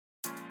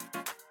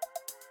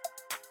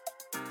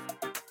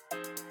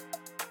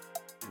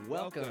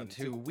Welcome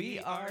to We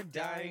Are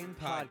Dying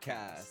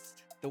Podcast,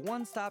 the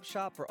one-stop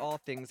shop for all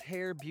things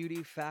hair,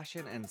 beauty,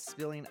 fashion, and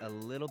spilling a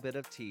little bit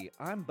of tea.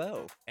 I'm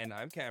Bo. And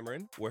I'm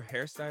Cameron. We're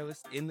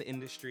hairstylists in the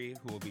industry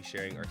who will be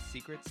sharing our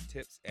secrets,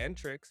 tips, and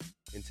tricks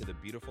into the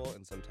beautiful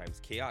and sometimes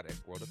chaotic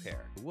world of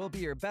hair. We'll be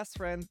your best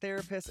friend,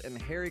 therapist, and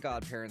hairy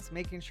godparents,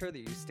 making sure that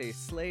you stay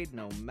slayed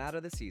no matter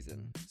the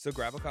season. So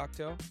grab a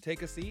cocktail,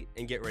 take a seat,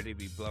 and get ready to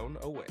be blown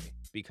away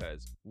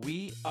because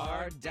we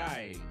are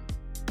dying.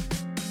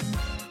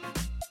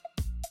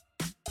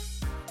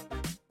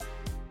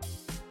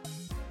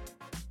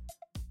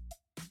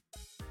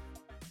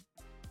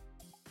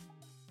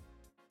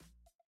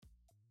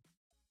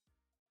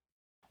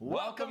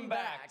 Welcome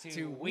back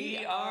to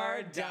We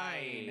Are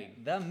Dying,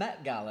 the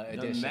Met Gala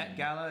edition. The Met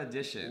Gala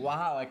edition.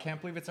 Wow, I can't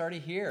believe it's already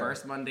here.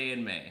 First Monday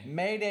in May.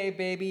 May Day,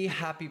 baby.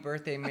 Happy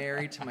birthday,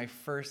 Mary, to my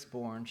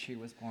firstborn. She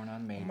was born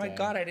on May Day. Oh my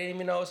God, I didn't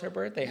even know it was her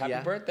birthday.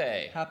 Happy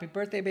birthday. Happy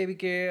birthday, baby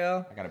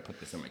girl. I gotta put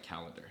this on my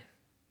calendar.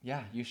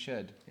 Yeah, you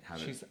should.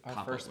 She's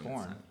our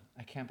firstborn.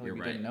 I can't believe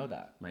you didn't know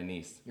that. My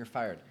niece. You're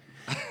fired.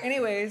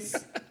 Anyways,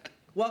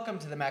 welcome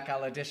to the Met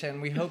Gala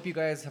edition. We hope you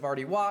guys have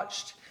already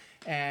watched.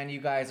 And you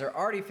guys are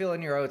already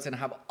feeling your oats and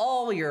have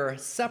all your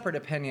separate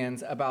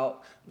opinions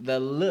about the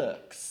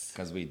looks.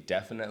 Because we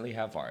definitely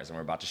have ours, and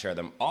we're about to share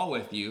them all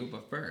with you,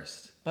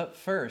 But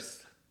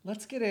first,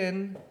 let's get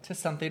into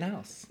something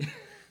else.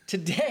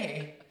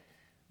 Today,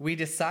 we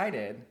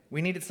decided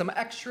we needed some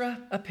extra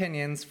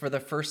opinions for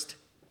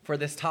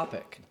this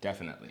topic.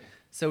 Definitely.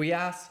 So we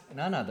asked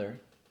none other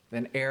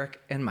than Erik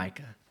and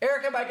Mycah.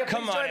 Erik and Mycah,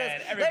 come please on join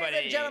us. in, everybody.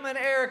 Ladies and gentlemen,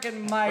 Erik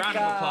and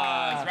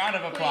Mycah. Round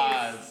of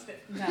applause.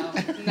 No,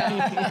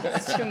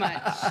 it's too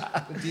much.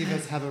 The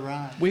divas have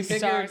arrived. We figured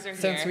Stars are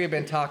since here. we've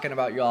been talking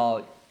about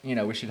y'all,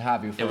 we should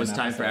have you for It was an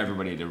time for episode.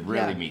 everybody to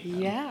really meet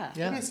them. Yeah,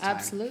 Yeah. It is time.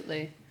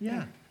 absolutely.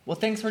 Yeah. Well,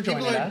 thanks for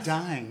joining People are us.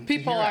 dying.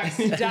 People to are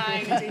hear us.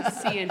 dying to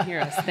see and hear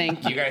us.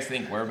 Thank You you. guys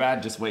think we're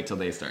bad? Just wait till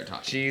they start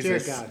talking. Dear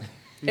Jesus. God.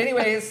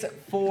 Anyways,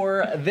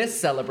 for this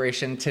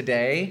celebration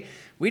today,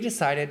 we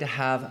decided to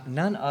have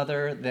none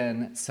other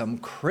than some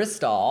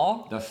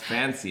crystal. The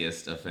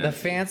fanciest of fancy. The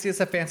fanciest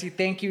of fancy.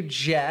 Thank you,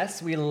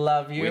 Jess. We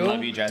love you. We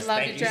love you, Jess. Love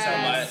Thank you, you so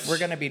Jess. much. We're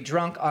going to be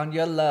drunk on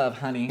your love,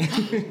 honey.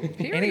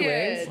 Period.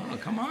 Anyways, Oh,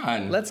 come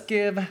on. let's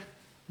give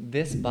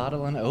this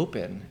bottle an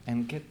open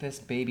and get this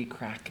baby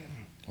cracking.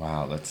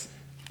 Wow, let's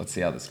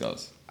see how this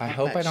goes. I Not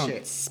hope I that don't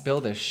shit. spill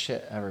this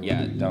shit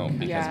everywhere. Yeah, don't,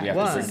 because Yeah. we have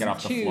One, to freak it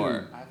off the two.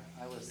 floor.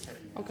 I was hitting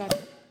Oh God.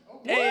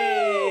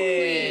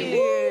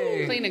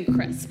 Hey! Clean and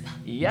crisp.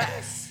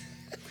 Yes.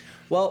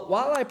 Well,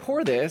 while I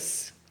pour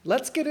this,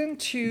 let's get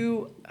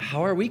into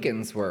how our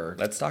weekends were.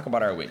 Let's talk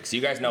about our week. So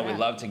you guys know we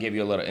love to give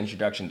you a little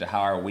introduction to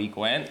how our week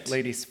went.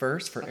 Ladies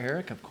first for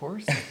Erik, of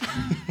course.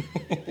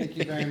 Thank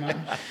you very much.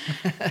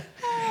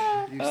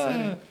 You said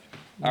it.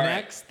 All right.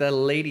 Next, the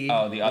lady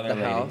Oh, the other of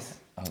the lady. house.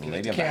 Oh, the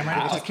lady of the Cameron.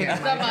 house.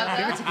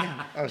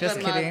 Just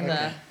The kidding.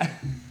 mother.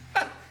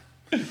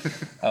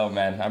 Oh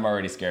man, I'm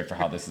already scared for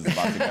how this is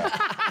about to go.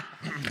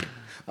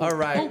 All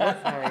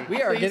right.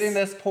 We are Please. getting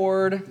this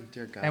poured,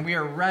 Dear God. and we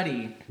are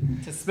ready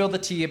to spill the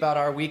tea about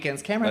our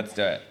weekends. Cameron, Let's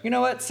do it. You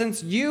know what?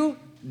 Since you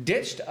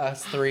ditched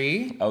us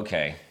three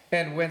Okay.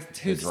 and went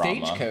to The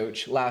drama.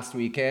 Stagecoach last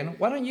weekend,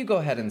 why don't you go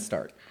ahead and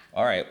start?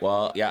 All right.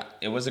 Well, yeah,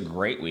 it was a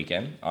great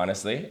weekend,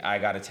 honestly. I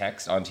got a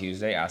text on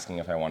Tuesday asking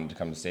if I wanted to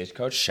come to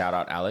Stagecoach. Shout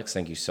out, Alex.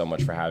 Thank you so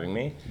much for having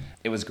me.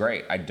 It was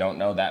great. I don't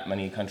know that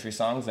many country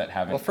songs that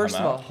haven't Well, first of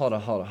come all,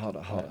 out. hold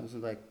on. Was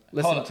it like,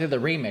 Listen Hold to the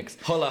remix.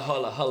 Hola,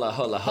 hola, hola,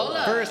 hola,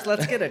 hola. First,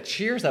 let's get a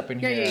cheers up in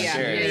here. Yeah.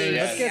 Cheers.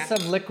 Let's get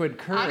some liquid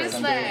courage.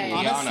 Honestly.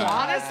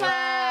 Honestly.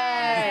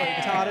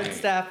 Todd and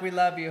staff, we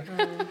love you.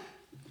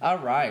 All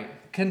right,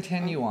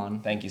 continue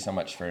on. Thank you so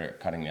much for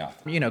cutting me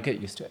off.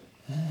 Get used to it.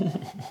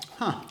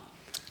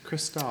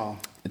 Crystal?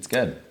 It's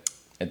good.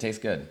 It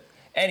tastes good.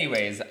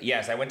 Anyways,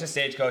 yes, I went to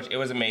Stagecoach. It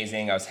was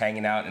amazing. I was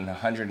hanging out in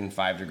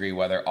 105-degree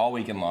weather all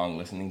weekend long,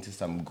 listening to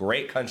some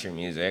great country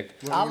music.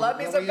 I love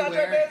me what some were you country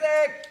wearing?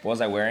 music. What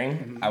was I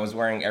wearing? I was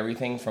wearing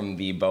everything from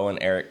the Bo and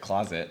Erik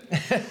closet.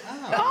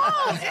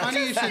 Oh, it's funny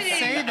you should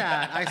say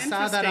that. I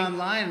saw that Interesting.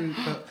 online,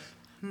 but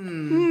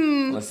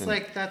Listen, it's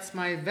like that's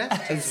my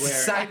vest he's wearing.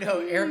 Side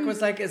note, Erik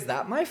was like, is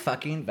that my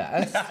fucking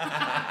vest?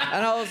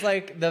 And I was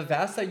like, the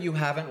vest that you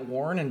haven't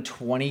worn in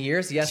 20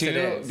 years? Yes, it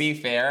to is. be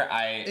fair,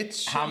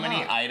 It's how many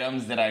shut up.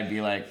 items did I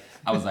be like,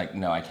 I was like,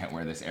 no, I can't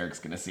wear this. Eric's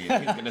going to see it.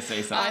 He's going to say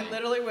I something.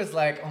 literally was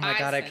like, oh my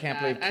God, I said can't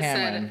that. believe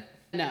Cameron. I said,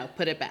 no,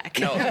 put it back.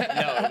 No,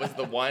 it was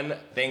the one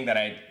thing that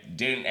I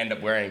didn't end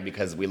up wearing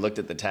because we looked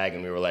at the tag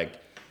and we were like,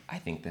 I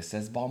think this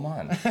says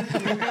Balmain.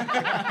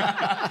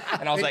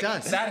 And I was It like,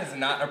 does. that is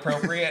not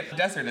appropriate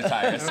desert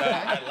attire. So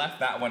I left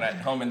that one at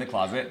home in the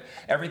closet.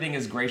 Everything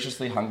is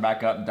graciously hung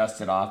back up,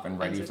 dusted off, and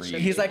ready As it for should you.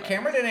 be. He's like,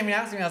 Cameron didn't even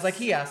ask me. I was like,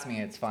 he asked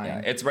me. It's fine. Yeah,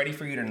 it's ready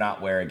for you to not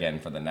wear again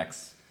for the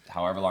next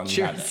however long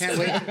you have it.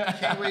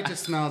 Can't wait to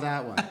smell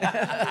that one.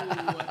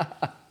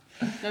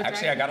 No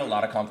Actually, I got a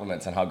lot of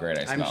compliments on how great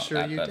I I'm smell sure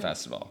at you the did.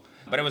 festival.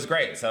 But it was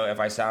great. So if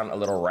I sound a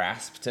little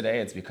rasp today,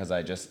 it's because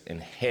I just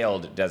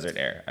inhaled desert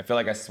air. I feel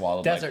like I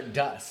swallowed Desert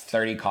dust.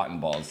 30 cotton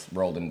balls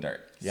rolled in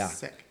dirt. Yeah.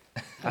 Sick.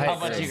 How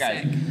about you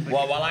guys?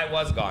 Well, while I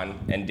was gone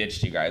and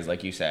ditched you guys,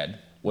 like you said,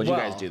 what'd you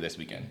Well, guys do this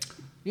weekend?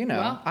 You know,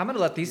 Well- I'm going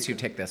to let these two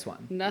take this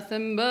one.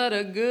 Nothing but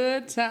a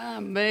good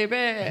time, baby.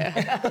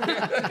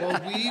 Well,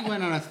 we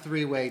went on a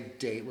 3-way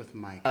date with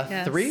Mycah. A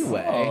Yes.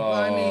 three-way.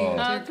 I mean,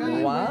 A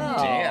three-way. Wow.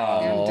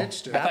 Damn. And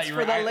ditched her. I thought That's you for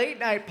were- the I- late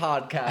night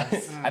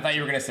podcast. I thought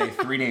you were going to say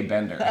 3-day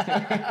bender.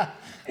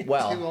 Too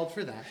Well, old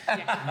for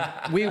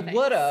that. we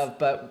would have,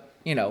 but,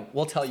 you know,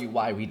 we'll tell you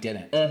why we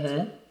didn't.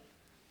 Mm-hmm.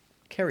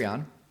 Carry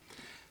on.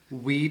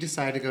 We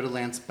decided to go to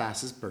Lance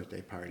Bass's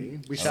birthday party.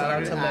 We Shout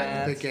out started to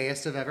at the Lance.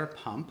 gayest of ever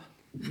pump.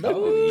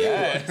 Oh,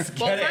 yes.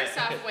 Well, Get it. first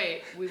off,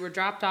 wait. We were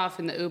dropped off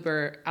in the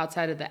Uber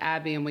outside of the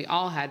Abbey, and we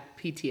all had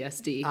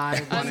PTSD.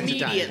 I wanted to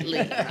die.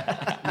 Immediately.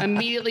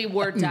 Immediately,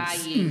 we're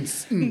dying.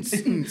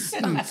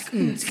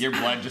 Your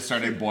blood just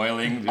started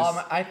boiling.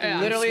 Just, I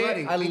I'm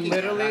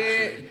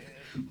literally,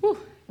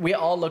 we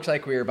all looked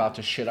like we were about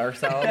to shit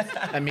ourselves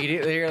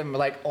immediately, and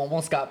like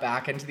almost got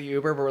back into the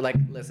Uber. But we're like,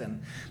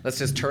 listen, let's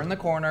just turn the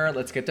corner.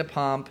 Let's get to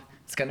Pump.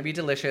 It's gonna be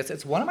delicious.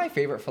 It's one of my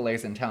favorite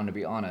fillets in town, to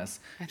be honest.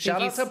 think Shout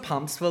out he's- to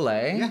Pump's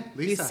Filet. Yeah,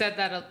 He Lisa. said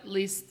that at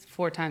least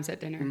 4 times at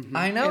dinner.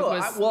 I know. It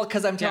was- Well,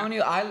 because I'm telling yeah.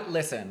 you,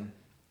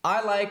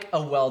 I like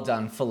a well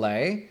done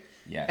filet.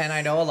 Yes. And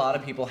I know a lot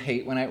of people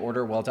hate when I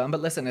order well done, but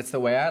listen, it's the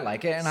way I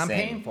like it, and I'm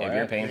same. paying for If it.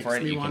 you're paying for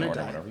it, Makes me you can wanna order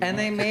die. whatever you And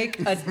they want. make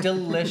a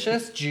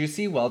delicious,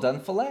 juicy, well done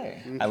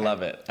filet. I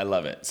love it. I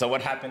love it. So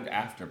what happened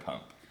after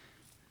Pump?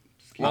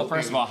 Well,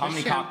 first of all, how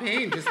many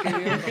Champagne just gave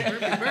me a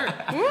burpy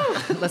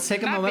burp. Let's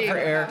take a Not moment for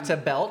being- Eric to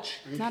belch.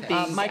 Not being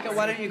Mycah,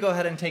 why don't you go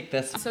ahead and take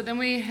this? So then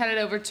we headed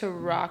over to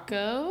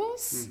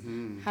Rocco's,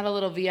 had a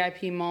little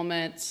VIP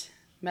moment,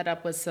 met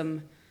up with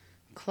some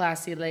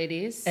classy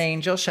ladies.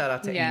 Angel, shout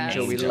out to Yes,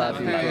 Angel. We Angel love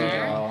you, over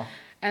there. girl.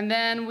 And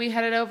then we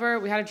headed over,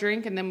 we had a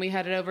drink, and then we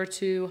headed over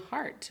to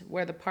Hart,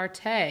 where the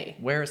partay.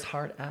 Where's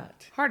Heart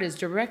at? Hart is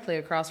directly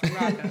across from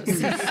Rocco's.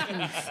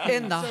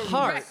 In the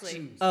heart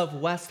Directly. of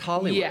West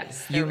Hollywood,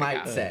 Yes, there you we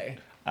might go. say.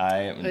 I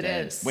am It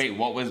dead. is. Wait,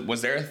 what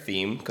was there a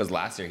theme? Because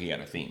last year he had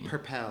a theme.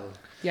 Propel.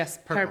 Yes,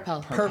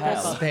 Purple. purple. Purple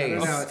I space.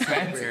 don't know, it's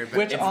so weird. But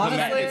Which It's the Met,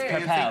 honestly, it's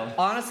Propel.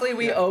 honestly,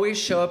 we always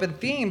show up in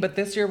theme, but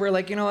this year we're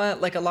like, you know what?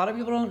 Like a lot of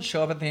people don't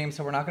show up in theme,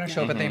 so we're not going to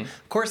show up in theme.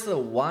 Of course, the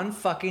one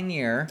fucking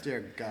year,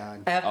 dear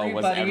God.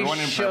 everybody everyone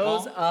in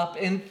shows purple? up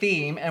in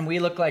theme, and we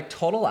look like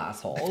total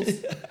assholes.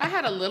 I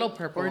had a little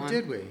purple Or one.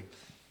 did we?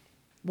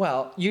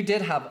 Well, you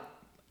did have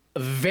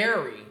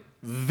very,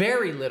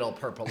 very little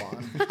purple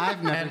on.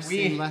 I've never And we-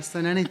 seen less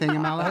than anything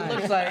in my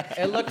life.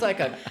 It looked like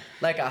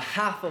a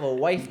half of a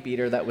wife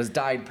beater that was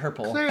dyed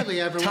purple. Clearly,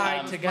 everyone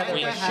Tied together. Mycah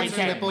We has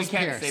her we nipples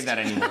can't pierced. say that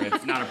anymore.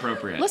 It's not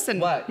appropriate. Listen,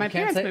 What? my You can't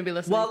parents say- may be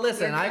listening. Well,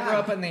 listen, I grew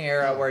up in the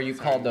era where you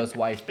called those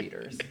wife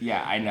beaters.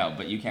 Yeah, I know,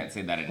 but you can't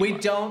say that anymore. We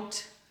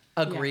don't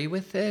agree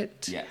with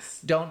it.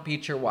 Yes. Don't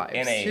beat your wives.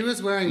 In a She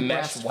was wearing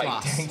mesh breast white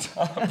floss. tank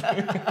top.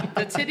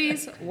 The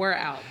titties were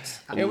out.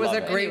 It was a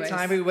Love it. great Anyways.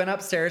 time. We went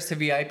upstairs to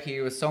VIP.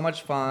 It was so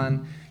much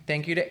fun.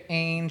 Thank you to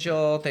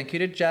Angel. Thank you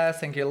to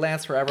Jess. Thank you to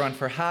Lance for everyone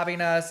for having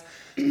us.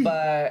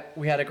 But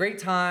we had a great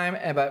time,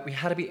 but we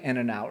had to be in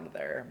and out of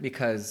there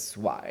because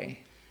why?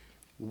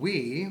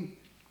 We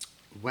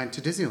went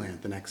to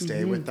Disneyland the next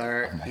day with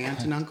our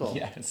aunt and uncle.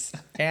 Yes.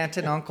 Aunt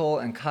and uncle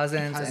and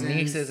cousins and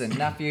nieces and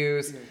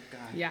nephews. Dear God.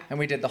 Yeah. And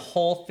we did the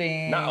whole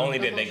thing. Not only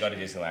did they go to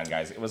Disneyland,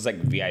 guys, it was like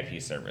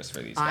VIP service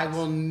for these I guys.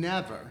 will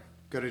never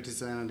go to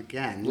Disneyland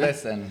again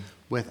Listen,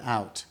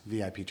 without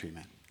VIP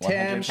treatment.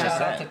 Tim,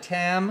 shout out to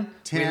Tim.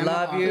 We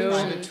love our you.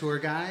 private tour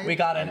guide. We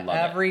got in love it.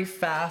 every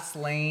fast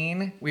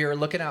lane. We were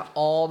looking at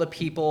all the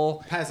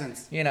people.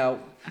 peasants. You know,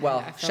 well,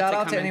 I felt shout it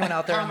out to coming. anyone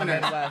out there in the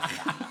Commoners.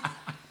 Midwest.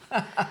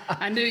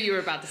 I knew you were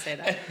about to say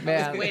that. I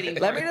Man, was waiting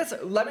let for me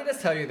it. let me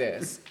just tell you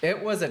this.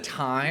 It was a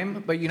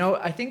time, but you know,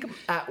 I think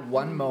at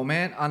one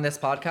moment on this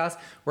podcast,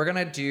 we're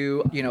gonna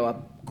do, you know,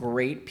 a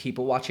great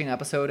people watching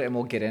episode, and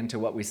we'll get into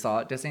what we saw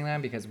at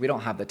Disneyland because we don't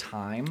have the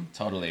time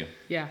Totally.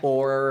 Yeah.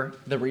 or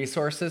the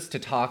resources to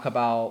talk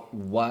about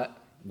what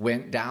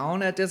went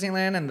down at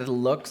Disneyland and the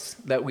looks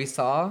that we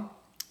saw.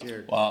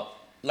 Dear Well,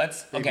 Baby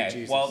okay.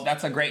 Jesus. Well,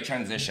 that's a great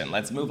transition.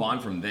 Let's move on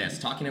from this.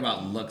 Talking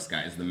about looks,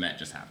 guys, the Met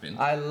just happened.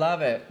 I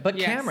love it. But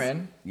Yes.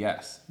 Cameron,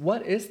 Yes.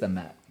 what is the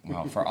Met?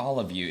 Well, for all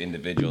of you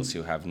individuals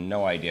who have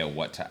no idea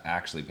what to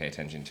actually pay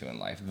attention to in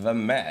life, the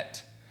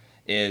Met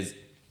is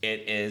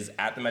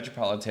at the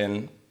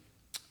Metropolitan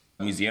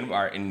Museum of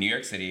Art in New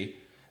York City.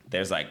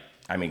 There's like,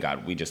 I mean,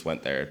 God, we just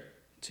went there.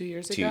 2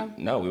 years ago?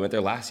 No, we went there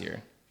last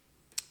year.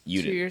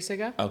 You 2 did. years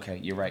ago? Okay,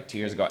 you're right. 2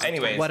 years ago.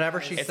 Anyways,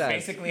 Whatever she it's says.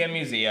 basically a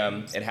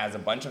museum. It has a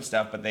bunch of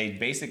stuff, but they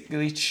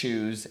basically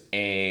choose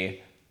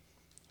a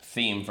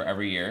theme for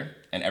every year,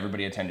 and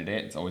everybody attended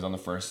it. It's always on the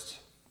first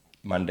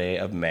Monday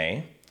of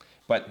May.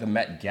 But the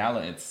Met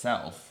Gala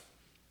itself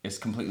is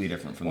completely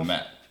different from the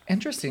Met.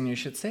 Interesting you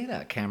should say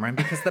that, Cameron,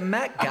 because the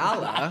Met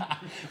Gala,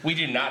 We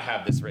do not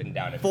have this written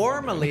down. if you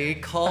formerly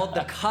called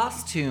the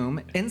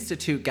Costume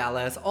Institute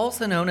Gala, is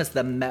also known as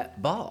the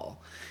Met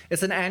Ball.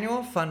 It's an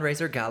annual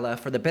fundraiser gala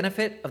for the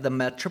benefit of the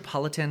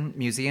Metropolitan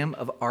Museum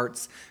of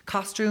Art's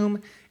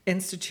Costume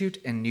Institute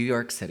in New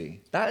York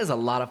City. That is a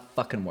lot of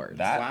fucking words.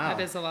 Wow.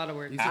 That is a lot of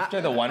work. After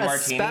the one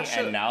martini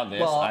and now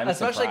this, I'm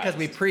especially because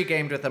we surprised.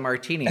 pre-gamed with a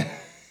martini.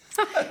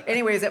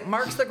 Anyways, it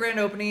marks the grand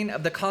opening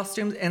of the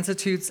Costumes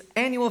Institute's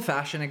annual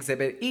fashion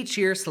exhibit. Each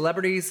year,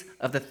 celebrities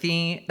of that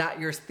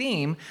year's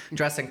theme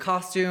dress in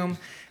costume,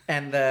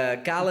 and the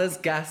gala's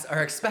guests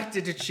are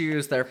expected to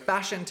choose their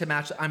fashion to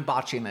match. I'm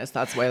botching this.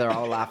 That's why they're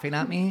all laughing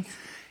at me.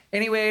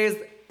 Anyways,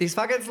 these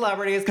fucking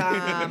celebrities come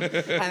and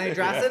they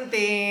dress in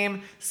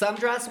theme. Some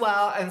dress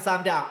well and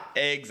some don't.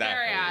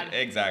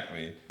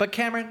 Exactly. But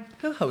Cameron,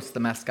 who hosts the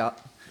Mescala?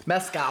 The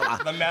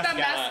Mescala.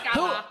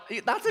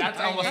 That's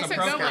almost That's a good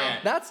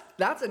appropriate. one.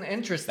 That's an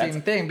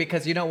interesting thing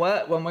because you know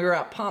what? When we were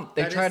at Pump,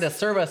 they tried to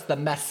serve us the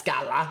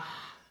Mescala.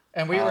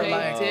 And we were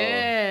like,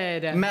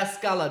 Did.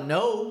 Mescala,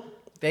 no.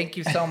 Thank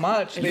you so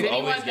much. If You anyone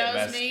always get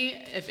knows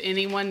me, if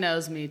anyone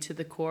knows me to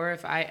the core,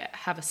 if I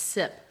have a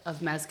sip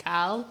of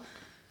mezcal,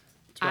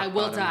 I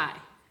will bottom. die.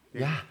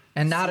 Yeah.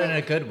 And not in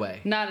a good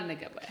way. Not in a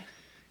good way.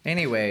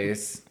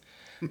 Anyways,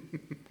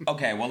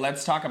 Okay, well,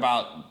 let's talk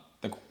about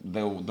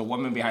the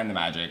woman behind the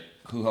magic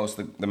who hosts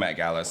the Met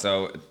Gala.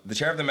 So the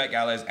chair of the Met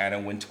Gala is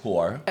Anna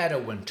Wintour. Anna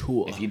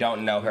Wintour. If you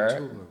don't know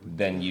her,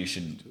 then you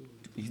should.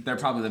 They're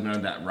probably living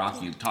under that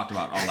rock you talked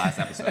about all last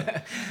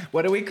episode.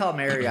 What do we call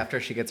Mary after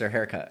she gets her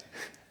haircut?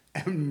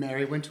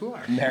 Mary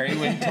Wintour. Mary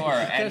Wintour,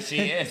 and she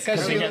is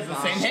because she has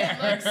the same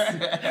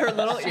hair. Her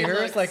little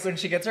ears, like when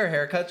she gets her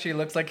haircut, she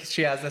looks like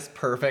she has this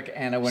perfect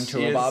Anna Wintour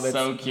She is bob. It's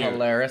so cute.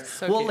 hilarious.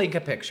 So we'll cute. link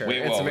a picture. We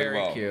It's will, we very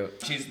will.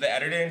 cute. She's the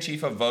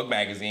editor-in-chief of Vogue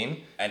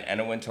Magazine, and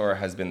Anna Wintour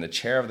has been the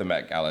chair of the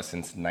Met Gala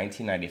since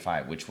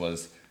 1995, which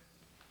was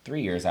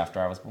 3 years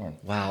after I was born.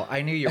 Wow,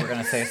 I knew you were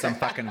gonna say some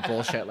fucking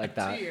bullshit like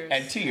that. 2 years.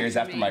 And 2 years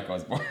after Mycah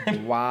was born.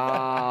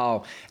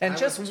 Wow. And I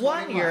just was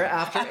 1 year 21.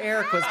 after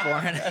Erik was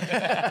born.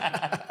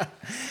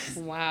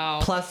 Wow.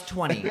 Plus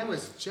 20. It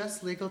was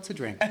just legal to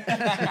drink.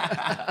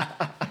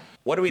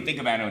 What do we think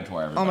of Anna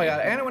Wintour, everybody? Oh my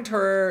God, Anna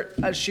Wintour,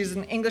 she's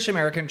an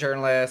English-American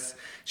journalist.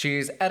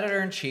 She's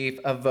editor-in-chief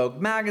of Vogue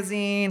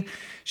Magazine.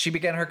 She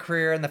began her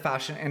career in the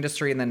fashion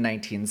industry in the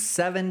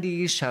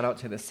 1970s. Shout out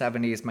to the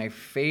 70s, my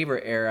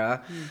favorite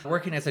era.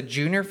 Working as a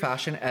junior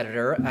fashion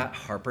editor at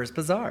Harper's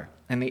Bazaar.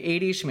 In the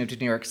 80s, she moved to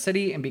New York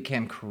City and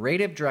became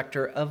creative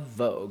director of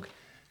Vogue.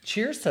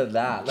 Cheers to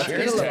that. Let's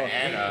Cheers get a to little,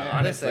 Anna, Listen,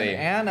 honestly.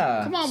 Anna.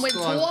 Come on,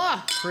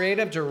 Wintour.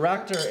 Creative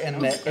director in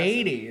the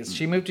 80s.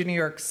 She moved to New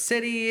York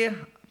City,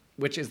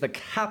 which is the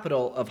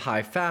capital of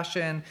high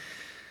fashion.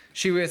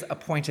 She was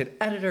appointed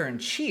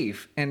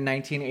editor-in-chief in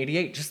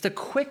 1988. Just a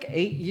quick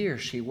 8 years,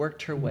 she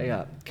worked her way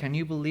up. Can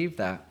you believe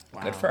that?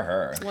 Good for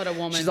her. What a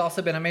woman. She's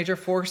also been a major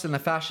force in the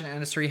fashion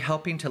industry,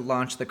 helping to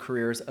launch the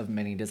careers of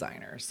many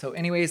designers. So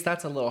anyways,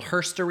 that's a little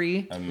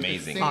herstory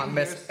Amazing. on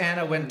Miss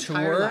Anna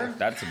Wintour. life.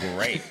 That's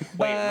great. Wait,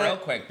 But- real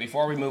quick,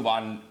 before we move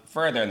on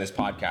further in this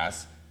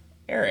podcast,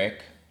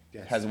 Erik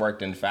Yes. has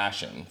worked in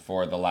fashion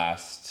for the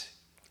last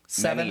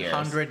many years.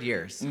 700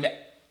 years.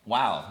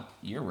 Wow,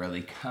 you're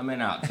really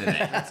coming out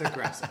today. That's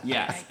aggressive.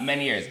 Yes,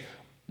 many years.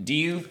 Do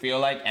you feel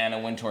like Anna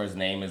Wintour's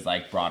name is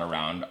like brought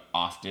around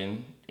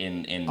often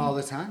in All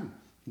the time.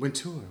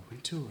 Wintour.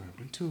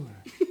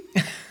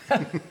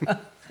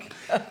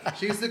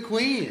 She's the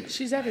queen.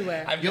 She's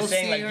everywhere. I'm You'll just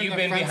saying, see her like, in you've the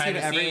been front behind seat the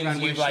of every scenes.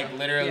 runway You've like show.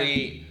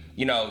 literally,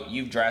 you know,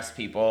 you've dressed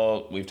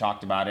people. We've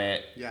talked about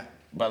it. Yeah.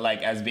 But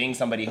like, as being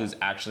somebody who's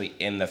actually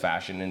in the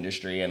fashion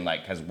industry and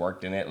like has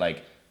worked in it,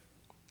 like,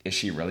 is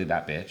she really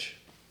that bitch?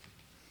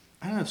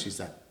 I don't know if she's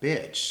that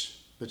bitch,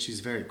 but she's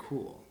very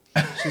cool.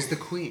 She's the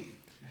queen.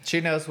 She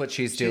knows what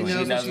she's doing. knows She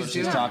what knows she's what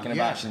she's doing. talking about.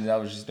 Yeah. She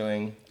knows what she's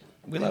doing.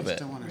 We love I it. just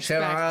don't want her.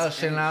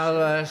 She knows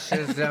what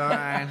she's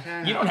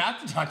doing. You don't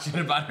have to talk shit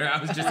about her. I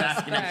was just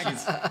asking if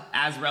she's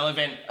as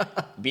relevant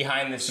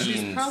behind the scenes.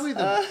 She's probably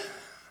the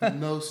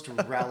most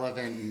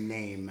relevant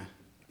name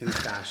in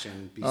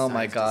fashion besides Oh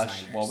my gosh.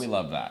 designers. Well, we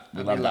love that.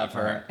 We We love love that for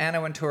her. her.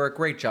 Anna Wintour,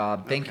 great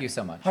job. Thank you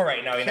so much. All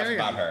right, now enough Carry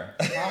about on. her.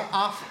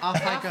 Off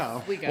I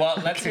go. We go. Well,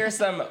 let's hear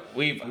some.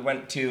 We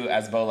went to,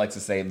 as Bo likes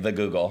to say, the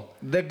Google.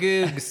 The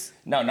Googs.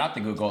 No, not the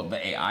Google,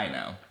 the AI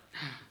now.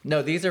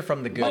 No, these are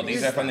from the Googs. Oh,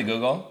 these are from the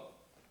Google?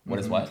 What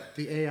is what?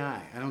 The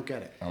AI. I don't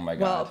get it. Oh my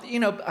God. Well,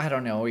 you know, I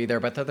don't know either,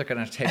 but they're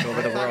going to take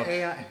over the world.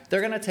 AI. They're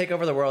going to take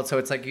over the world, so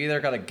it's like you either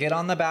got to get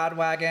on the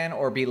bandwagon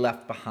or be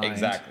left behind.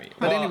 Exactly.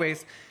 But Well,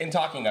 anyways, in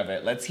talking of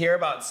it, let's hear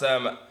about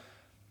some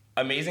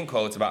amazing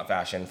quotes about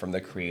fashion from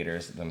the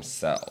creators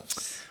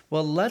themselves.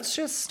 well, let's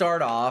just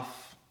start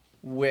off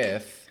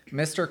with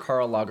Mr.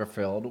 Karl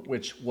Lagerfeld,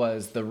 which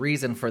was the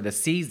reason for the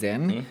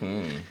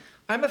season.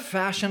 I'm a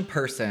fashion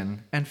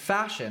person, and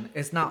fashion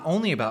is not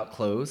only about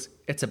clothes,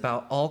 it's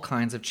about all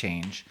kinds of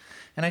change.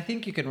 And I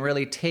think you can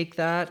really take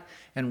that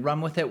and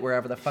run with it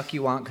wherever the fuck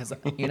you want, because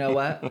you know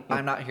what?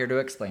 I'm not here to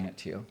explain it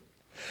to you.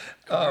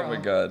 Oh my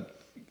God.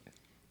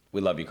 We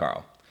love you,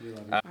 Carl.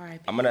 All right.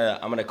 I'm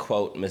gonna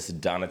quote Miss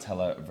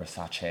Donatella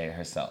Versace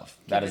herself.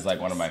 That is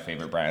like one of my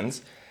favorite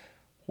brands.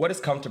 What is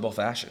comfortable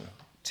fashion?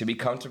 To be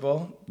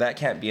comfortable, that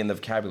can't be in the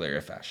vocabulary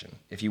of fashion.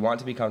 If you want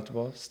to be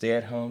comfortable, stay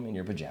at home in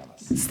your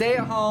pajamas. Stay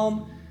at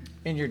home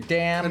in your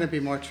damn Couldn't be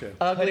more true.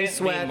 ugly Couldn't be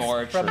sweats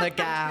more from true. the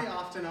Gap. We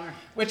often are.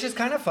 Which is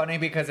kind of funny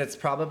because it's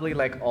probably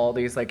like all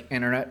these like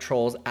internet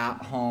trolls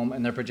at home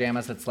in their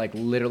pajamas that's like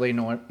literally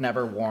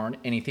never worn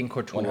anything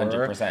couture.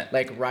 100%.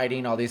 Like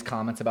writing all these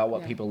comments about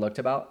what people looked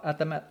about at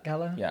the Met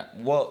Gala. Yeah.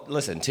 Well,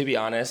 listen, to be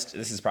honest,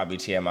 this is probably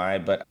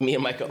TMI, but me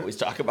and Mycah always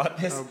talk about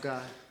this. Oh,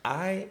 God.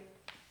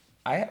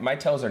 My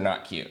toes are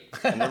not cute.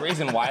 And the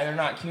reason why they're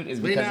not cute is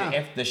because know.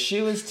 if the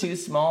shoe is too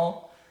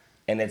small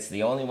and it's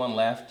the only one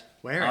left,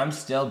 Wear it. I'm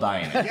still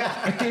buying it.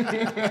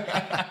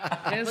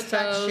 His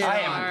toes I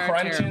am are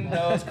crunching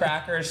terrible. those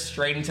crackers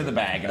straight into the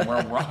bag and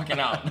we're rocking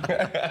out.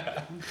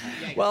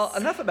 Well,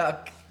 enough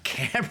about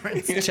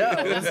Cameron's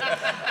toes.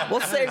 We'll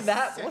save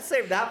that. We'll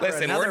save that for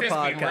Listen, another we're just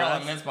being real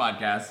on podcast. this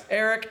podcast.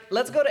 Eric,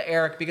 let's go to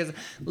Eric because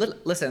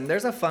listen,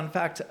 there's a fun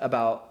fact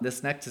about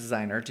this next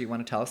designer. Do you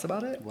want to tell us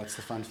about it? What's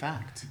the fun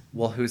fact?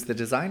 Well, who's the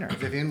designer?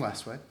 Vivienne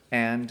Westwood.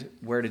 And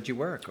where did you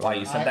work? Wow,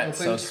 you said I that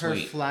opened so her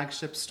sweet.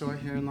 flagship store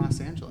here in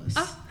Los Angeles.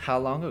 How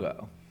long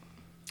ago?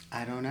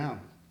 I don't know.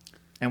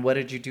 And what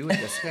did you do with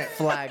this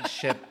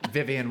flagship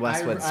Vivienne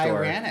Westwood I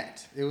store? ran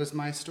it. It was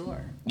my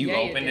store. You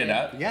Yeah, you opened it did.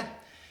 up? Yeah.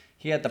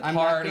 He had the I'm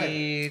not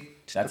party.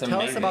 That's Tell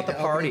us amazing. about the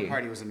opening party.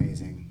 party was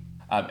amazing.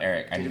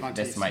 Eric, I Devon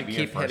this Taste. might be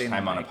your Keep first hitting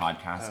time the on a mic.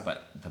 podcast,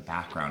 but the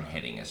background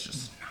hitting is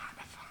just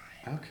not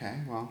fine. Okay,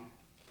 well.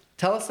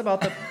 Tell us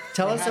about the.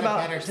 Tell If I us had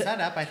about. a better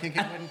setup, I think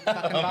it wouldn't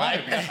fucking Oh my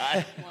bother me.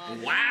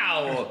 god!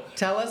 Wow.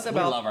 Tell us love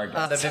about our the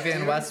guests.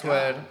 Vivienne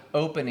Westwood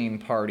opening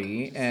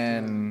party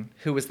and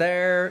who was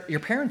there. Your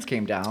parents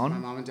came down. My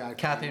mom and dad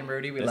Kathy came. and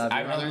Rudy, we This- love I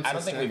you. brother and don't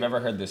think sister. we've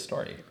ever heard this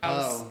story.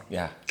 Oh,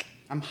 Yeah.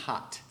 I'm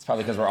hot. It's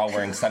probably because we're all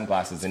wearing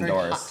sunglasses Very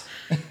indoors.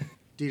 hot.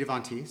 Dita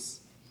Von Teese,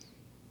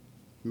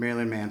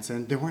 Marilyn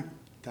Manson.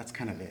 That's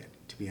kind of it,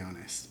 to be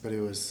honest. But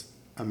it was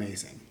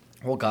amazing.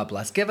 Well, God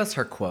bless. Give us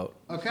her quote.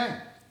 Okay,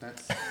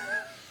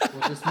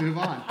 we'll just move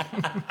on.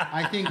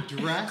 I think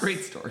dress, Great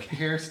story.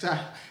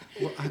 hairstyle.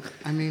 Well,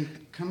 I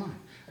mean, come on.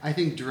 I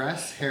think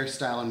dress,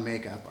 hairstyle, and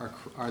makeup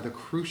are the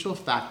crucial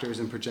factors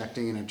in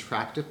projecting an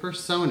attractive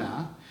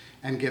persona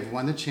and give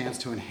one the chance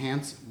to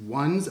enhance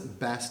one's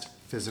best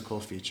physical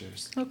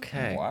features.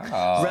 Okay.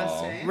 Wow.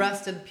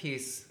 Rest in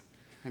peace,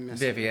 I miss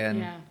Vivienne.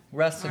 Yeah.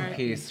 Rest in Alright.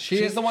 peace.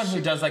 She's the one who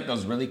does like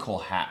those really cool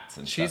hats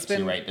and She's stuff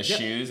too, been- right? The Yep.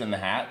 shoes and the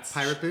hats.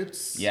 Pirate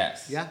boots.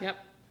 Yes. Yeah. Yep.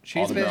 All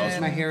She's the been girls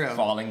my hero.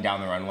 falling down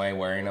the runway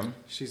wearing them.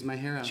 She's my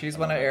hero. She's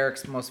one of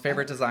Eric's most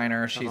favorite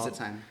designers. Of all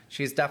time.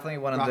 She's definitely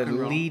one of Rock the and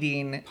roll.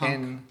 leading Punk.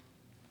 in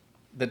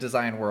the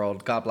design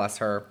world. God bless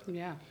her.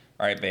 Yeah.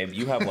 All right, babe,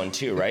 you have one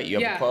too, right? You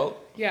have yeah. a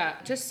quote? Yeah.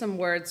 Just some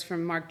words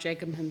from Marc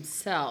Jacob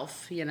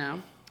himself, you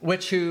know.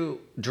 Which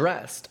who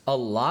dressed a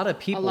lot of A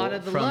people lot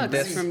of the from looks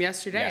this, from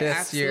yesterday. this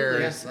absolutely.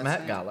 year's Yes, that's Met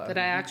right. Gala. That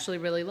I actually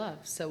really love.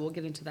 So we'll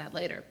get into that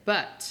later.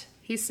 But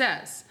he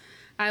says,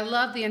 I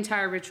love the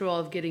entire ritual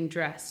of getting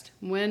dressed.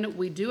 When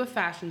we do a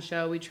fashion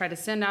show, we try to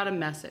send out a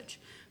message.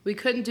 We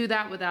couldn't do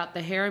that without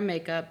the hair and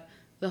makeup.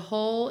 The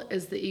whole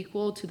is the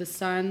equal to the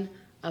sum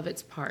of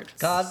its parts.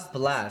 God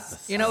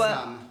bless. You know what?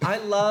 Sum. I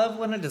love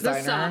when a The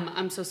designer. sum.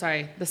 I'm so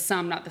sorry. The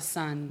sum, not the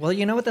sun. Well,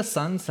 you know what? The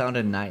sun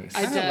sounded nice.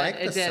 I kinda did. like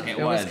it the did. sum. It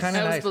It was was. kind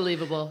of That was nice.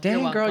 believable.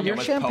 Dang, You're girl, welcome. your It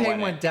was champagne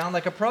poetic. went down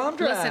like a prom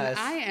dress.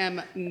 Listen, I am.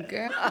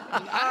 Girl, I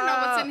don't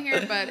know what's in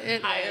here, but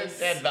it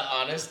is. the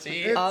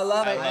honesty. I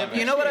love it. love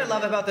You it. know what I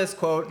love about this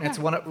quote? And it's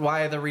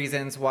why the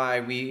reasons why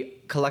we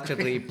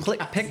collectively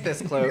picked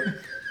this quote.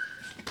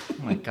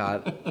 Oh my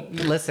God.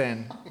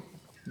 Listen,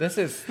 this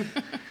is.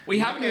 We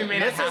haven't even made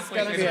it This is halfway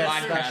gonna through be the a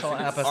podcast. special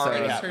and it's episode.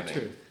 already That's her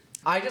happening. truth.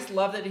 I just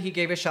love that he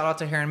gave a shout out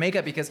to hair and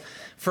makeup because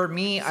for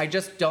me, I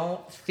just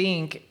don't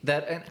think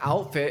that an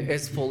outfit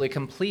is fully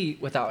complete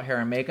without hair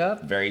and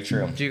makeup. Very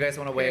true. Do you guys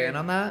want to weigh in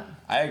on that?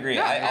 I agree.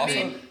 No, I I also.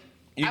 mean,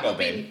 you I go, would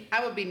babe. be.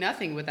 I would be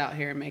nothing without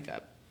hair and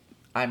makeup.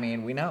 I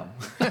mean, we know.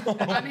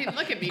 I mean,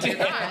 look at me. You're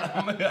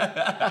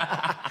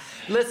not.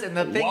 Listen,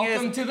 the thing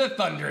Welcome is, to the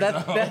Thunder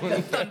that's Zone.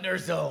 the Thunder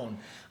Zone.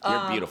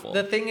 You're beautiful.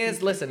 The thing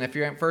is, listen, if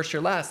you're in first,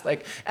 you're last.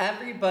 Like,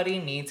 everybody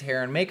needs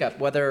hair and makeup.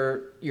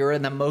 Whether you're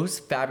in the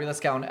most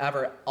fabulous gown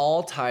ever, it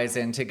all ties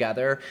in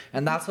together.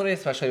 And that's what I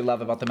especially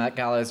love about the Met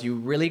Gala is you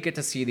really get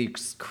to see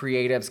these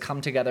creatives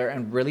come together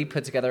and really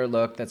put together a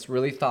look that's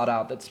really thought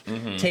out, that's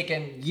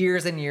taken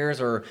years and years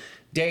or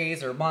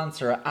days or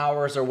months or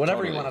hours or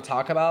whatever you Totally. want to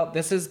talk about.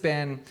 This has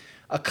been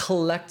a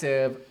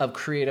collective of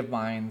creative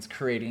minds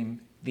creating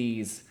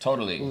these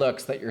Totally.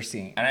 looks that you're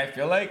seeing. And I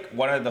feel like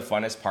one of the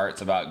funnest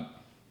parts about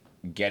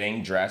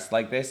getting dressed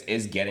like this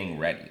is getting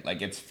ready.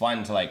 Like, it's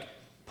fun to like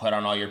put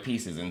on all your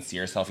pieces and see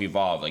yourself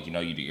evolve. Like, you know,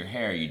 you do your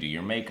hair, you do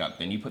your makeup,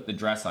 then you put the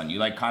dress on. You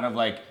like kind of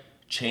like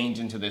change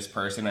into this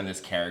person and this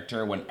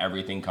character when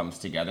everything comes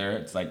together.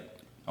 It's like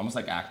almost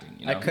like acting,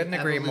 you know? I couldn't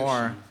agree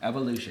more.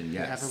 Evolution,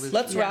 yes. Evolution.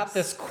 Let's wrap Yes.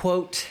 this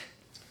quote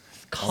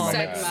comment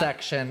Segment.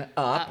 section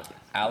up.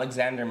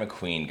 Alexander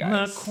McQueen,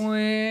 guys.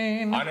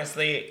 McQueen.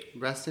 Honestly,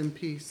 Rest in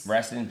peace.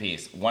 rest in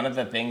peace. One of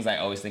the things I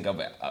always think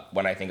of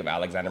when I think of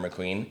Alexander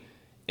McQueen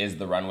is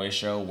the runway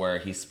show where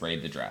he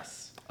sprayed the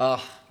dress.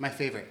 My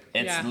favorite.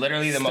 It's Yeah.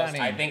 literally the Stunning.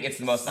 most, I think it's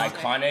the most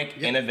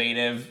iconic,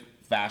 innovative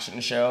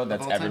fashion show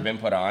that's all ever time. been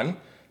put on.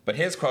 But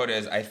his quote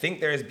is, I think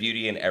there is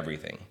beauty in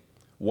everything.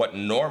 What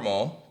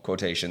normal,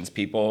 quotations,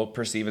 people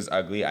perceive as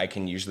ugly, I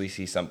can usually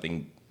see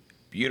something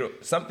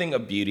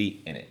of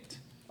beauty in it.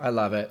 I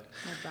love it.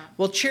 Love that.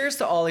 Well, cheers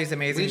to all these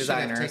amazing We should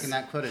have designers. taken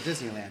that quote at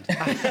Disneyland.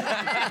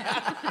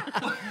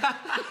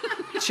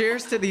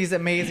 Cheers to these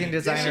amazing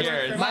designers.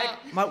 Cheers.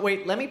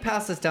 Wait, let me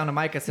pass this down to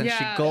Mycah since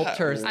she Yeah. gulped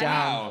hers down.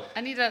 Wow.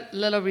 I need a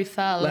little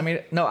refill.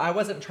 No, I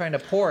wasn't trying to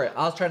pour it.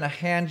 I was trying to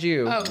hand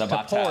you Oh. to The pour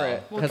bottle.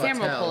 it. Well, 'cause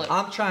camera will pull it.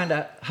 I'm trying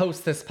to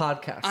host this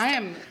podcast. I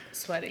am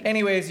sweating.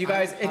 Anyways, you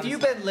guys, I'm if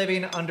you've been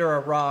living under a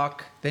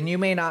rock, then you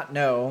may not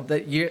know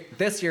that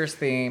this year's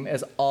theme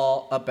is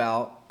all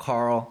about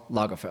Karl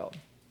Lagerfeld.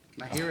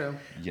 My hero.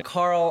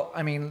 Karl,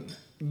 I mean,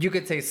 you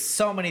could say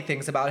so many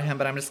things about him,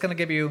 but I'm just going to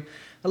give you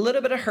a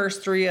little bit of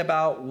history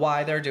about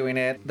why they're doing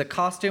it. The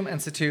Costume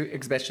Institute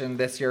exhibition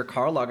this year,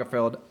 Karl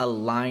Lagerfeld, A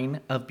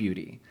Line of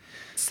Beauty,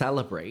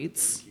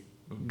 celebrates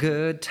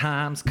good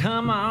times.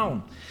 Come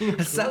on.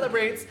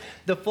 Celebrates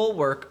the full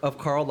work of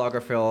Karl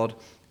Lagerfeld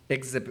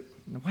exhibit.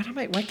 Why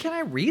can't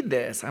I read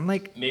this? I'm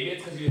like, Maybe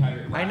it's because you have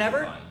your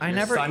glasses on.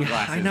 Your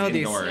sunglasses I know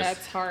these. indoors. Yeah,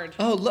 it's hard.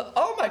 oh, look,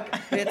 oh my God.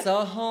 It's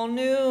a whole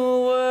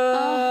new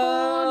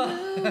world.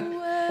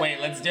 Wait,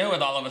 let's do it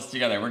with all of us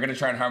together. We're gonna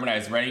try and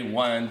harmonize. Ready?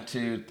 1,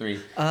 2, 3.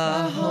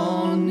 A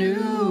whole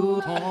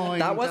new. Point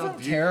That of wasn't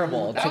view.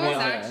 terrible, to That be was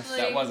honest. actually.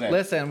 That wasn't.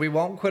 Listen, we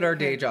won't quit our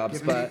day jobs,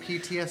 Giving me but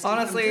PTSD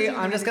honestly, from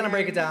I'm just gonna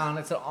break it Disneyland. down.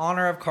 It's in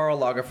honor of Karl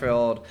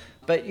Lagerfeld.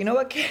 But you know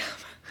what, Cam?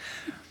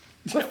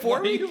 Why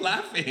are you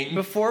laughing?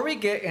 Before we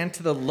get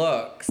into the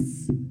looks,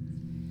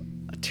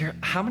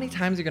 how many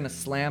times are you gonna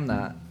slam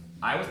that?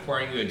 I was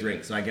pouring you a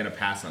drink, so I get a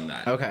pass on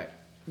that. Okay.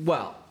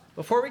 Well,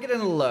 before we get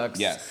into the looks,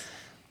 Yes.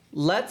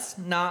 let's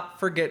not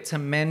forget to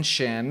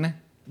mention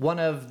one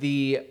of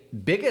the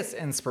biggest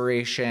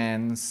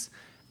inspirations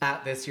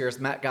at this year's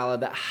Met Gala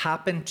that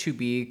happened to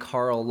be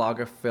Karl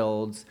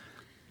Lagerfeld's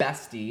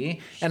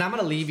bestie. And I'm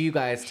going to leave you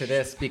guys to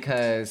this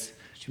because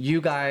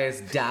you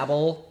guys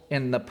dabble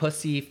in the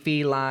pussy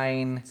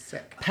feline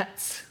Sick.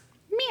 pets.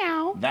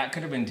 Meow. That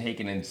could have been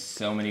taken in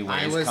so many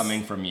I ways was-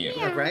 coming from you.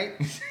 Right?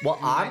 Well,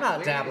 I'm not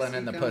Where dabbling is he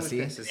in the going with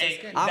pussy. this? Is Hey,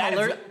 this good? that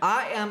is-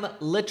 I am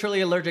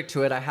literally allergic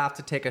to it. I have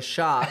to take a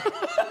shot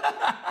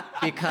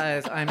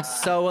because I'm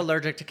so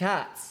allergic to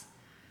cats.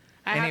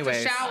 I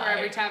Anyways. have to shower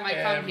every time I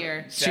come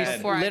here. She's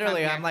before I come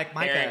literally, here. I'm like,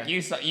 Mycah.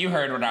 Eric, you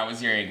heard what I was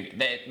hearing.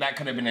 That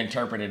could have been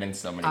interpreted in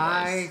so many ways.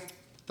 I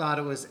thought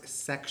it was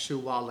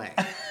sexuale.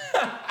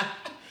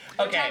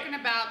 We're Okay. talking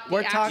about the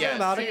We're talking actual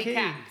about a kitty kitty.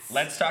 cats.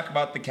 Let's talk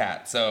about the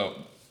cat. So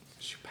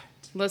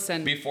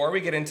Listen. before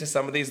we get into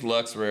some of these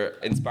looks, we're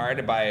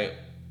inspired by.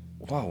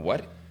 Wow,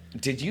 what?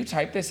 Did you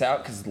type this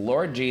out? Because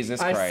Lord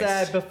Jesus I Christ.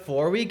 said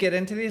before we get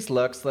into these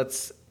looks,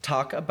 let's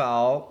talk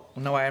about.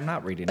 No, I am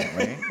not reading it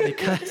right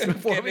because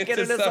before we get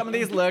into some of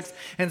these looks,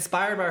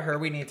 inspired by her,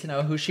 we need to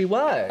know who she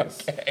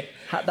was. Okay.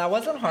 That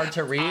wasn't hard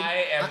to read.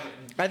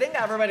 I think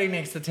everybody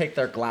needs to take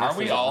their glasses Are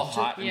we all off.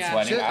 hot and Yeah.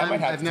 sweating? I might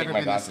have I've to take never my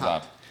been this glasses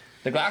hot. off.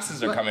 The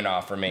glasses are coming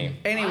off for me.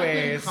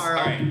 Anyways, Carl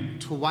Alright.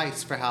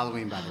 twice for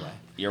Halloween, by the way.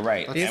 You're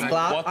right. These And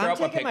gla- we'll throw I'm up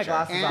a taking my picture.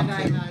 glasses And off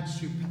I too. had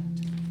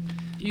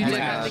Choupette. You And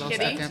did I have had a the little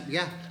kitty? second-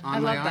 Yeah, I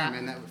on my love arm. that.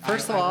 And that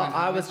First of all, went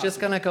I on was my just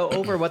possible. gonna go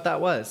over what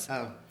that was.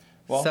 Oh.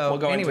 Well, So, we'll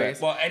go anyways. into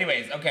it. Well,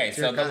 anyways, okay.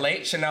 So Dear the God.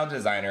 late Chanel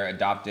designer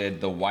adopted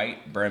the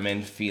white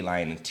Berman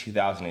feline in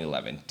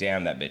 2011.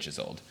 Damn, that bitch is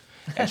old.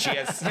 And she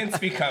has since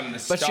become the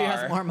star. But she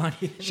has more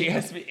money. She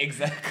has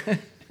exactly.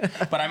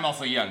 But I'm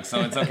also young,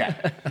 so it's okay.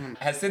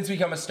 Has since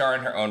become a star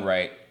in her own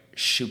right.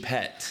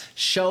 Choupette.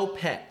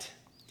 Chopette.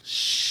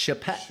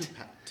 Chopette.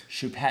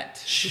 Choupette.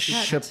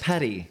 Choupette.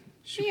 Chopetti.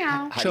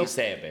 Meow. How do you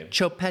say it, babe?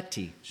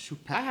 Chopetti.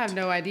 Choupette. I have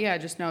no idea. I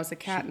just know it's a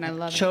cat and I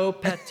love it.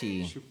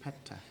 Chopetti.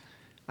 Choupette.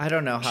 I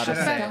don't know how to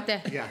say it.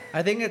 Chopette. Yeah.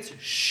 I think it's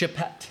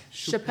Chopette.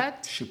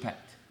 Chopette. Choupette.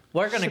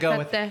 We're gonna go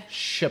with Chopette.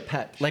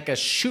 Chopette, like a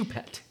shoe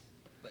pet.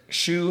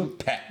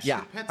 Choupette.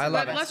 Yeah, Choupette's I a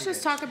love But it. let's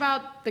just talk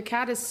about the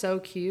cat is so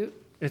cute.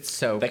 It's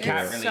so The cute.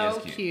 cat It's really so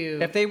is cute.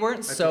 cute. If they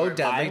weren't so Adorable.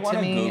 deadly I to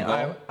wanna me,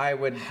 Google I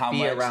would How be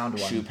much around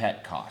one.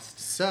 Choupette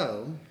costs?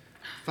 So,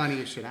 funny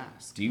you should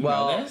ask. Do you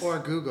Well, know this? Or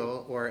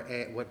Google, or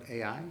what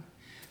AI?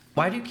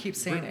 Why do you keep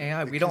saying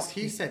AI? We Because don't.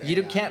 he said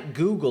you AI. can't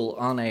Google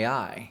on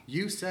AI.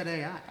 You said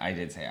AI. I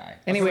did say I.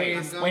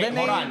 Anyways, I'm Wait, going- then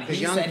hold they- on. The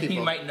He young said he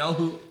people. might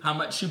know how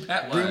much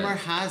Choupette was. Rumor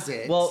has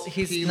it. Well,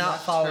 he's he not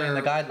left following her-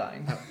 the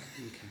guideline. Oh,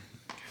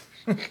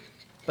 okay.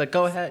 But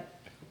go ahead.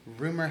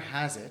 Rumor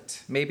has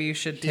it. Maybe you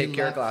should he take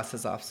your left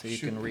glasses off so you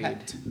can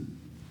read. Choupette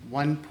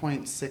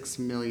 $1.6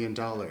 million.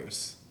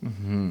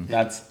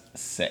 That's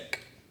sick.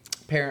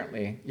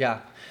 Apparently, yeah.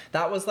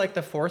 That was like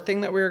the fourth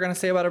thing that we were going to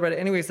say about it. But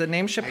anyways, the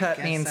name Chopette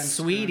guess means I'm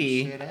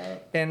sweetie screwing shit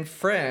up. in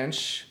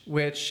French,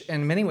 which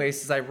in many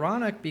ways is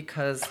ironic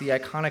because the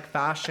iconic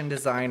fashion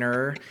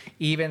designer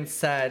even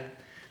said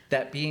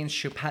that being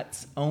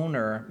Choupette's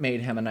owner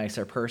made him a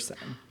nicer person.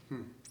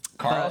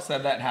 Carl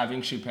said that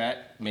having Choupette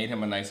made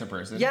him a nicer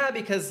person. Yeah,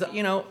 because,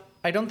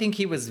 I don't think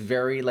he was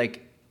very,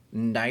 like,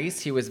 nice.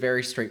 He was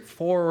very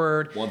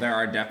straightforward. Well, there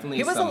are definitely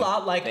He was a some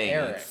lot like things.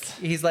 Erik.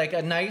 He's like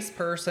a nice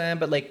person,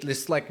 but like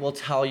just like will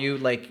tell you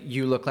like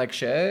you look like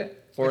shit.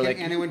 Or like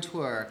Anna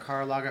Wintour,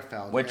 Karl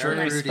Lagerfeld, Which we Erik,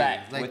 Rudy.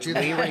 respect. Like, Which do we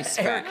they-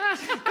 respect.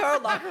 Karl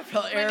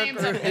Lagerfeld, My Erik.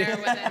 name's up there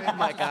with it. Oh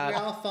my We God.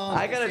 all fall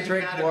I into the gotta same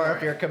drink more category.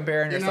 if you're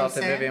comparing You know yourself what to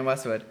I'm saying? Vivienne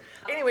Westwood.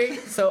 Anyway,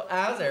 so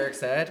as Erik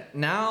said,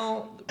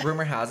 now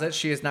rumor has it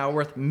she is now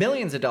worth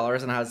millions of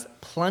dollars and has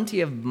plenty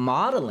of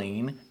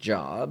modeling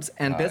jobs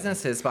and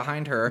businesses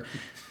behind her.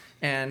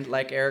 And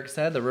like Erik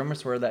said, the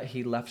rumors were that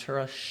he left her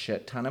a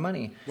shit ton of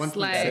money.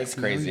 Slay. That is $1.6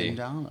 crazy.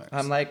 million.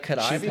 I'm like, could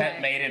I She be?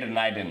 made it and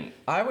I didn't.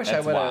 I wish I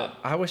That's would have. wild.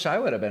 I wish I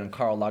would have been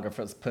Karl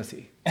Lagerfeld's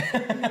pussy.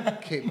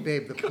 Okay,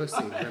 babe, the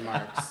pussy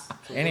remarks.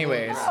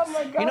 Anyways,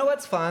 you know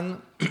what's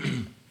fun?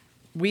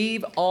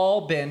 We've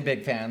all been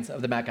big fans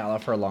of the Met Gala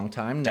for a long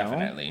time. No?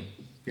 Definitely.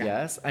 Yeah.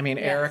 Yes. I mean,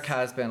 Yes. Erik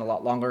has been a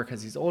lot longer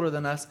because he's older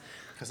than us.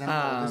 Because I'm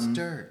old as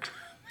dirt.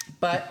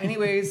 But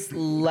anyways,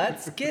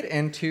 let's get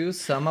into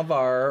some of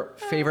our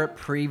favorite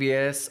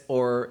previous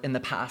or in the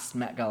past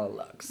Met Gala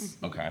looks.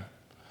 Okay.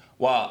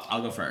 Well,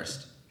 I'll go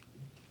first.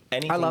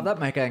 Anything, I love that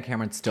Mycah and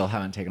Cameron still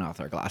haven't taken off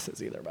their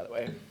glasses either, by the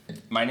way.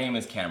 My name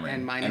is Cameron,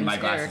 And my name's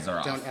glasses Erik. are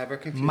off. Don't ever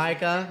confuse Mycah. me with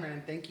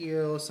Cameron. Thank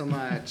you so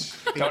much.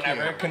 Don't Thank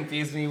you. ever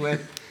confuse me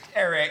with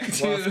Erik.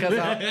 Well, it's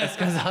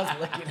because I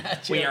was looking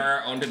at you. We are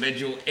our own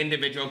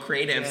individual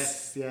creatives.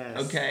 Yes, yes.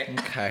 Okay.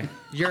 Okay.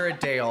 You're a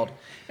day old.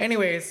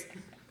 Anyways,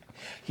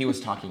 He was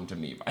talking to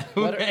me, by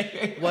the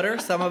way. what are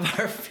some of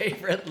our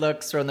favorite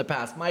looks from the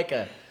past?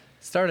 Mycah,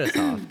 start us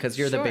off because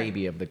you're the Sure.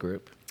 baby of the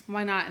group.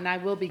 Why not? And I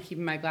will be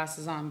keeping my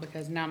glasses on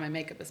because now my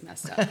makeup is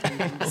messed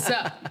up.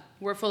 So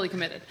we're fully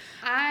committed.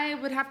 I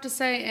would have to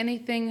say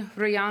anything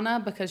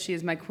Rihanna because she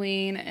is my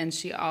queen and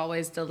she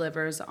always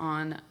delivers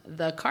on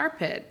the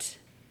carpet.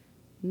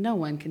 No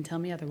one can tell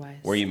me otherwise.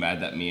 Were you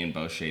mad that me and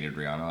Bo shaded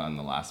Rihanna on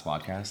the last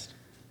podcast?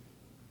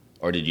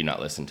 Or did you not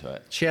listen to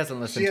it? She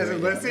hasn't listened She to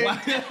hasn't it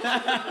yet. listened.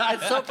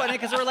 It's so funny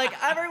because we're like,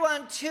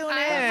 everyone tune in.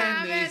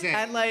 haven't.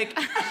 And like,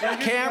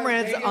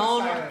 Cameron's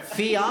own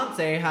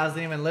fiance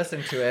hasn't even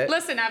listened to it.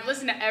 Listen, I've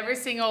listened to every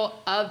single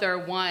other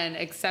one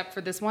except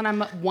for this one.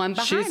 I'm one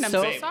behind. She's I'm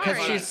so- so sorry.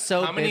 'cause she's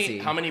so how many, busy.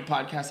 How many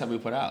podcasts have we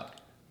put out?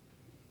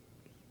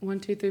 1,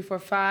 2, 3, 4,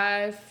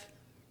 5.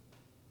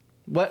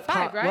 What,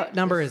 Five, right? what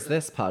number is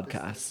this This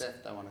podcast? is the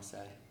fifth, I want to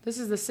say. This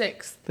is the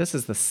 6th. This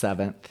is the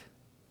 7th.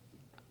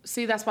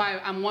 See, that's why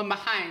I'm one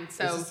behind.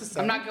 So This is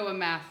the I'm not 7th? good with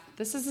math.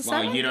 This is the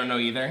Well, 7th? you don't know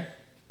either?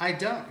 I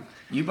don't.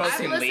 You both I've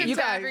seem listened late.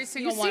 to every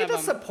single you one see of the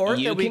them. support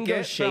You that we can go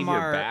get shave from your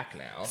our back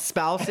now.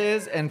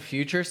 spouses and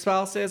future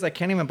spouses. I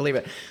can't even believe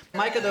it.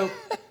 Mycah, though,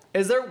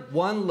 is there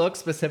one look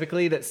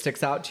specifically that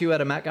sticks out to you at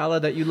a Met Gala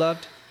that you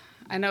loved?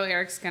 I know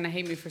Eric's gonna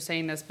hate me for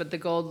saying this, but the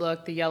gold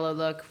look, the yellow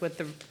look with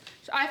the,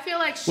 I feel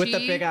like she, With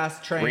the big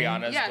ass train.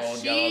 Rihanna's yeah, gold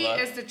she yellow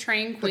look. is the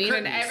train queen,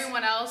 and curtains.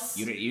 everyone else.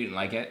 You didn't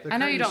like it? The I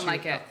know you curtains don't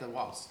like shoot it. off the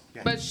walls.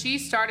 Yeah. But she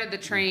started the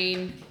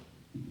train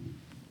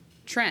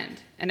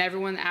trend, and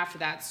everyone after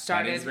that That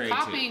started is very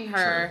copying true.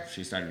 her. True.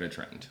 She started a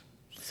trend.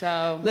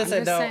 So Listen, I'm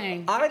just though,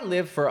 saying. I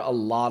live for a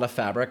lot of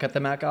fabric at the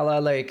Met Gala.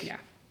 Like, Yeah.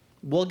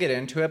 we'll get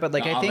into it, but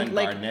like, The I think,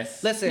 like,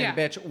 avant-gardeness. listen, Yeah.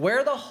 bitch,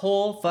 wear the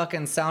whole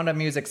fucking Sound of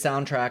Music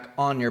soundtrack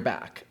on your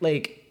back.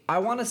 Like, I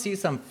want to see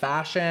some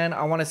fashion.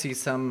 I want to see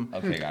some.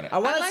 Okay, got it. I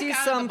want I to like see out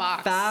of the some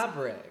box.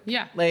 fabric.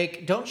 Yeah.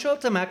 Like, don't show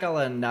up to Met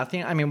Gala and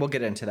nothing. I mean, we'll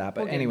get into that.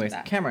 But We'll get into anyways,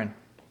 that. Cameron.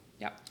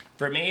 Yep.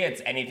 For me,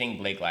 it's anything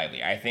Blake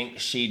Lively. I think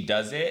she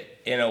does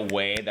it in a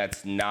way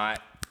that's not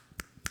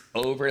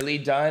overly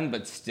done,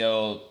 but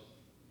still,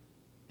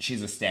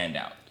 she's a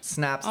standout.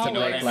 Snaps Oh, to you know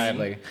Blake what I mean?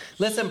 Lively.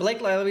 Listen,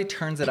 Blake Lively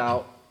turns it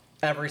out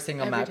every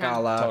single Every Met time.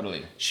 Gala.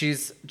 Totally.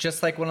 She's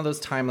just like one of those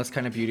timeless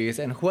kind of beauties.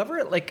 And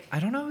whoever, like, I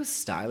don't know who's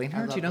styling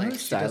her. I Do you love know Blake.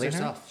 who's She does styling her?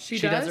 herself. She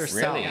does does?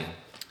 herself. Really?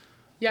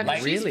 Yeah, 'cause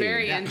Like- she's Really?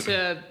 very Yeah.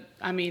 into.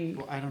 I mean,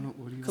 Well, I don't know.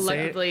 What do you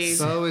collectively.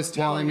 Bo is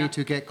telling me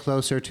to get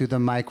closer to the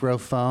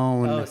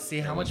microphone. Oh, see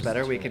how much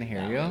better we can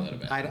hear you?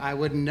 I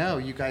wouldn't know.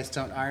 You guys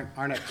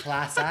aren't a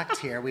class act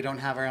here. We don't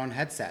have our own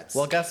headsets.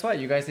 Well, guess what?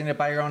 You guys need to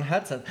buy your own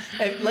headset.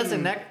 Hey,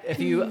 listen, if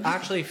you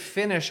actually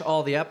finish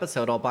all the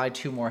episode, I'll buy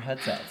 2 more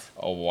headsets.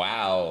 Oh,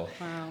 wow.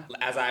 Wow.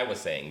 As I was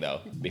saying, though,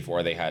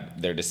 before they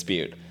had their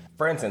dispute.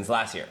 For instance,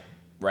 last year,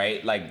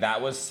 right? Like, that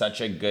was such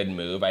a good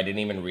move. I didn't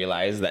even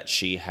realize that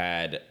she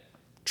had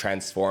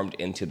transformed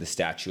into the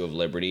Statue of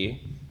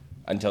Liberty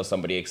until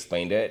somebody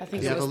explained it. I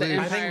think Yeah, it was the believe-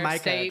 I think Empire Mycah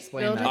State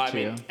explained Building. that. I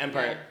mean, you.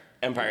 Empire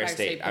Empire State.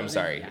 State I'm Building,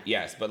 sorry. yeah.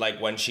 Yes, but like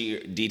when she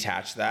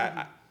detached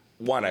that,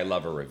 one, I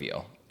love a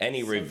reveal.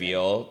 Any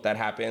reveal that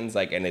happens,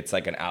 like, and it's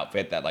like an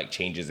outfit that like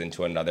changes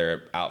into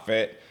another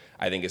outfit,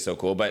 I think is so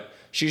cool. But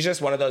she's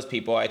just one of those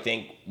people I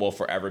think will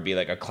forever be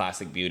like a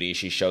classic beauty.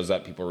 She shows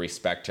up, people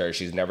respect her.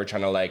 She's never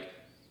trying to like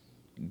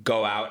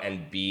go out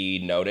and be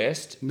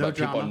noticed, No but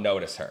people drama.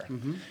 notice her.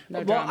 No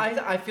Well,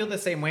 drama. I feel the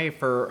same way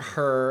for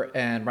her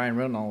and Ryan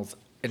Reynolds.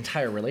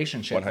 entire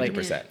relationship.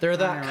 100%. Like, they're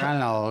that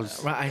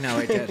Reynolds. I know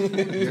I did.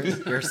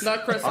 You're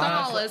The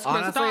Cristal is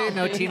honestly, Cristal.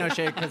 no Tino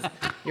shade because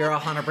you're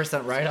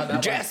 100% right on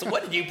that. Jess,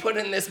 what did you put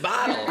in this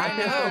bottle? I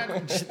know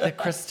the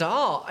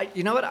Cristal.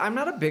 You know what? I'm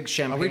not a big Are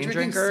champagne we drinking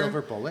drinker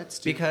silver bullets?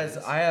 too? because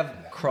I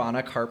have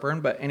chronic heartburn.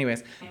 But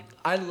anyways,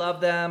 I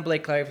love them.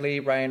 Blake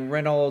Lively, Ryan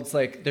Reynolds.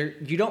 Like,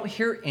 you don't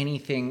hear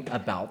anything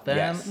about them,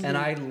 Yes. and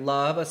I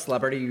love a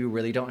celebrity you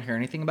really don't hear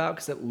anything about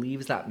because it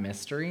leaves that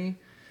mystery.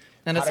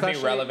 And How to be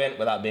especially relevant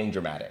without being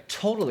dramatic.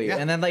 totally. Yeah.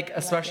 And then like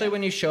especially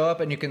when you show up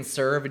and you can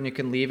serve and you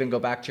can leave and go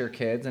back to your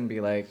kids and be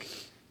like,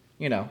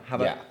 you know,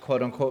 have Yeah. a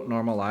quote unquote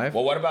normal life.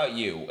 Well, what about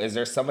you? Is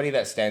there somebody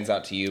that stands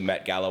out to you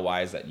Met Gala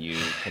wise that you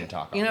can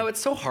talk on? You know, it's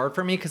so hard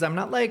for me because I'm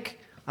not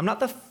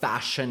the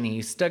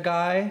fashionista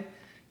guy.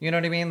 You know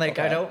what I mean? Like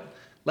I Okay. don't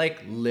like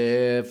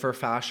live for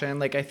fashion.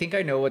 Like I think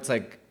I know what's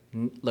like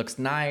looks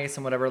nice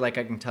and whatever. Like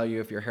I can tell you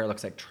if your hair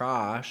looks like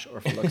trash or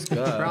if it looks good.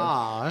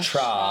 Gosh.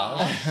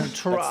 Trash. That's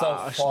so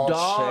Trash, French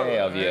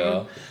of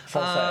you.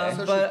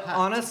 Francais. But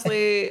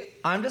honestly,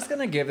 I'm just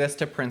gonna give this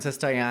to Princess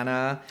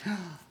Diana.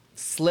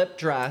 Slip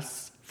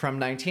dress from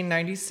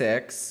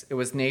 1996. It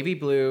was navy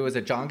blue. It was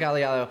a John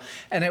Galliano,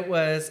 and it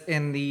was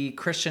in the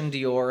Christian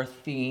Dior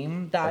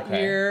theme that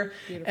Okay. year.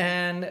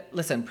 And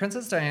listen,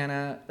 Princess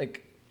Diana,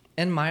 like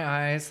in my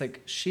eyes,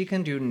 like she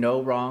can do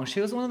no wrong. She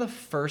was one of the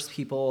first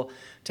people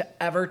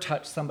to ever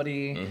touch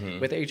somebody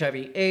with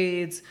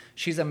HIV/AIDS.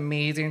 She's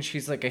amazing.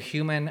 She's like a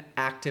human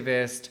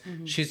activist.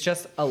 She's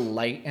just a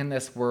light in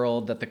this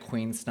world that the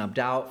queen snubbed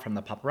out from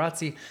the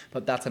paparazzi,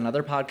 but that's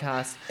another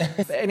podcast.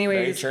 But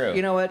anyways, Very true.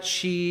 you know what?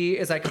 She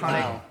is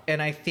iconic.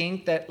 And I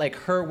think that like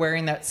her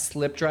wearing that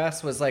slip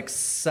dress was like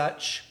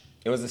such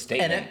It was a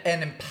statement.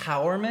 an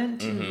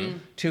empowerment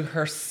to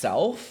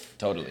herself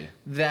Totally.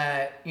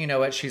 that, you know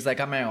what, she's like,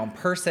 I'm my own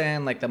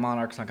person. Like, the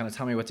monarch's not going to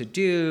tell me what to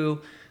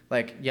do.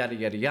 Like, yada,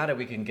 yada, yada.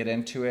 We can get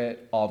into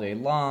it all day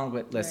long.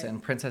 But listen,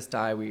 Princess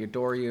Di, we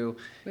adore you.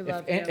 We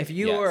love you. If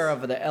you Yes. are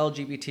of the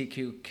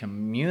LGBTQ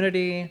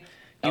community,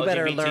 you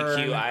better learn.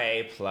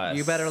 LGBTQIA+.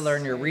 You better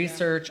learn your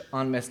research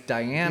on Miss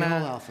Diana. The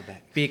whole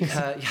alphabet.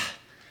 Because, yeah.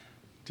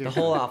 The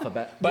whole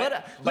alphabet.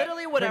 But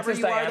Literally, whatever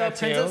Princess you are, Diana, though,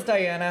 Princess too,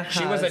 Diana has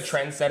She was a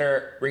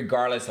trendsetter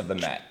regardless of the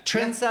Met.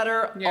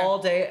 trendsetter Yeah. all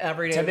day,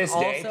 every day. To this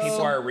day, Also,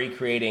 people are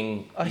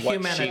recreating a what she wore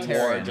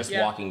humanitarian. just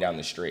Yeah. walking down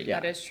the street. Yeah.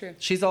 That is true.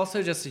 She's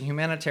also just a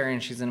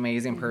humanitarian. She's an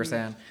amazing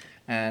person.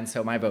 And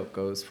so my vote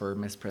goes for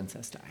Miss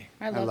Princess Di.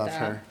 I love love that.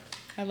 her.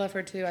 I love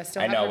her too. I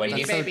still I have know, her when Beanie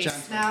he's so Baby.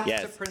 gentle. Snaps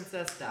Yes. to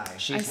Princess Di.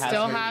 She I has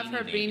still have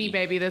her Beanie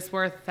Baby that's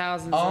worth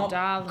thousands Oh, of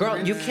dollars. girl,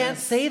 you can't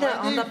say that Are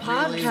on the they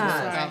really worth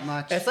podcast. that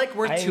much? It's like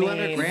worth I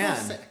 200 mean-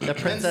 grand. The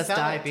Princess Sell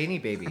Di it.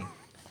 Beanie Baby.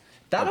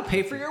 That'll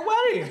pay for your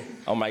wedding.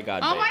 Oh my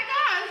God. Oh babe. my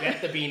God!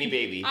 Get the Beanie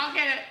Baby. I'll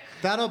get it.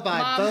 That'll buy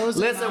Mom. those.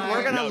 Listen, and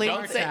we're gonna No, link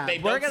don't say, that.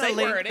 babe, We're don't gonna say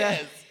link where it the-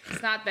 is.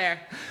 It's not there.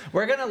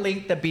 We're gonna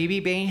link the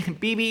BB Baby. The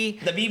BB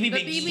The Baby.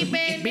 BB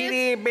Baby.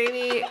 Beanie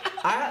Baby.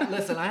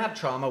 Listen, I have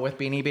trauma with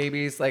Beanie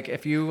Babies. Like,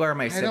 if you are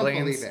my I don't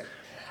siblings, believe it.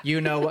 you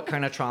know what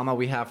kind of trauma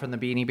we have from the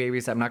Beanie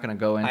Babies. I'm not going to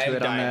go I into am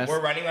it on dying. this.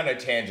 We're running on a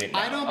tangent now.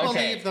 I don't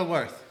Okay. believe the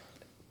worth.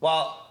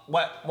 Well,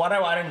 what I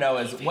want to know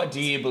is, what do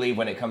you believe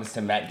when it comes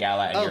to Met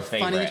Gala and Oh, your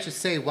favorite? funny you should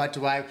say. What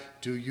do I?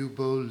 Do you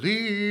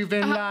believe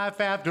in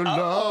life after that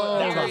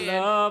love? was-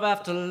 Love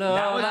after love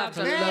That was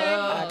after after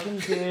love. I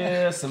can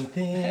feel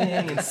something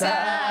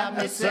inside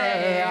me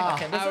say.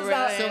 Okay, this is not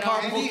really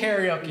carpool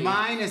karaoke.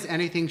 Mine is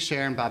anything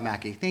Cher and Bob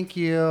Mackie. Thank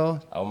you.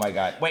 Oh my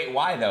God. Wait,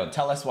 why though?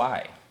 Tell us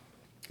why.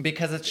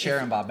 Because it's Cher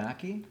and Bob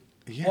Mackie.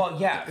 Yeah. Well,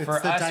 yeah, It's for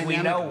the us, we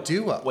dynamic know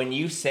duo. when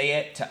you say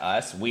it to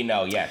us, we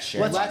know, yes, sure.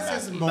 What's Bob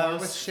less is Mackie. more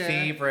with Most Cher?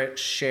 favorite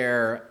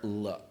Cher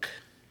look.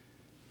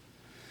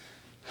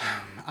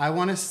 I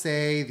want to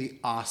say the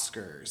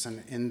Oscars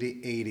and in the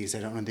 80s.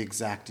 I don't know the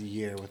exact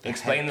year with the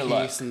Explain the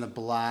headpiece look. and the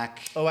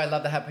black. Oh, I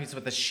love the headpiece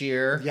with the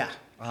sheer. Yeah.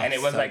 Oh, And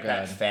it was so like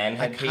that good. fan I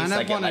headpiece. kind of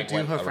like it, want to like, do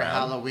went her for around.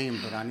 Halloween,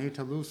 but I need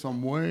to lose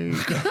some weight.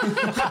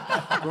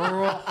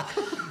 Girl,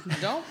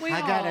 Don't we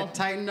I all? gotta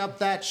tighten up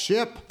that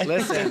ship.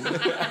 Listen.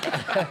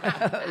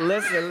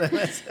 listen.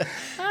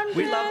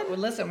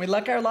 We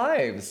like our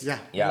lives. Yeah.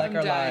 Yeah. We like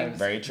our I'm dying. lives.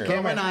 Very true.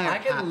 Cameron and I are I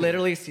can happy.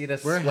 literally see the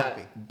We're sweat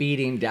happy.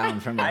 beating down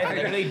from your I head.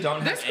 literally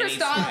don't This have any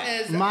Cristal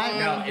sweat. is. My-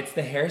 No, it's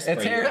the hairspray.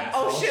 It's hair. you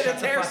Oh asshole. shit! Shut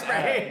It's the fuck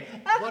hairspray.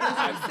 What is your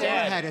I'm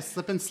dead. forehead? A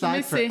slip and slide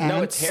me for see. No,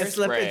 ants? it's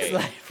hairspray. A slip and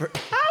slide for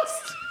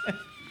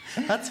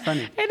That's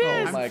funny. It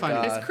is. Oh my funny.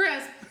 God. It's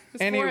crisp. His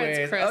forehead's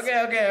Anyways, crisp.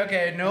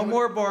 okay. No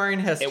more boring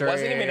history. It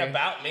wasn't even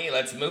about me.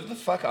 Let's move the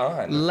fuck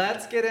on.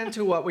 Let's get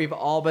into what we've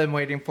all been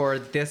waiting for,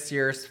 this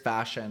year's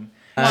fashion.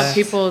 I want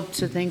people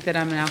to think that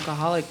I'm an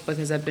alcoholic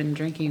because I've been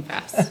drinking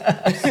fast.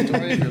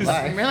 Story of your I'm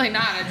life. really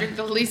not. I drink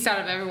the least out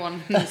of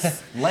everyone.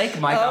 Lake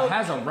Mycah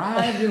has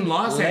arrived in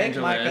Los Lake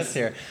Mycah's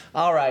here.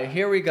 All right,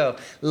 here we go.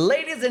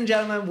 Ladies and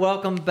gentlemen,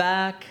 welcome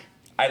back.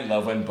 I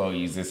love when Bo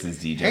uses his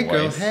DJ Hey,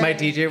 girl. voice. Hey. My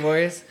DJ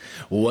voice.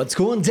 What's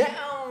going down?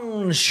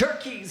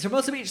 Sharkies from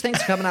Hermosa Beach. Thanks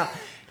for coming out.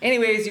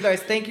 Anyways, you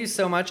guys, thank you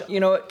so much. You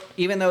know,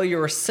 even though you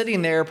were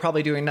sitting there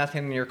probably doing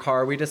nothing in your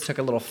car, we just took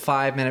a little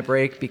 5-minute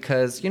break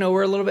because, you know,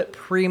 we're a little bit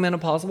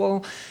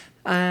premenopausal.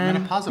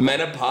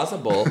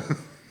 Menopausable.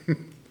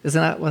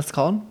 Isn't that what it's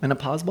called?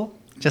 Menopausal?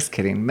 Just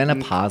kidding.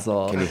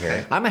 Menopausal. Can you hear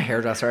it? I'm a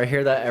hairdresser. I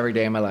hear that every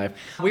day in my life.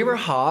 We were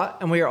hot,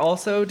 and we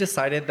also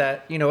decided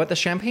that, you know what, the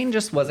champagne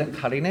just wasn't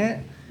cutting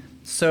it.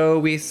 So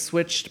we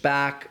switched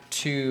back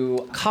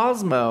to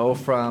Cosmo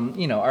from,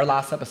 you know, our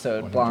last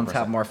episode, 100%. Blondes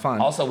Have More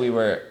Fun. Also, we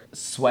were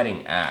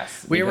sweating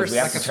ass. We were because we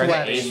have to turn the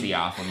sweating. AC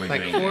off when we're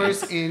Like doing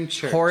horse this. in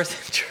church.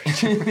 Horse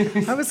church.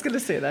 I was going to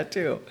say that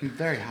too.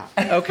 Very hot.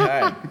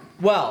 Okay.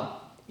 Well,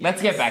 Let's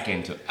get back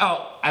into it.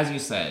 Oh, as you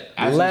said.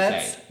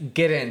 let's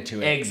get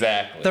into it.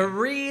 Exactly. The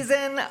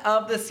reason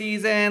of the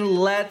season,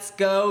 let's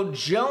go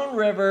Joan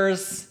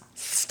Rivers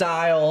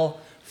style,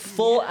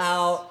 full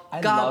out. I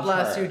God love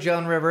bless her. you,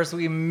 Joan Rivers.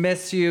 We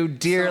miss you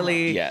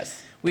dearly.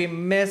 Yes. We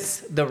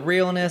miss the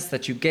realness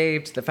that you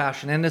gave to the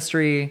fashion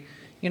industry.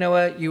 You know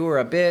what? You were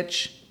a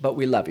bitch, but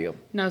we love you.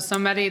 No,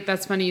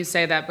 that's funny you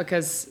say that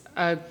because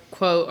a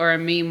quote or a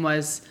meme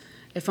was,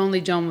 if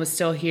only Joan was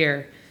still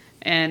here.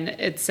 And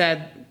it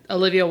said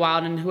Olivia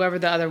Wilde and whoever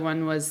the other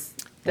one was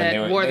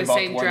that wore they the both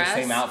same wore dress.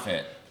 the same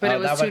outfit. But Oh, it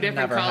was that two would different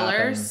never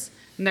happen. colors.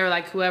 And they were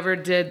like, whoever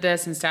did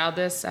this and styled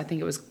this, I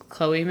think it was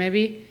Chloe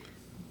maybe,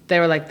 they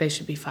were like, they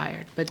should be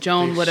fired. But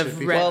Joan They would should have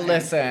be read. Well,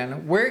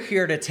 listen, we're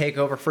here to take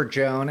over for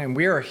Joan, and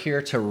we are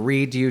here to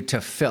read you to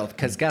filth.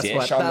 Because guess Dish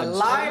what? on The the-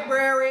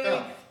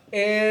 library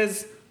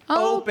is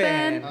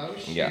open. Open.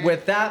 Yeah.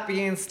 With that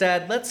being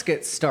said, let's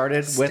get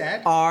started with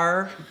Stead?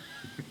 our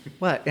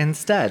what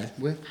instead.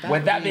 With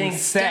that being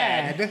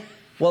said,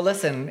 Well,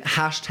 listen,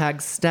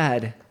 hashtag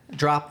stead.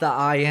 Drop the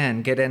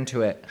IN. Get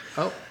into it.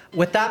 Oh.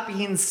 With that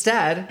being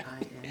said,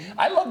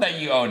 I love that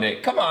you owned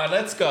it. Come on,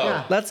 let's go.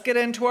 Yeah. let's get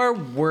into our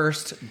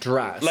worst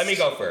dress. Let me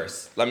go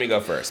first,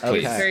 please. Okay.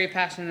 He's very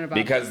passionate about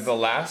Because this. the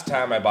last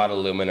time I bought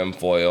aluminum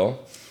foil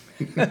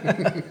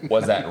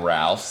was at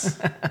Ralph's,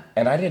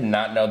 and I did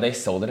not know they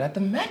sold it at the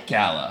Met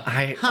Gala.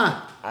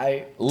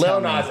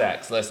 Lil Nas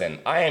X, listen,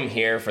 I am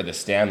here for the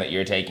stand that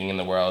you're taking in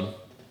the world.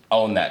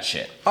 Own that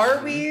shit.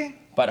 Are we?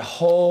 But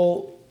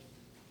Holy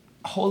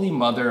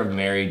Mother of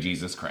Mary,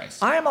 Jesus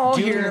Christ. I'm all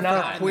Do here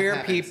not- for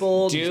queer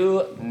people.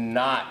 Do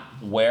not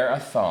wear a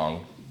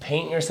thong.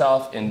 Paint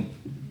yourself in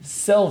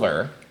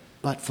silver.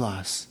 Butt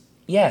floss.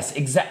 Yes,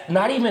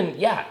 Not even,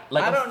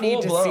 like I a don't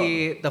need to full-blown.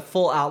 see the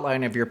full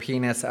outline of your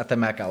penis at the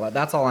Met Gala.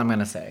 That's all I'm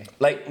gonna say.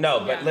 Like, no,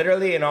 but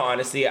literally, in all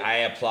honesty, I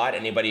applaud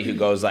anybody who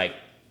goes, like,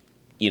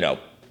 you know,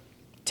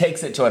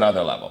 takes it to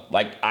another level.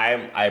 Like,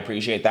 I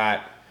appreciate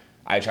that.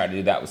 I try to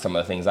do that with some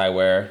of the things I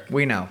wear.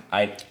 We know.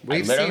 I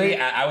We've literally, seen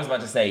it. I was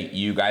about to say,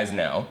 you guys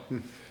know.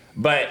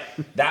 But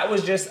that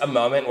was just a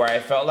moment where I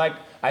feel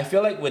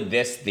like with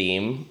this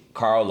theme,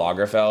 Karl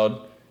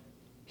Lagerfeld,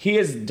 he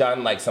has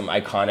done like some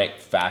iconic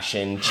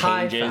fashion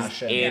High changes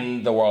fashion,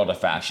 in the world of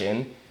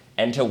fashion.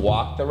 And to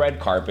walk the red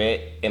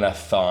carpet in a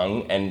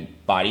thong and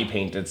body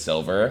painted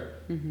silver,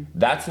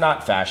 that's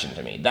not fashion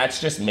to me. That's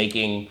just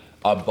making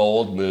a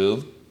bold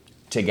move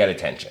to get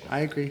attention. I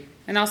agree.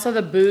 And also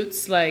the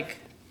boots, like,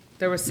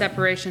 there was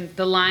separation.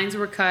 The lines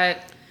were cut.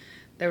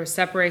 There was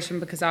separation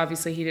because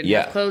obviously he didn't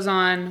Yeah. have clothes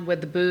on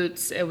with the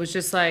boots. It was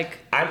just like,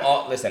 I'm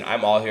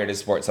all here to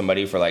support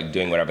somebody for like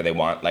doing whatever they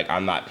want. Like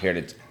I'm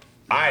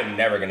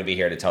never gonna be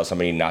here to tell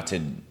somebody not to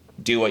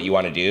do what you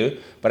want to do.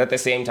 But at the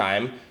same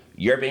time,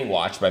 you're being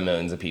watched by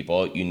millions of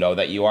people. You know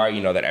that you are.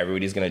 You know that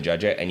everybody's gonna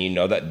judge it, and you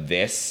know that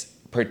this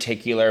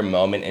particular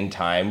moment in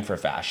time for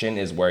fashion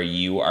is where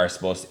you are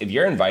supposed to, if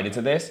you're invited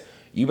to this,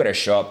 you better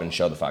show up and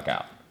show the fuck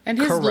out. and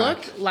his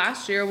Correct. look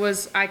last year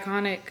was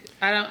iconic.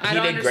 I don't He did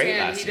understand. great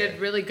last He year. did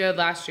really good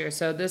last year.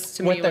 So this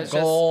to With me the was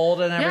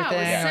gold and just, everything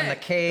yeah, it was and the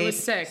sick. cape. It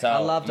was sick. So I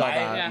loved all my,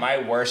 that. Yeah. My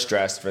worst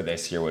dress for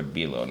this year would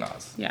be Lil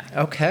Nas. Yeah.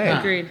 Okay.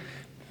 Agreed.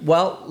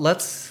 Well,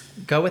 let's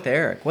go with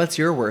Eric. What's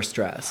your worst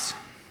dress?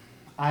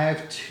 I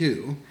have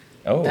two,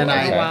 Oh, and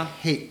okay. I wow.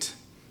 hate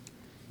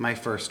my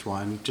first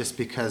one just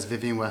because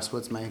Vivienne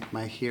Westwood's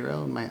my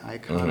hero, my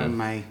icon, and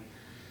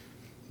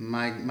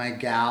my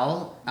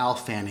gal, Al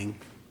Fanning.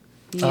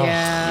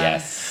 Yeah.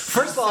 Yes.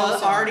 First of all,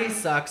 it already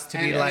sucks to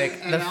be And- like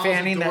and the Al's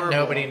fanning that adorable.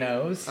 nobody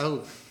knows.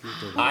 Oh, you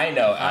didn't. I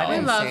know I Al.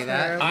 didn't love say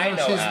that. her. I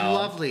know She's Al.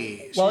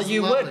 lovely. Well, She's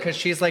you lovely. would because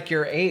she's like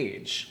your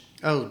age.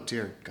 Oh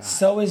dear God.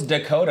 So is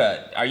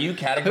Dakota. Are you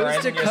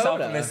categorizing yourself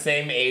Dakota? in the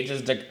same age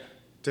as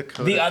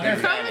Dakota the other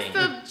Fanning. Fanning?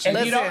 Come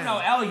If you don't Listen. know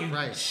Elle, you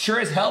Right. sure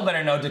as hell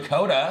better know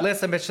Dakota.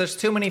 Listen, bitch, there's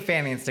too many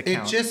fannings to It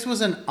count. just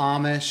was an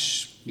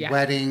Amish Yeah.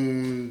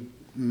 wedding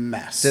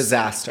mess.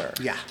 disaster.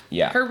 Yeah,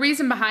 Yeah. Her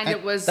reason behind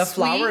it was The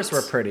flowers sweet,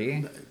 were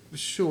pretty.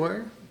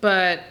 sure.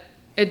 but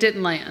it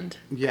didn't land.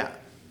 Yeah.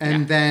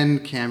 And Yeah. then,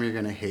 Cam, you're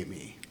going to hate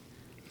me.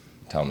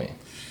 Tell me.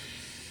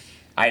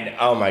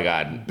 Oh my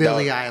God.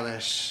 Billie Don't-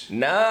 Eilish.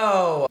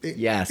 No.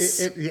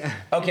 Yes. Yeah.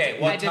 Okay,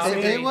 well, I tell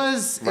disagree. me. It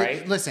was,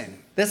 Right? listen,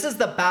 This is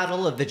the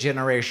battle of the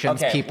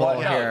generations, Okay, people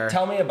well, no, here.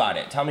 tell me about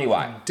it. Tell me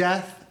why.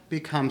 Death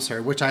Becomes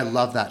Her, which I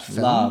love that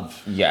film.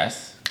 Love.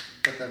 Yes.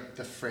 But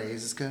the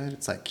phrase is good.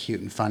 It's like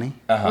cute and funny.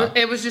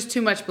 It was just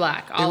too much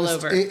black all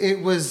over.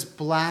 It was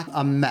black,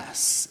 a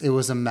mess. It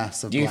was a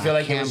mess of black. Do you feel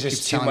like it Cam was just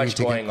keeps too telling me much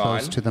to get going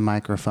close on? to the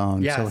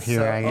microphone. Yeah, so here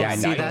so- I am. Yeah,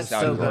 see, now you that's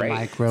sound so the great.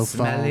 microphone.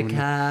 Smelly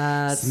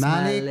cat.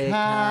 Smelly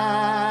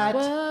cat.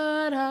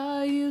 What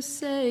are you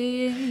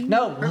saying?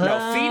 No,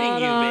 No,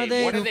 feeding you,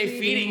 babe. What are they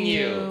feeding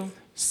you?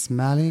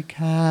 Smelly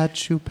cat,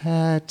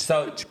 chupette.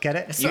 So, Get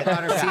it? See,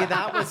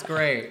 that was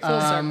great.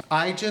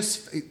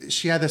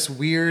 She had this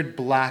weird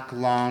black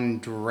long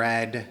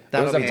dread.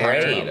 That'll was a be talked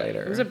about braid.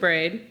 later. It was a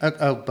braid.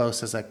 Bo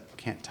says I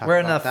can't talk We're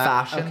in about the that.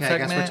 fashion Okay, I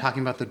guess we're segment.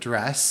 talking about the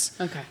dress.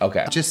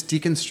 Okay. Just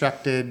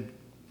deconstructed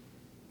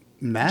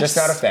mess. just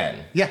not a fan.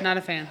 Yeah. Not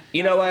a fan.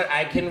 You know what?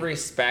 I can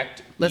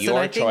respect Listen, your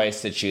I think-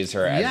 choice to choose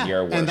her as Yeah,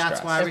 your worst and that's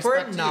dress. why I If we're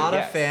respect you. not a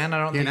Yes. fan, I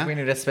don't You think know? we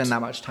need to spend that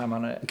much time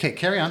on it. Okay,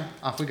 carry on.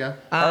 Off we go.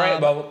 All right,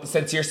 well,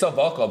 since you're so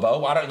vocal, Bo,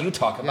 why don't you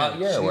talk about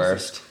your Jesus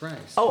worst?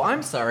 Christ. Oh,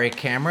 I'm sorry,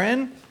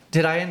 Cameron.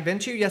 Did I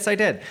invent you? Yes, I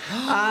did.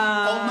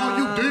 Oh, no,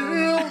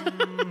 you did.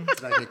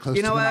 Did I get close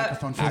You know to the what?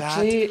 microphone for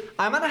Actually,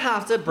 I'm gonna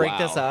have to break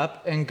this Wow.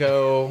 up and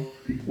go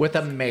with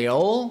a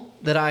male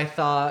that I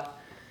thought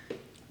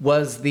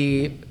was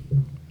the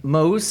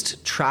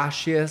most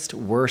trashiest,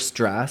 worst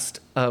dressed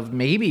of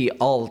maybe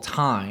all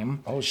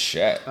time. oh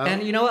shit.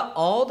 And you know what?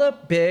 All the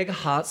big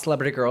hot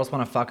celebrity girls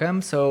want to fuck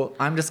him, so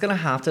I'm just gonna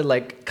have to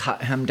like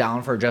cut him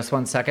down for just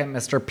 1 second,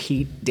 Mr.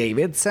 Pete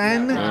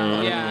Davidson.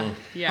 Yeah.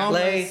 Yeah.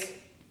 Like,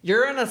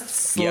 you're in a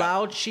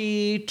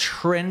slouchy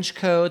trench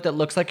coat that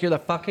looks like you're the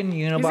fucking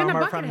Unabomber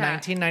bucket from hat.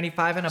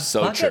 1995 in a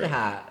So bucket true.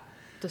 hat.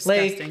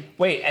 Disgusting.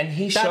 Wait, and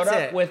he showed That's up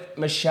it. with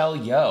Michelle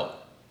Yeoh,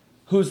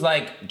 who's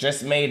like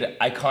just made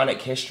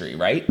iconic history,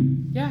 right?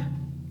 Yeah.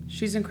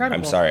 She's incredible.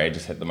 I'm sorry, I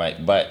just hit the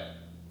mic, but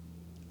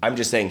I'm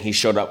just saying he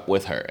showed up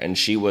with her, and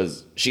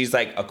she's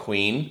like a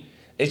queen.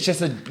 It's just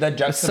the It's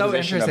juxtaposition so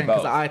interesting of both.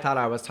 because I thought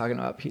I was talking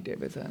about Pete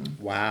Davidson.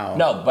 Wow.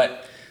 No,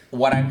 but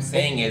what I'm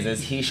saying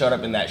is he showed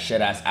up in that shit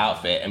ass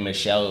outfit, and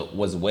Michelle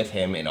was with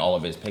him in all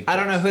of his pictures. I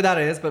don't know who that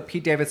is, but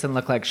Pete Davidson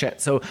looked like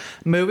shit. So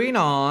moving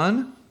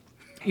on,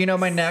 you know,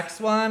 my next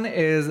one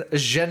is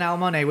Janelle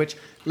Monáe, which,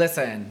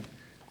 listen,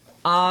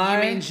 You I...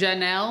 mean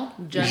Janelle?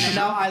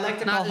 No, I like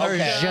to call Not her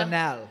okay.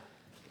 Janelle.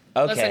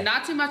 Okay. Listen,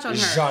 not too much on her.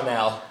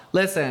 Janelle.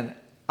 Listen,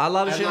 I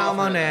love I Janelle love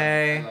her, though.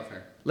 Monáe. I love her.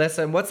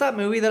 Listen, what's that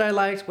movie that I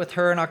liked with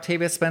her and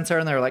Octavia Spencer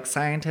and they're like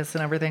scientists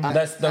and everything?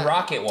 That's the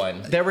rocket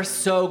one. They were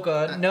so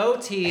good. No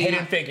tea.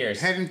 Hidden Figures.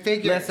 Hidden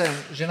Figures. Listen,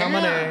 Janelle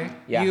Monáe,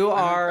 Yeah. you I'm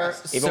are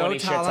impressed. Even so when he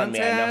shits on me,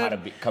 talented. I know how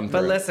to come But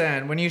through.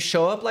 listen, when you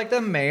show up like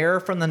the mayor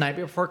from The Night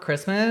Before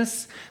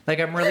Christmas, like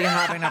I'm really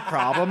having a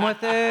problem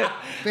with it.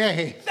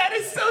 Hey. That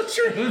is so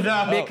true,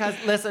 though. Because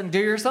listen, do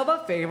yourself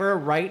a favor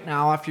right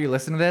now after you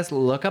listen to this,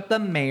 look up the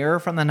mayor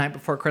from The Night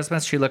Before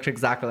Christmas. She looked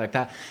exactly like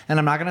that. And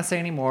I'm not gonna say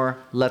any more.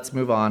 Let's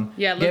move on.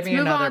 Yeah, Give let's me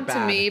move another on to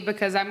bad. me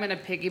because I'm going to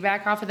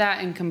piggyback off of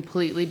that and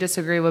completely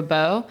disagree with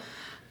Bo.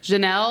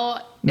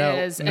 Janelle No,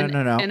 is no, an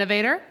no.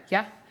 innovator.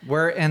 Yeah.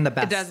 We're in the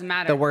best. doesn't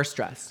matter. The worst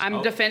dress.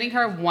 I'm defending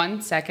her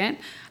 1 second.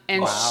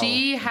 And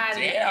she had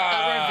a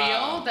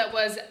reveal that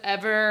was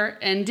ever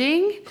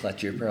ending.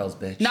 Clutch your pearls,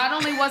 bitch. Not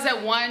only was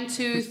it 1,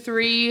 2,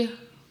 3,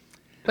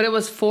 but it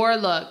was 4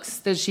 looks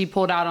that she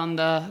pulled out on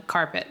the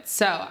carpet.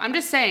 So I'm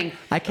just saying.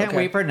 I can't Okay.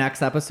 wait for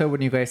next episode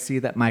when you guys see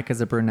that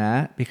Mycah's a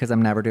brunette because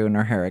I'm never doing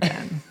her hair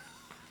again.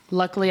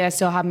 Luckily, I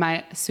still have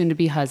my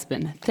soon-to-be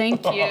husband.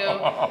 Thank you.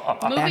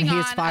 Moving And he's on,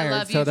 I fired,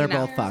 love so you, they're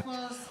Janelle. both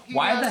fucked.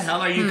 Why the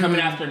hell are you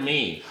coming after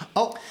me?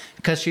 Oh,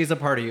 Because she's a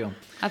part of you.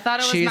 I thought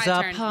it was She's my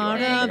a turn.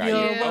 part I of forgot your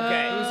you. world.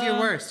 Okay. who's your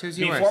worst? Who's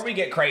your Before worst? we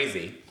get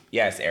crazy,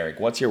 yes, Eric,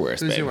 what's your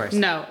worst, Who's babe? your worst?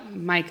 No,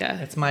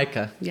 Mycah. It's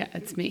Mycah. Yeah,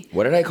 it's me.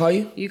 What did I call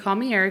you? You call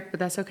me Eric, but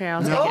that's okay.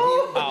 I'll take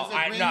Oh,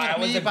 I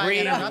was me by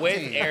agreeing with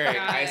interrupting. Eric.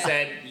 Got I it.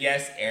 said,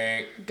 yes,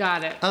 Eric. it.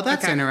 Got it. Oh,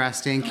 that's Okay.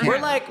 interesting. We're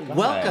like,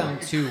 welcome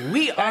to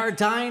We Are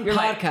Dying you're Podcast.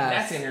 like,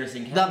 that's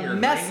interesting. The You're agreeing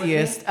with me?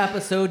 messiest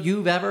episode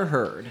you've ever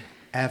heard.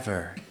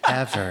 ever.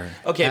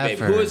 Okay,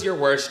 babe, ever. who is your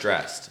worst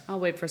dressed? I'll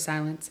wait for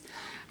silence.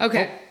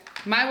 Okay.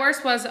 My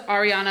worst was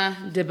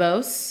Ariana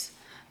DeBose.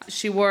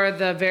 She wore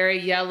the very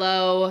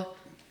yellow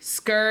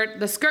skirt.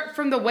 The skirt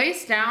from the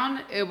waist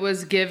down, it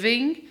was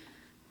giving,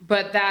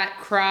 but that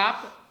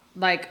crop,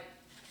 like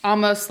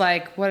almost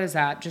like, what is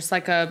that? Just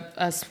like a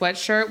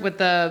sweatshirt with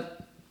a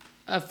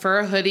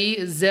fur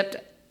hoodie zipped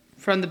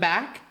from the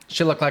back.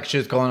 She looked like she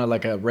was going to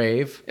like a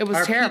rave. It was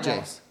Our terrible.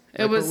 PJs,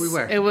 It like was. what we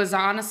wear. It was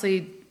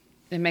honestly.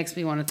 It makes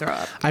me want to throw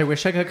up. I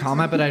wish I could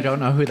comment, but I don't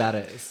know who that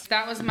is.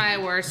 That was my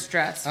worst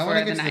dress I for want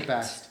to the get to night. the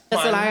best.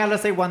 Listen, I gotta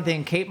say one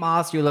thing. Kate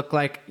Moss, you look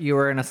like you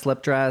were in a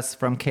slip dress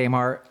from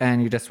Kmart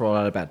and you just rolled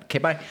out of bed. Okay,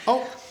 bye.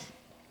 Oh,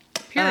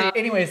 Period.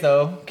 Anyways,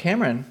 though,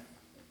 Cameron,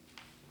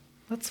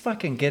 let's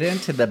fucking get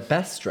into the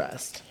best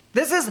dressed.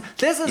 This is You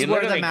where the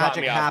literally caught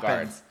magic me off guard.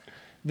 happens.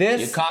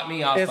 This You caught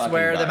me off is fucking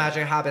where the guard.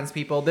 magic happens,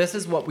 people. This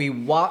is what we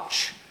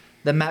watch.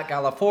 The Met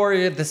Gala for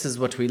you. This is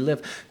what we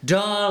live.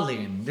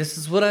 Darling, this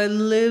is what I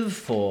live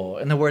for,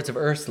 in the words of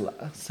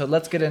Ursula. So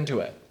let's get into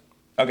it.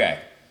 Okay,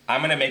 I'm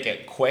gonna make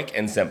it quick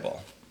and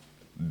simple.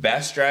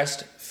 Best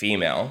dressed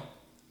female,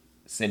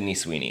 Sydney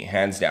Sweeney,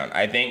 hands down.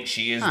 I think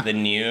she is the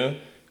new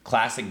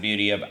classic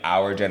beauty of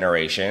our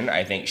generation.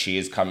 I think she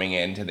is coming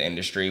into the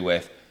industry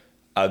with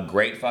a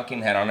great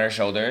fucking head on her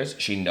shoulders.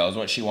 She knows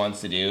what she wants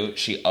to do.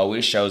 She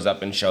always shows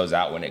up and shows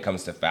out when it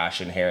comes to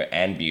fashion, hair,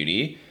 and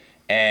beauty.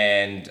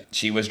 And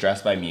she was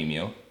dressed by Miu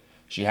Miu.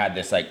 She had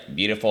this like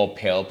beautiful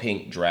pale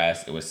pink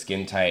dress. It was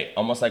skin tight,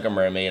 almost like a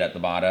mermaid at the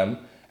bottom,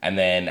 and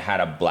then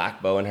had a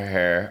black bow in her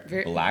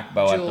hair, black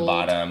bow at the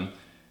bottom.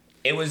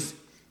 It was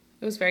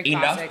very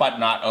enough, classic. but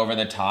not over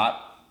the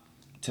top,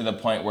 to the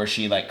point where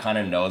she like kind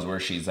of knows where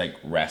she's like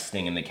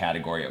resting in the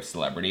category of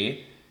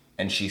celebrity,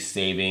 and she's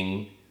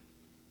saving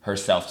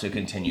herself to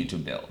continue to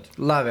build.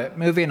 Love it.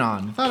 Moving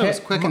on. I thought it was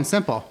quick and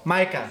simple.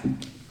 Mycah.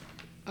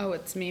 Oh,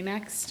 it's me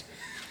next?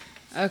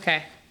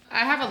 Okay. I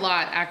have a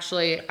lot,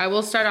 actually. I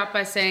will start off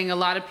by saying a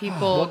lot of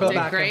people We'll go did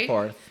back great. and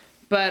forth.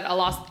 But a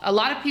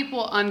lot of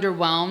people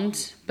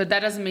underwhelmed, but that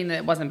doesn't mean that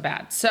it wasn't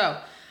bad. So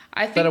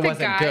I think But it the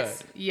wasn't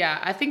guys, good.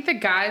 I think the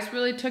guys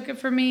really took it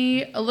for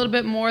me a little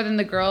bit more than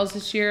the girls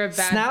this year.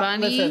 Bad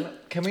Bunny. Listen,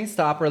 can we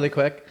stop really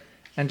quick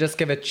and just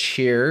give a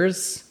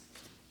cheers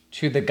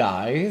to the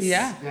guys?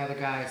 Yeah. Yeah, the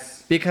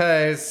guys.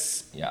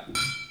 Because Yeah.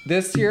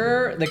 this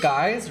year, the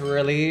guys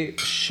really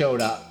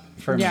showed up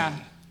for me. Yeah,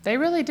 they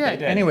really did. They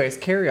did. Anyways,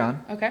 carry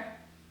on. Okay.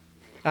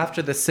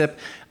 After the sip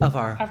of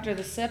our After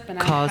the sip, and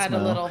I had a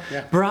Cosmo, little.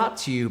 brought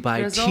to you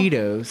by drizzle.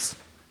 Tito's.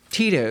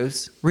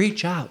 Tito's,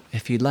 reach out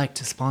if you'd like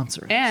to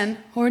sponsor. And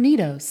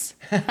Hornitos.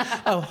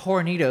 Oh,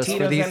 Hornitos for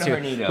Tito's these and two,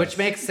 Hornitos. which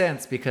makes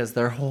sense because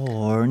they're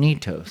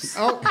Hornitos.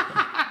 Oh,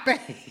 babe.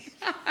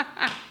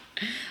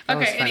 was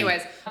Okay, funny.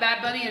 anyways,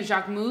 Bad Bunny and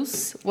Jacques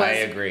Mousse was I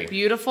agree.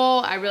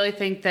 beautiful. I really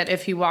think that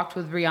if he walked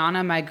with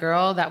Rihanna, my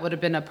girl, that would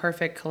have been a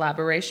perfect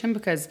collaboration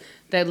because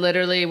they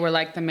literally were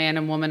like the man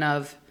and woman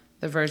of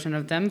the version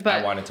of them. But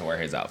I wanted to wear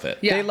his outfit.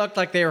 yeah, They looked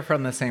like they were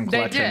from the same they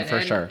collection did, for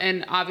and, sure.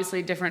 and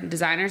obviously different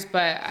designers.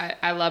 But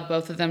I love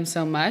both of them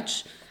so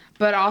much.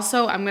 But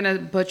also, I'm gonna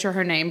butcher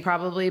her name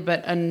probably,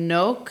 but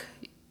Anok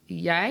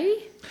Yai.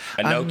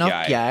 Anokiai.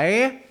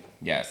 Anokiai.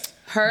 Yes.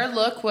 Her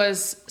look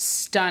was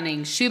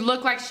stunning. She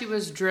looked like she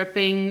was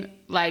dripping.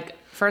 Like,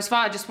 first of all,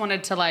 I just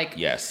wanted to like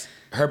Yes.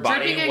 Her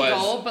body dripping in was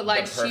gold, but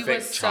like the she was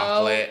perfect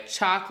so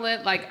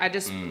chocolate. Like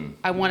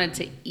I wanted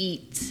to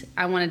eat.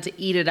 I wanted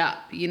to eat it up,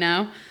 you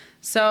know.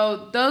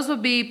 So those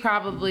would be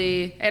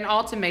probably, and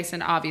Alton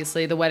Mason,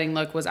 obviously, the wedding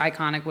look was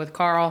iconic with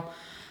Carl,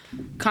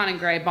 Conan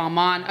Gray,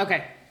 Balmain.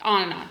 Okay,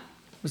 on and on.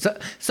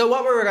 So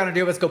what we were gonna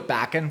do was go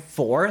back and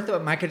forth,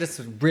 but Mycah just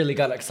really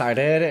got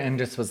excited and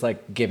just was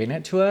like giving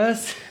it to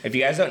us. If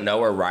you guys don't know,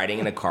 we're riding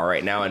in a car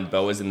right now, and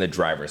Bo is in the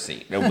driver's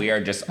seat, and we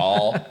are just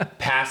all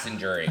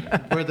passengering.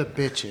 We're the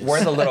bitches.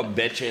 We're the little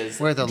bitches.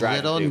 We're the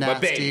driving little through.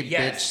 But nasty babe,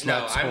 yes, bitch no,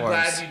 sluts I'm whores.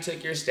 glad you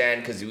took your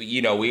stand because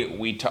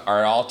we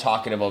are all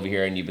talkative over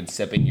here, and you've been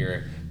sipping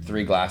your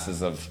 3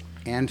 glasses of.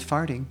 And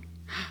farting.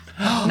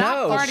 Not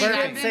No, farting, she I've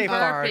didn't been say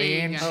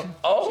burping. farting.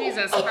 Oh.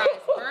 Jesus Christ.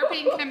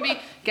 Burping can be,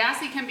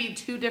 gassy can be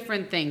two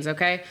different things,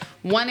 okay?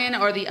 One end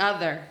or the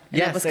other. And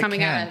Yes, it was it coming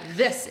can. out of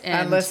this end.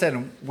 And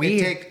listen,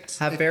 we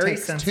have very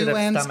takes sensitive two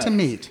ends stomachs. to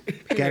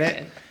meet. Get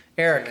it?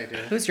 Eric,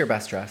 who's your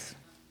best dress?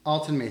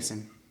 Alton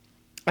Mason.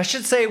 I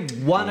should say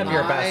one of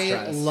your best I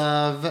dress.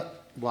 love.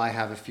 Well, I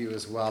have a few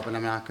as well, but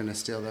I'm not going to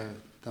steal the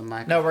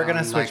Mycah. No, we're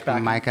gonna switch back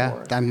and Mycah.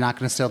 forth. I'm not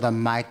going to steal the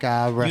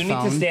Mycah. You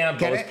need to stay on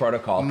Bo's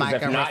protocol because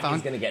if Mycah not, Raphone.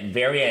 he's going to get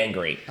very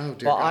angry. Oh,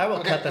 dear Well, God. I will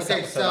okay, cut this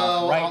okay, episode so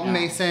off right Alton now.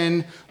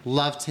 Mason,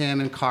 loved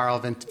him, and Carl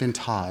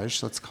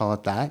Vintage. Let's call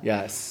it that.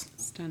 Yes.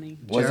 Stunning.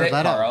 Was Jared it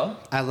Leto. Carl?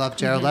 I love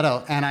Jared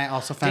Leto, and I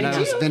also found Did out it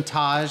was you?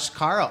 Vintage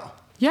Carl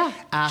Yeah.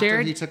 after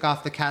Jared. he took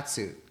off the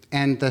catsuit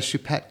and the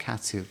Choupette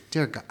catsuit.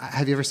 Dear God,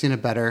 have you ever seen a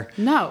better?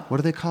 No. What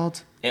are they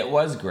called? It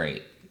was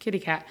great. Kitty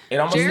cat. It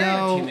almost Jared. looked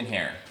No. like human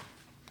hair.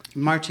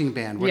 Marching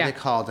band. What Yeah. are they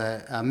called?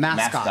 A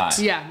mascot. Mascot.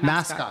 Yeah,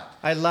 mascot. Mascot.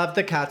 I love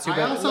the katsu, I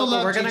but also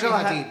love we're gonna Gigi go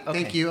ahead. Hadid.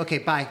 Okay. Thank you. Okay,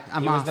 bye.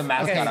 I'm He off. was the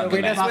mascot Okay, of so the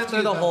we just match. went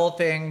through the whole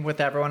thing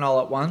with everyone all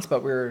at once,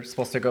 but we were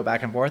supposed to go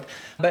back and forth.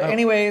 But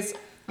anyways,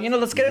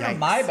 let's get into Yikes.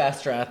 my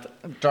best dress.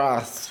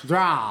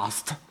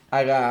 Drost.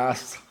 I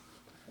guess.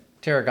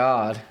 Dear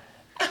God.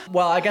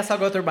 Well, I guess I'll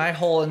go through my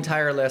whole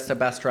entire list of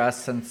best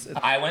dress since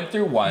I went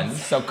through one,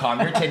 so calm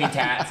your titty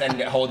tats and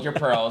hold your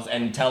pearls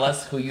and tell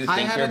us who you I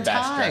think had your a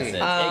best tie. dress is.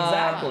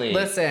 Exactly.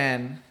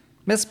 Listen,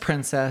 Miss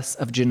Princess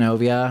of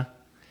Genovia.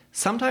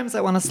 Sometimes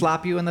I want to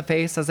slap you in the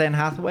face as Anne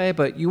Hathaway,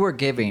 but you were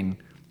giving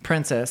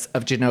Princess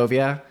of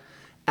Genovia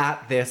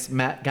at this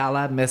Met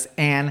Gala, Miss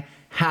Anne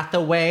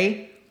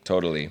Hathaway,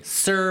 Totally.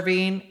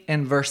 serving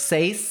in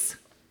Versace,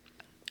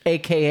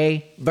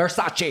 aka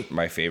Versace.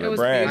 My It favorite was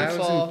brand.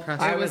 beautiful.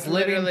 impressed. I It was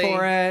living literally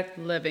for it.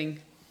 Living.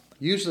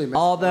 Usually, Miss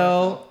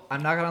Although,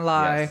 I'm not gonna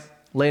lie, Yes.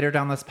 later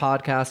down this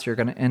podcast, you're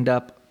gonna end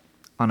up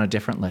on a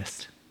different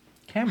list.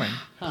 Cameron,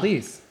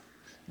 please.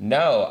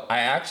 No, I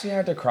actually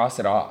had to cross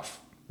it off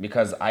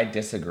because I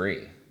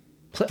disagree.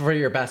 For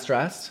your best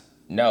dressed?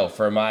 No,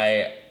 for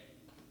my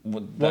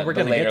Well, we're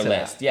gonna later get to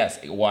list. that. Yes.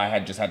 Well, I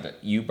had to.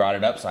 You brought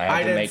it up, so I had I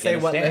to didn't make say it a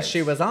what stance. list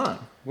she was on.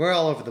 We're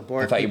all over the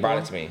board. I thought you people.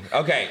 brought it to me.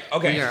 Okay.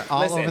 We are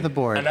all over the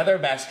board. Another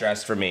best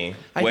dressed for me.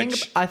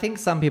 I think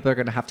some people are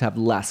going to have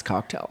less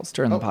cocktails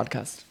during the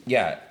podcast.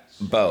 Yeah,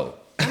 Bo.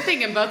 I'm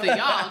thinking both of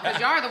y'all because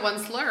y'all are the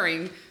ones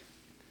slurring.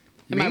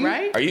 Am I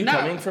right? Are you No.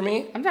 coming for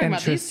me? I'm talking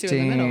about these two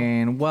in the middle.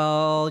 Interesting.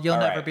 Well, you'll All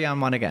never right. be on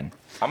one again.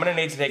 I'm gonna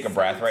need to take a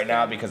breath right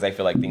now because I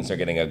feel like things are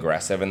getting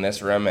aggressive in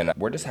this room, and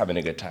we're just having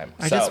a good time.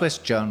 I just wish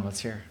Joan was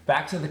here.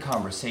 Back to the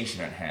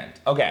conversation at hand.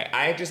 Okay,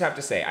 I just have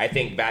to say, I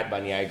think Bad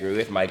Bunny, I agree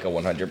with Mycah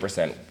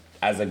 100%.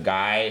 As a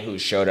guy who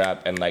showed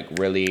up and like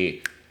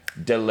really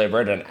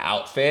delivered an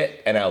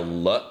outfit and a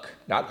look,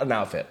 not an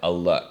outfit, a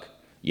look,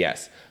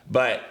 yes.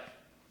 But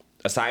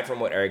aside from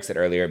what Erik said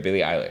earlier, Billie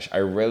Eilish, I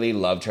really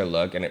loved her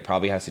look, and it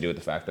probably has to do with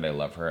the fact that I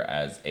love her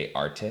as a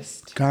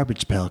artist.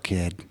 Garbage Pail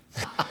Kid.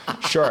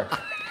 Sure.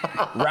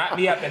 Wrap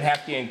me up in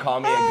hefty and call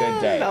me a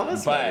good day. That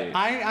was but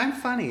I'm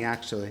funny,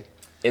 actually.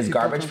 is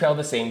Garbage Pail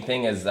the same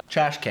thing as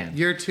Trash can.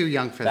 You're too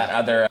young for that that.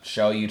 other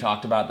show you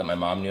talked about that my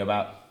mom knew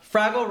about?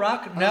 Fraggle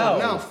Rock? No.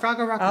 No,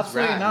 Fraggle Rock is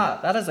Absolutely rad.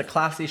 not. That is a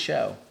classy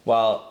show.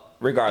 Well,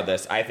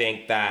 regardless, I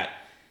think that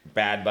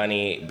Bad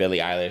Bunny, Billie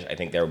Eilish, I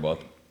think they were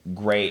both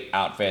great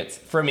outfits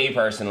for me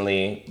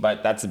personally,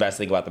 but that's the best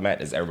thing about the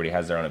Met is everybody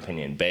has their own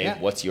opinion. Babe, Yeah.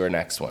 what's your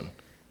next one?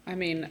 I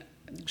mean,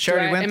 She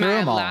already went am through I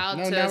them all. allowed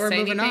No, to now we're say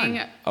moving anything?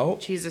 on. Oh.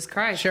 Jesus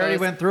Christ. She already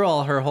those- went through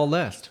all her whole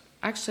list.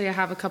 Actually, I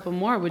have a couple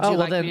more. Would you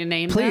like me to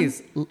name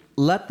please them?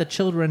 let the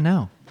children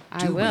know.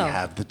 I Do will. we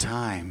have the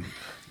time?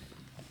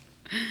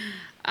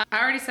 I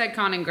already said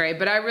Conan Gray,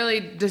 but I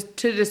really, just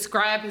to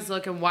describe his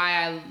look and why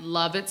I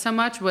love it so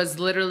much was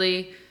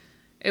literally,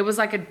 it was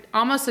like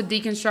almost a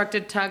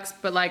deconstructed tux,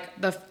 but like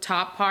the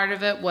top part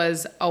of it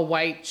was a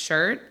white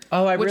shirt.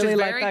 Oh, I which really is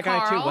like very that guy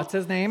too. Carl. What's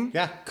his name?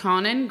 Yeah.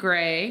 Conan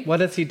Gray. What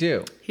does he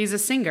do? He's a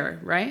singer,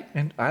 right?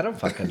 And I don't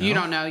fucking know. You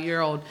don't know.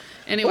 You're old.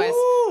 Anyways.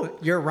 Ooh,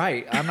 you're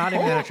right. I'm not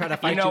even gonna try to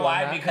fight You you. know on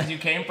why? that. Because you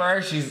came for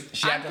her. She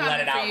I'm had to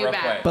let it coming for out you real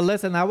back. quick. But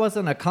listen, that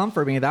wasn't a come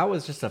for me. That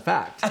was just a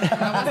fact.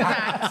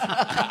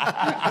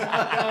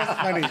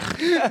 Funny.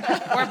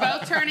 We're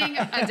both turning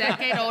a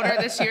decade older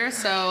this year,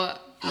 so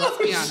let's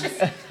be honest.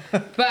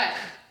 But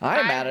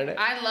I'm mad at it.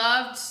 I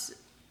loved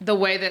the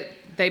way that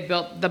they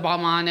built the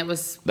Balmain. It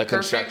was The perfect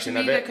construction to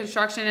of me, it? the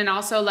construction, and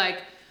also like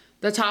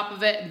the top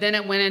of it. Then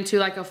it went into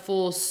like a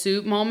full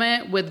suit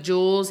moment with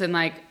jewels, and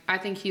like I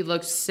think he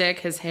looked sick.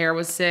 His hair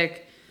was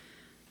sick.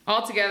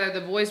 Altogether,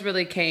 the boys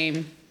really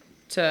came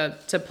to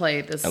play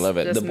this. I love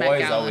it. This The Met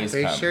boys Gala. always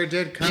They come. sure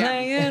did come.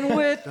 Playing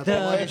with the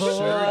They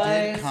sure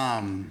did boys.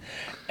 come.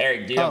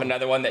 Eric, do you have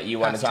another one that you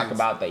want to past talk tense.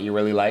 about that you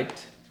really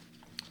liked?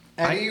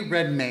 Eddie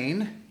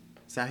Redmayne.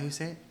 Is that how you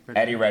say it?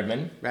 Eddie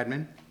Redman.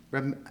 Redman?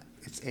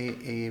 It's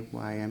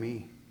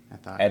A-A-Y-M-E, I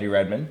thought. Eddie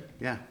Redman.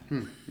 Yeah.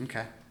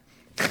 Okay.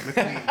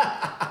 McQueen.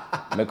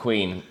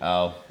 McQueen.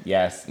 Oh,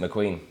 yes,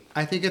 McQueen.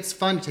 I think it's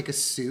fun to take a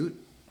suit,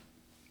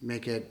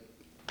 make it,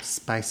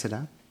 spice it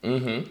up.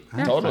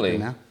 Mm-hmm. Totally.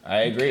 now.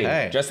 I agree.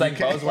 Okay. Just like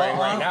Bo's wearing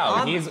right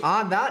now. He's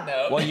on that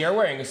note. well, you're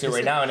wearing a suit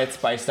right now, and it's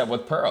spiced up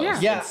with pearls. Yeah.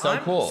 Yeah, it's so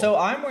cool. So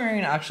I'm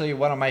wearing actually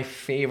one of my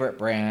favorite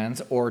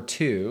brands, or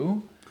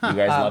two. you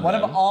guys love one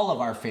them. of all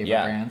of our favorite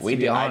Yeah, brands, we to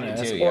be do. I do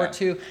honest. too, yeah. Or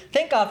two.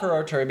 Thank God for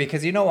Ortori,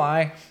 because you know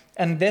why?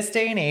 In this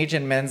day and age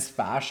in men's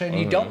fashion,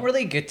 you Mm-hmm. don't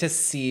really get to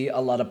see a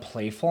lot of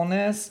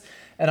playfulness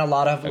and a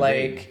lot of Agreed.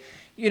 like,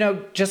 you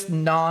know, just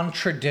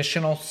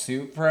non-traditional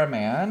suit for a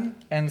man.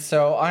 And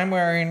so I'm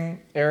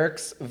wearing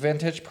Eric's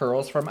vintage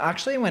pearls from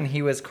actually when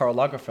he was Karl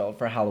Lagerfeld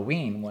for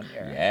Halloween one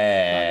year.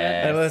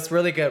 Yeah. It was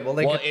really good. We'll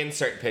We'll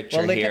insert picture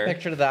We'll link here. a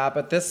picture to that,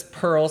 but this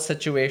pearl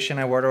situation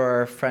I wore to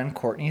our friend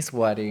Courtney's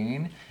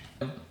wedding.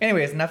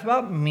 Anyways, enough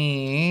about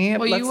me.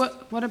 Well,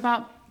 what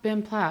about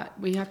Ben Platt?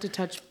 We have to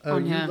touch Oh,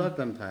 on you him. love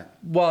them, Pat.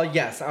 Well,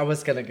 yes, I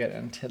was gonna get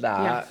into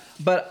that, Yeah.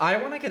 but I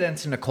want to get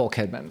into Nicole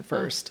Kidman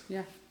first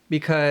Yeah.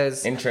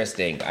 because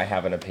Interesting. I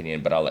have an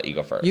opinion, but I'll let you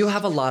go first. you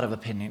have a lot of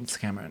opinions,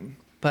 Cameron.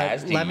 But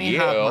As do let me you.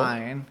 have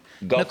mine.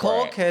 Go for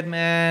Nicole it.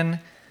 Kidman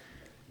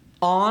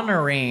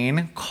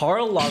honoring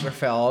Karl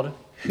Lagerfeld,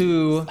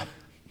 who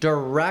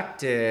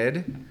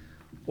directed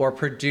or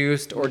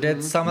produced or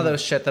did some of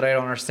those shit that I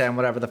don't understand,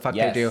 whatever the fuck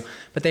Yes. they do.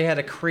 But they had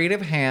a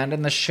creative hand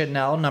in the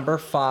Chanel No.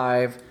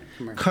 5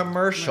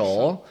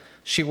 commercial.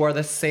 She wore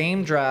the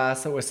same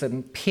dress. It was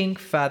in pink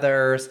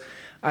feathers.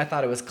 I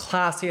thought it was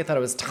classy. I thought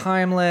it was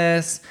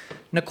timeless.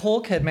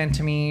 Nicole Kidman,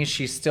 to me,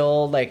 she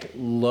still like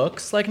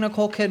looks like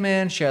Nicole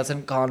Kidman. She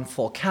hasn't gone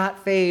full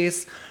cat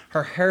face.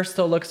 Her hair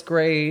still looks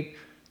great.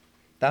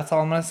 That's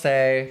all I'm gonna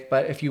say.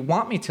 But if you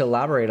want me to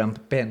elaborate on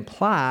Ben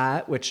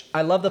Platt, which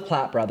I love the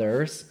Platt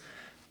brothers,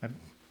 I've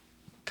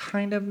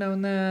kind of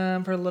known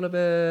them for a little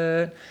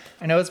bit.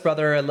 I know his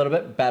brother a little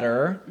bit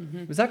better.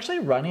 He was actually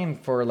running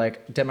for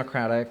like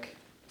Democratic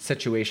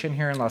situation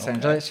here in Los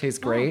Angeles. He's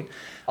great.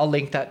 I'll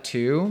link that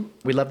too.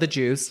 We love the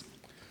Jews.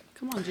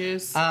 Come on,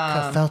 Juice.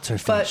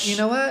 Gefilte But fish. you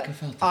know what?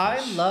 I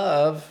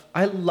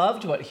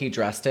loved what he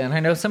dressed in. I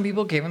know some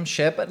people gave him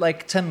shit, but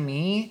like to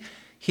me,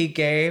 he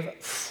gave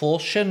full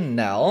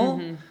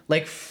Chanel,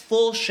 like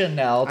full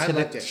Chanel to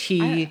the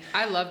T.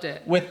 I loved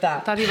it. With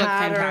that thought he looked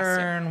pattern,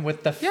 fantastic.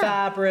 with the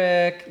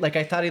fabric. Like,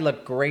 I thought he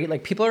looked great.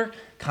 Like, people are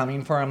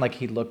coming for him like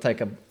he looked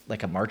like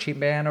a marching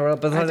band or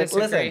whatever. But I was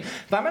like, listen,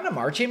 if I'm in a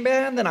marching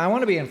band, then I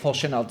want to be in full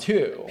Chanel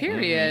too.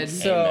 Period.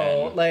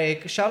 So,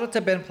 like, shout out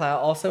to Ben Platt.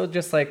 Also,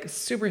 just like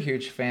super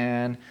huge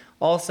fan.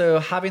 Also,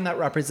 having that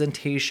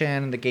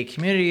representation in the gay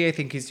community, I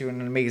think he's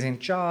doing an amazing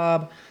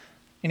job.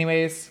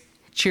 Anyways,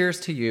 cheers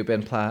to you,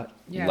 Ben Platt.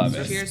 Yeah, Love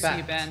it. cheers to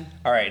you, Ben.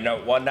 All right,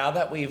 well, now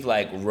that we've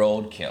like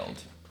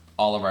killed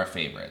all of our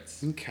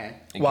favorites. Okay.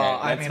 Well,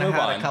 I let's mean, I move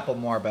had on. a couple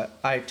more, but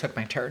I took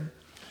my turn.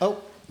 Oh,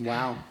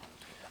 wow.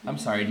 I'm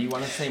sorry, do you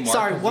want to say more?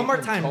 Sorry, 'Cause one you more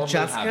can time, totally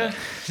Jessica. have it.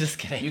 Just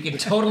kidding. You can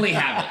totally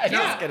have it.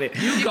 Just kidding.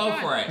 You go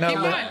going. for it. No, Keep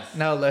going.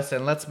 no,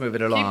 listen, let's move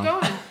it along. Keep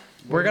going.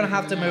 We're going to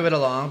have to move it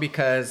along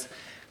because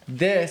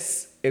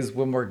this is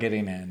when we're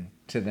getting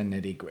into the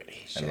nitty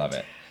gritty. I love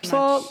it.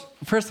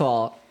 First of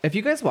all, if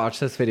you guys watch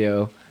this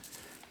video,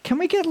 can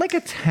we get like a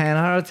 10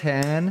 out of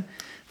 10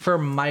 for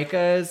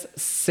Mycah's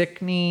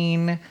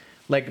sickening,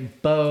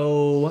 like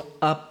bow,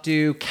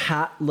 updo,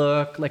 cat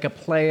look, like a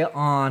play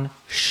on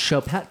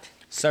Chopette?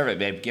 Serve it,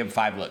 babe. Give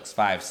 5 looks.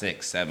 5,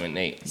 6, 7,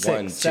 8. 6,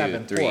 1, 2,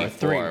 7, 3, 4.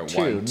 3,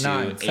 1, 2,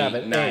 9, 8,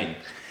 7, 9. 8.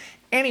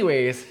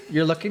 Anyways,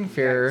 you're looking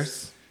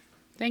fierce.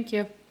 Thank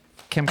you.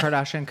 Kim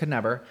Kardashian could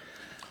never.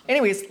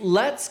 Anyways,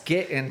 let's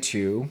get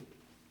into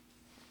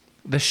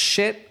the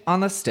shit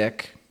on the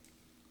stick,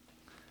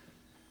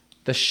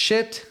 the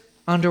shit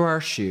under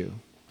our shoe,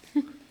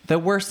 the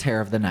worst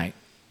hair of the night.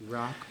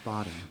 Rock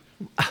bottom.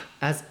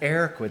 As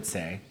Erik would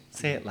say,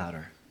 say it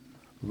louder.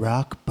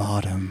 Rock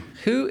bottom.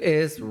 Who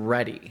is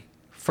ready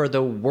for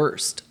the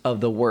worst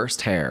of the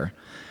worst hair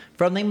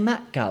from the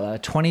Met Gala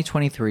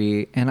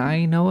 2023? And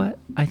I know what?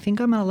 I think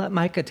I'm going to let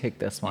Mycah take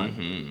this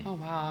one. Oh,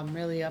 wow. I'm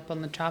really up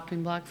on the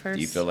chopping block first.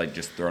 Do you feel like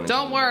just throwing it?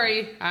 Don't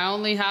worry. I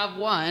only have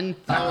one.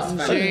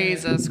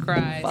 Jesus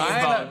Christ.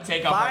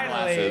 Take off my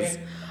glasses.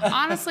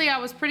 Honestly, I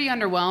was pretty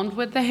underwhelmed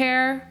with the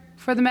hair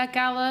for the Met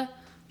Gala.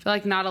 I feel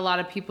like not a lot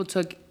of people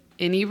took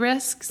any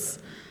risks.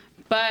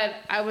 But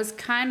I was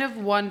kind of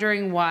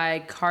wondering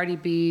why Cardi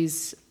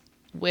B's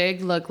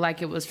wig looked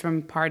like it was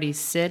from Party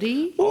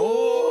City. The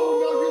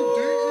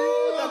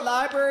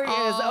library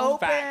is open.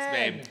 Facts,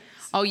 babe.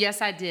 Oh,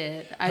 yes, I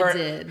did. I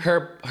did.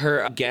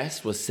 Her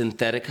guess was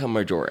Synthetica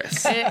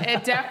Majoris.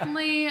 It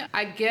definitely,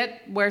 I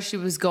get where she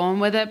was going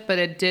with it, but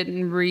it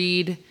didn't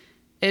read,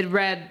 it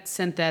read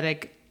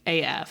synthetic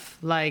AF.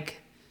 Like,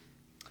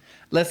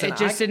 Listen, it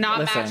just did not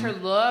match her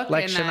look.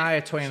 Like and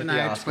Shania Twain at the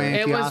Shania Oscars. Twain.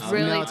 it was Oscars.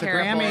 really No, it's the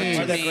terrible Grammys.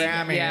 to Or the me.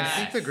 Grammys. Yeah. I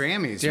think the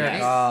Grammys, Dear right?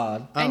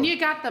 God. And you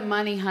got the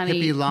money, honey.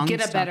 Hippie long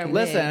Get a better stocking.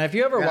 wig. Listen, if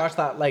you ever Yeah. watched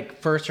that like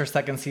first or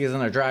second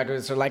season of Drag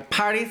Race, they're like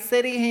Party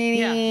City,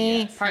 honey.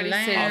 Yeah. Party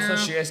City. Also,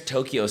 she has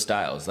Tokyo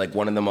Styles, like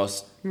one of the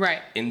most Right.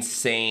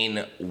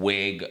 insane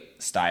wig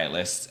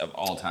stylists of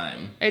all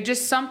time. It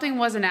just, something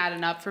wasn't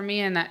adding up for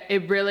me, and that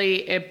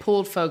it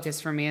pulled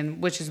focus for me,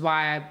 and which is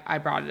why I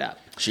brought it up.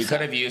 She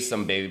could have used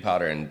some baby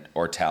powder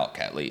or talc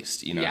at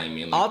least. You know what I Yeah.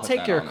 mean? Like, I'll put take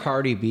that your on there.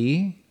 Cardi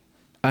B,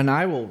 and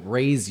I will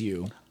raise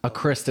you a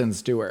Kristen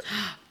Stewart.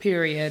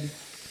 Period.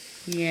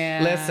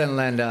 Yeah. Listen,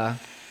 Linda,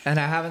 and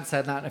I haven't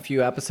said that in a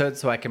few episodes,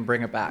 so I can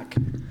bring it back.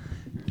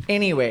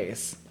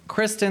 Anyways,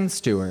 Kristen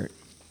Stewart.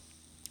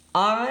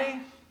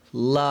 I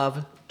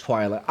love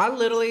Twilight. I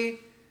literally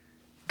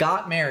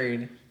got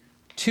married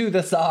to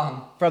the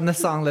song from the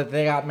song that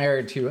they got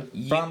married to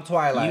from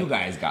Twilight. You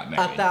guys got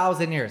married.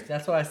 1,000 years.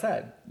 That's what I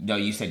said. No,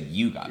 you said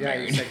you got Yeah,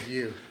 married. you said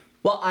you.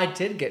 Well, I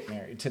did get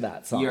married to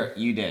that song.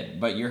 You did,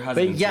 but your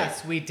husband. But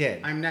yes, we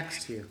did. I'm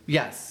next to you.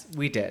 Yes,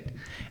 we did.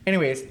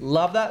 Anyways,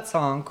 love that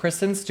song.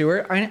 Kristen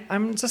Stewart.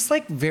 I'm just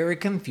like very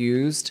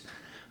confused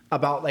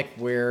about like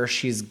where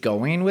she's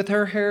going with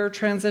her hair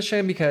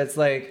transition because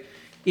like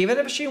even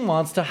if she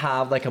wants to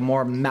have like a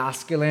more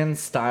masculine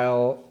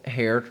style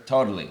hair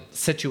Totally.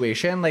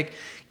 situation, like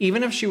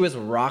even if she was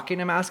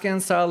rocking a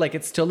masculine style, like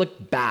it still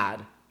looked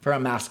bad for a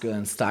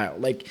masculine style.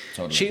 Like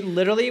Totally. she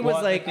literally was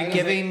Well, like the thing is,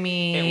 giving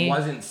me It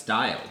wasn't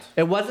styled.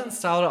 it wasn't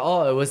styled at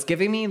all. It was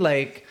giving me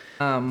like,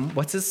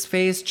 what's his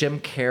face? Jim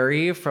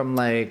Carrey from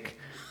like,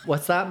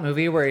 what's that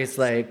movie where he's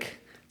like,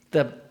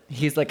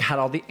 he's like had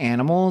all the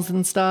animals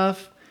and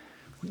stuff.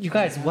 You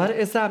guys, what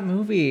is that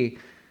movie?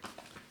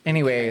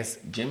 Anyways,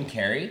 Jim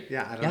Carrey?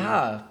 Yeah, I don't know.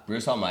 yeah,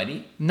 Bruce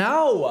Almighty?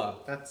 no,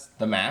 That's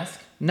The Mask?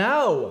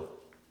 no.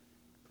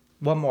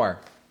 One more.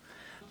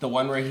 The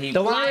one where he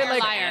The one where Liar, he,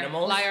 like, liar,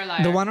 animals? liar,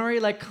 liar. The one where he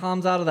like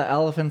comes out of the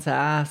elephant's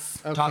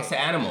ass. okay. talks to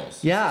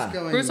animals. Yeah.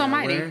 Going Bruce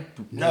Almighty.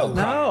 nowhere.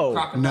 No.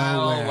 Crocodile,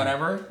 Nowhere.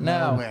 whatever.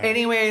 No. Nowhere.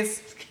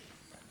 Anyways,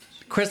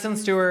 Kristen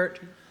Stewart,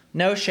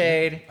 no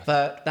shade,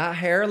 but that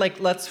hair, like,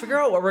 let's figure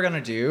out what we're gonna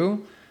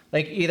do.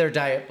 Like, either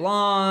dye it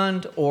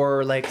blonde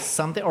or like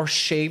something, or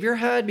shave your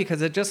head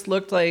because it just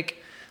looked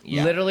like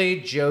Yeah. literally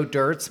Joe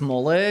Dirt's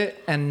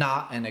mullet and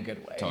not in a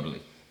good way.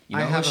 Totally. You I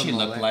know who have a she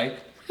looked mullet.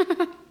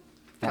 like?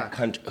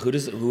 That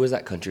who was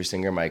that country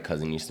singer my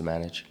cousin used to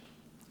manage?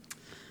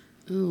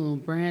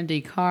 Ooh, Brandy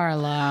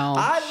Carlisle.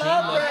 I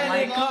love looked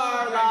Brandy like-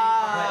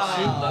 Carlisle.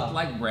 She looked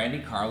like Brandy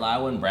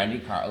Carlisle when Brandy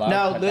Carlisle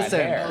No, cut that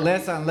hair.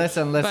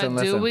 listen.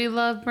 But do we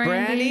love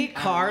Brandy?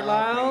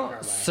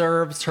 Carlisle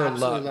serves her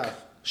Absolutely look.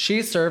 love.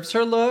 She serves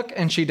her look,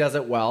 and she does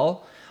it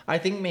well. I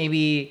think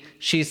maybe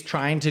she's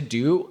trying to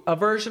do a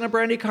version of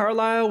Brandy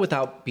Carlisle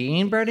without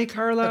being Brandy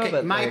Carlisle. Okay,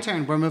 but my like,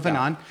 turn. We're moving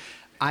on.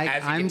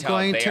 As you I'm can tell,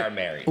 going they to. are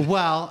married.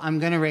 Well, I'm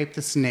going to rape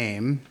this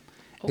name.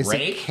 Is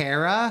Rape? it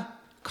Cara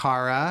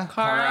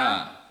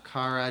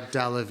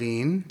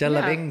Delevingne?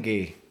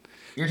 Delavingi.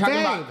 You're talking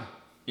Babe. about.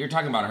 You're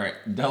talking about her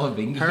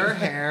Delavingne. Her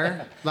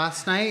hair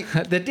last night.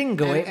 The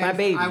dingo ate my And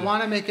baby. I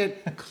want to make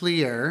it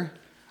clear,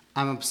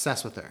 I'm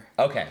obsessed with her.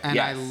 Okay, And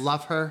yes. I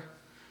love her.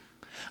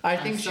 I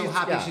I'm think so she's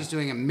happy yeah. she's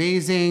doing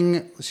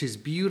amazing. She's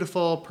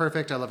beautiful,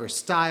 perfect. I love her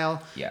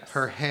style. Yes.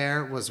 Her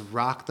hair was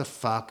rock the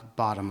fuck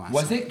bottom last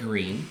Was night. it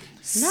green?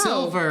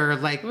 Silver,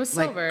 like It was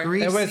like silver.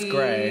 greasy. It was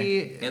gray.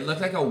 It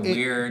looked like a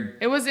weird.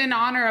 It was in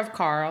honor of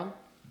Carl,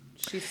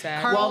 she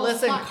said. Carl- Well,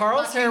 listen, Plat-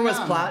 Carl's hair was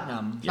platinum.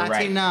 platinum. You're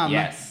Platinum. right.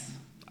 Yes.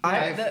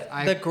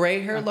 The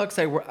gray hair looks,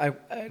 I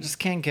just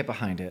can't get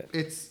behind it.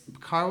 It's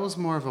Carl's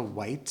more of a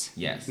white.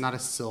 Yes. Not a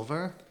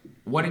silver.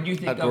 What did you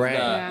think A of gray. the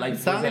Yeah. like?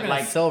 It's not Was it even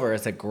like? silver,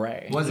 it's a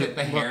gray. Was it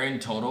the hair in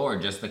total, or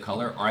just the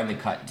color, or the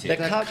cut too? The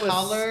The cut was-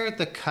 color,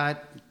 the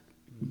cut,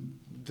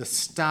 the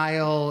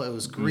style, it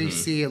was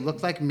greasy. It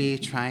looked like me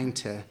trying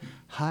to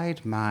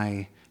hide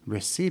my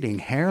receding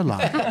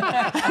hairline.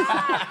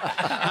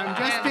 I'm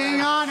just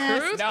being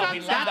honest. No, we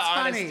love That's the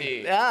funny.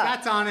 honesty. Yeah.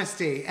 That's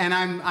honesty. And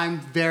I'm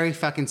very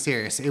fucking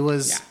serious. It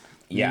was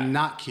Yeah.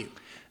 not cute.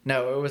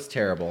 No, it was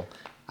terrible.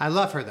 I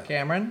love her though.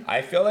 Cameron?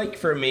 I feel like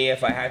for me,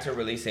 if I had to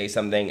really say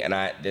something, and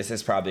this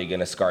is probably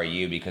gonna scar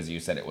you because you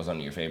said it was one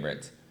of your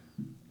favorites.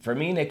 For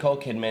me, Nicole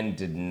Kidman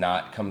did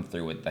not come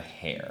through with the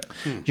hair.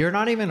 You're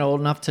not even old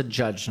enough to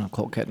judge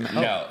Nicole Kidman.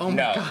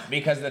 No,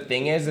 because the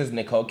thing is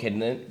Nicole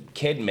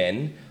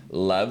Kidman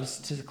loves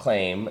to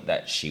claim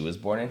that she was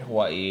born in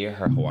Hawaii.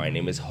 Her Hawaiian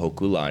name is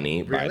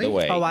Hokulani, by Really? the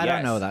way. Oh, I don't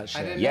Yes. know that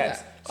shit. didn't know Yes.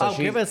 that. Oh,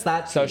 she's- give us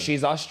that So tea.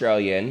 she's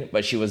Australian,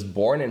 but she was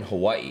born in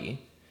Hawaii,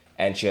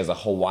 and she has a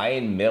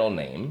Hawaiian middle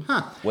name,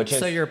 which is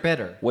So you're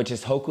bitter. which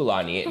is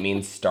Hokulani. It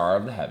means star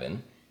of the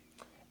heaven.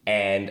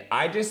 And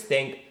I just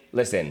think,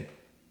 listen,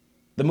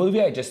 the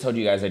movie I just told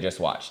you guys I just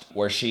watched,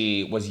 where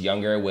she was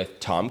younger with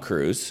Tom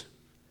Cruise.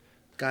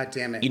 God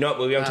damn it. You know what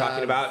movie I'm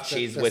talking about? the-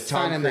 She's the with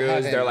sun Tom in the Cruise.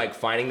 heaven. They're like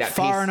finding that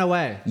Far piece. and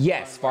Away.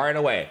 Yes, Far and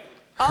Away.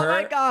 Oh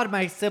my God,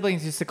 my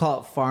siblings used to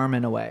call it Farm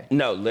and Away.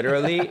 No,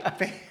 literally,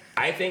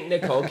 I think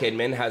Nicole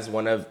Kidman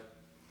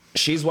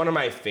she's one of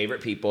my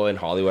favorite people in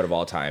Hollywood of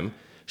all time.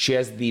 She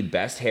has the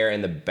best hair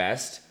and the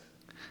best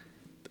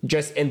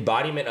just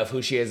embodiment of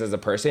who she is as a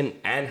person,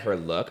 and her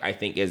look, I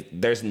think,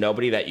 there's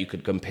nobody that you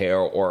could compare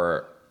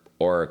or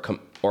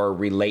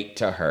relate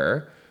to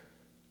her.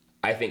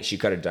 I think she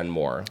could have done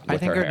more with I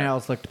think her hair.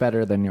 nails looked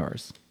better than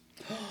yours.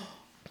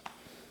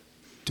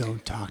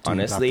 Don't talk to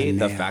Honestly, me the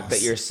about the fact that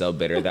nails. you're so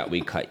bitter that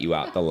we cut you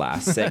out the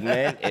last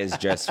segment is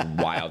just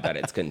wild that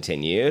it's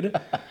continued.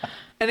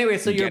 Anyway,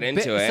 so Get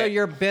into it. so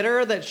you're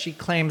bitter that she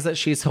claims that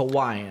she's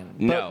Hawaiian.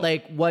 But No.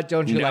 like, what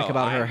don't you like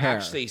about her I'm hair?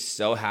 actually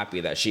so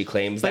happy that she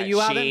claims But that you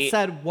haven't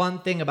said one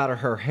thing about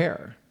her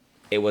hair.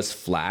 it was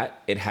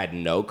flat. It had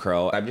no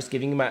curl. I'm just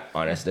giving you my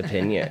honest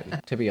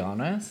opinion. To be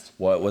honest,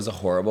 Well, it was a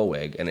horrible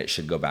wig, and it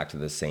should go back to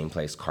the same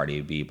place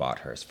Cardi B bought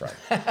hers from.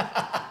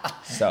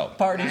 So,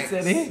 Party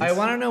City. I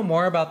want to know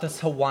more about this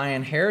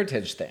Hawaiian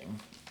heritage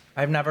thing.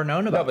 I've never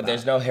known about. no, but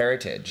there's no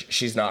heritage.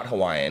 She's not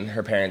Hawaiian.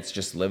 Her parents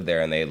just lived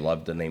there, and they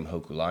loved the name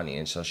Hokulani,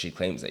 and so she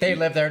claims that They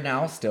live there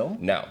now still.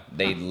 No,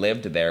 they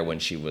lived there when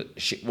she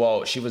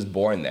was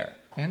born there.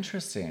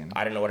 Interesting.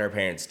 I don't know what her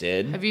parents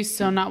did. Have you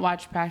still not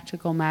watched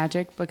Practical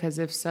Magic? Because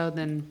if so,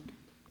 then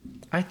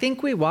I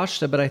think we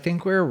watched it, but I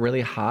think we were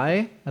really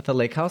high at the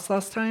lake house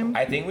last time.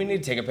 I think we need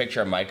to take a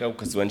picture of Mycah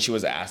because when she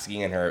was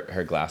asking and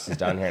her glasses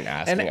down here and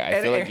asking,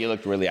 I feel like you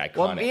looked really iconic.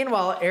 Well,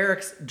 meanwhile,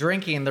 Eric's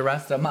drinking the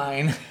rest of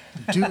mine.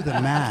 Do the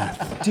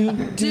math. do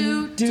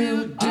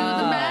the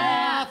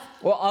math.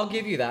 Well, I'll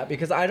give you that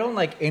because I don't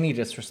like any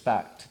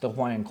disrespect to the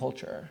Hawaiian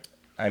culture.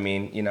 I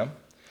mean,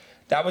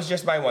 that was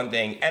just my one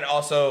thing. And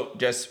also,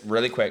 just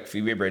really quick,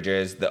 Phoebe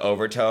Bridgers, the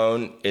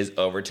overtone is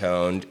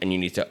overtoned, and you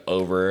need to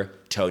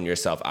overtone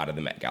yourself out of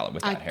the Met Gala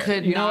with I that hair.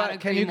 could You know not what?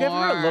 Can agree you give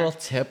her a more. little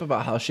tip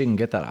about how she can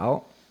get that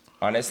out?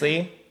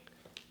 Honestly,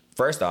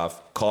 first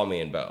off, call me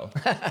and Bo.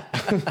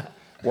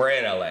 We're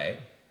in LA.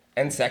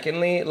 And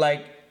secondly,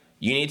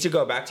 you need to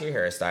go back to your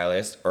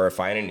hairstylist or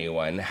find a new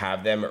one,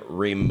 have them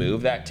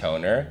remove that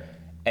toner,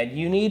 and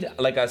you need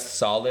a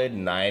solid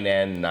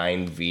 9N,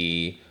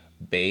 9V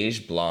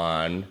beige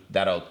blonde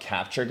that'll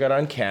capture good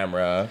on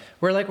camera.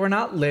 We're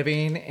not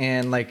living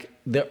in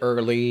the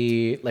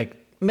early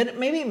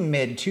maybe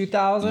mid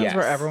 2000s Yes.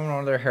 where everyone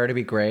wanted their hair to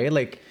be gray.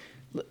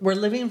 We're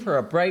living for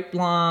a bright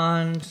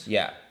blonde.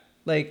 Yeah.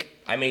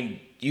 I mean,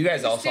 you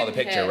guys all Just saw the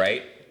didn't picture, hit.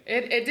 right?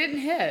 It didn't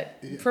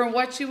hit. For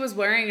what she was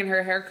wearing and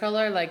her hair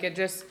color, it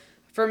just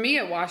For me,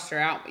 it washed her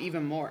out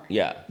even more.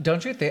 Yeah.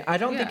 Don't you think? I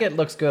don't think Yeah. it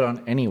looks good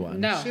on anyone.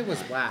 No. She was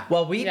whack.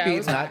 Well, we Yeah, it beat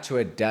was that to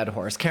a dead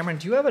horse. Cameron,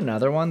 do you have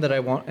another one that I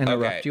won't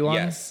interrupt you on?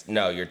 Yes.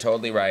 No, you're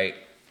totally right.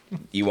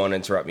 You won't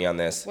interrupt me on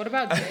this. What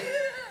about J?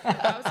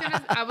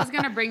 I was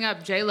gonna bring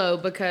up J-Lo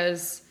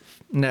because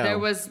No. there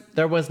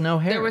was no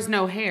hair. there was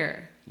no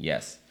hair.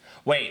 Yes.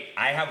 Wait,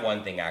 I have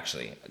one thing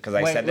actually because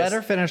I Wait, said this. let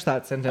her finish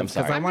that sentence.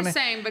 I'm sorry. I I'm wanna, just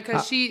saying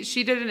because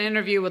she did an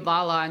interview with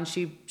Lala and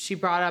she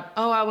brought up,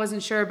 oh, I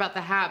wasn't sure about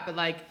the hat, but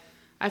like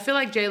I feel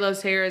like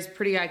J-Lo's hair is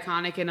pretty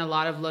iconic in a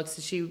lot of looks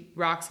that she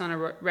rocks on a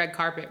red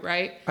carpet,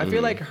 right? I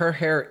feel like her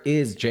hair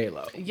is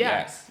J-Lo.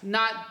 Yes.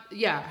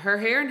 Her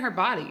hair and her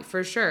body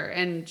for sure,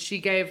 and she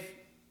gave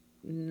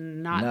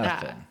not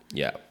Nothing. that.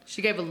 Yeah.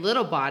 She gave a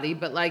little body,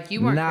 but like you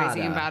weren't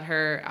crazy Nada. about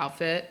her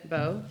outfit,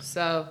 Bo.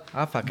 So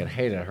I fucking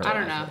hated her. I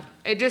don't know.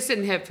 It just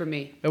didn't hit for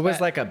me. It was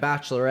But like a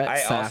bachelorette I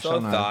sash also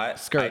on a thought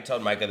skirt. I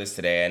told Mycah this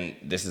today, and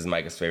this is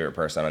Mycah's favorite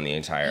person on the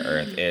entire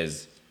earth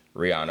is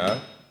Rihanna.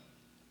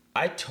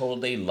 I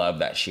totally love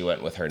that she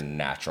went with her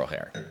natural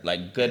hair.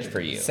 Like, good for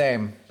you.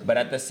 Same. But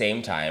at the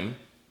same time,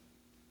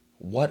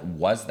 what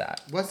was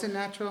that? Was it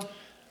natural?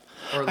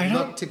 Or I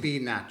look don't- to be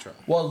natural?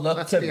 Well, look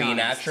Let's to be be honest.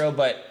 natural,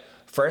 but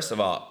first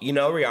of all, you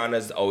know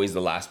Rihanna's always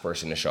the last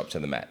person to show up to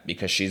the Met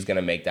because she's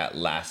gonna make that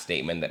last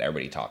statement that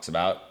everybody talks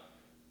about.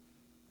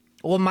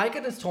 Well,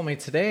 Mycah just told me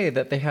today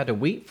that they had to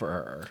wait for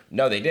her.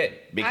 No, they did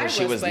because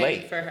she was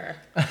waiting late. for her.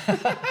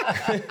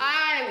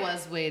 I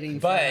was waiting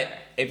for But her.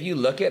 if you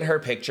look at her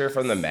picture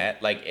from the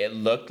Met, like it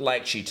looked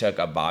like she took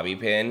a bobby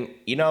pin.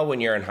 You know, when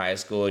you're in high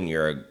school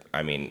and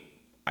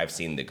I've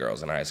seen the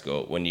girls in high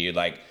school when you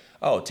like,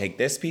 oh, take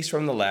this piece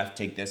from the left,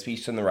 take this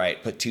piece from the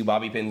right, put 2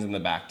 bobby pins in the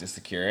back to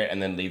secure it,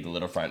 and then leave the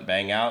little front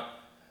bang out.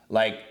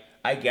 Like,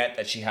 I get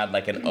that she had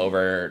like an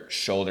over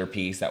shoulder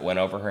piece that went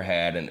over her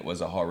head and it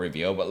was a whole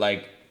reveal, but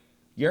like,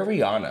 you're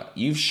Rihanna.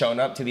 You've shown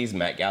up to these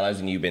Met Galas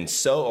and you've been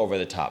so over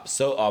the top,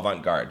 so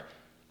avant-garde.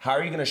 How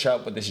are you gonna show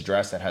up with this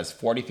dress that has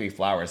 43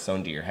 flowers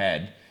sewn to your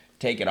head,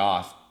 take it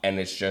off, and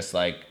it's just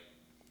like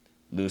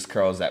loose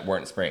curls that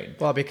weren't sprayed?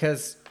 Well,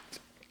 because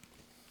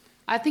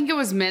I think it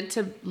was meant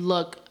to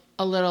look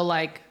a little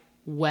like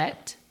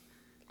wet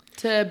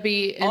to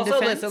be in also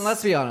defense. listen,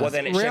 let's be honest. Well,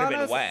 then it should have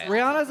been wet.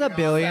 Rihanna's a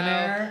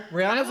billionaire. I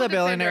Rihanna's a would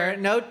billionaire.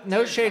 defend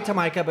No shade to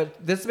Mycah,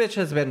 but this bitch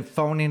has been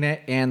phoning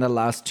it in the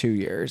last 2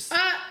 years.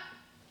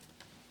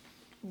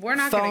 We're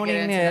not going to get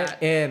Phoning into it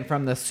that. in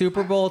from the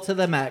Super Bowl to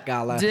the Met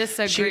Gala.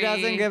 Disagree. She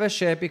doesn't give a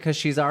shit because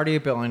she's already a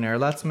billionaire.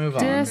 Let's move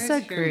on.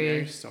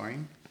 Disagree. Story.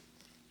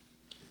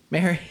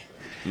 Mary.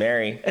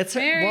 Mary, It's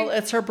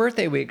her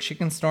birthday week. She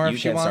can snore you if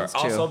she can wants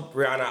start. to. Also,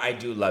 Rihanna, I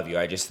do love you.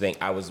 I just think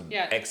I was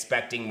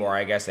expecting more,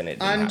 I guess, and it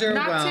didn't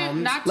happen.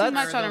 Underwhelmed. Not too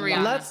much on a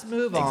Rihanna. Let's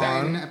move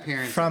Exactly. on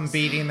Appearances. from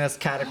beating this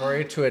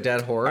category to a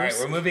dead horse. All right,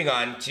 we're moving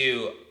on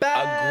to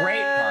a great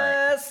part.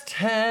 Best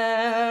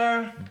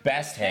hair.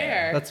 Best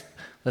hair.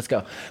 Let's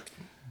go.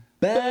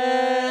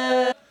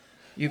 Best.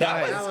 You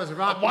That guys. That was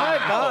rock. Oh my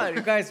God,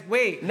 you guys,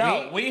 wait.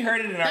 No, we heard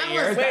it in our That was-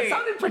 ears. That wait.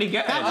 sounded pretty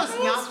good. That was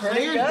not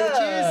pretty planned, good.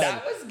 bitches.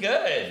 That was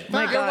good.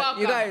 My You're God,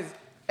 welcome. you guys.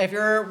 If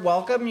you're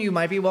welcome, you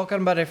might be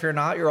welcome, but if you're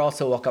not, you're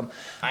also welcome.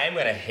 I am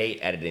gonna hate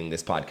editing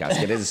this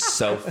podcast. It is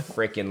so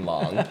freaking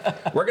long.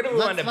 We're gonna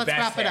move on to Let's best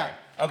wrap it hair.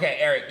 up. Okay,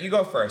 Eric, you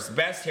go first.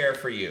 Best hair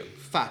for you.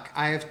 Fuck,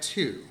 I have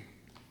 2.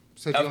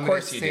 So do Of you want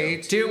course me you to say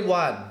do. 2? Do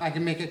one. I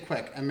can make it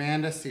quick.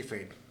 Amanda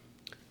Seyfried.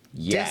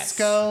 Yes.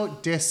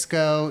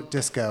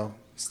 Disco.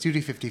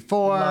 Studio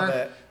 54. Love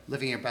it.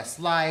 Living Your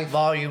Best Life.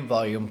 Volume.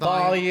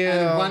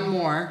 And one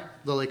more,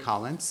 Lily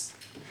Collins.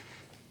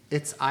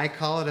 I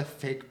call it a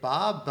fake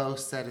bob. Bo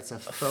said it's a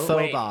faux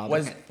Wait, bob.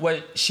 was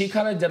she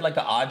kind of did like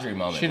an Audrey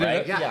moment, She did right?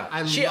 it. Yeah,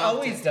 I She loved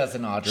always it. does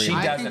an Audrey. She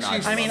I does think an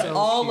she's Audrey I mean, moment. so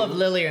all cute. of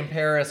Lily in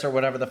Paris or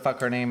whatever the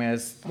fuck her name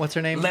is. What's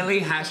her name?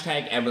 Lily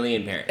hashtag Emily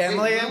in Paris.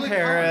 Emily in Lily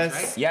Paris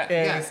Collins, right? Yeah. is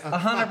Yes,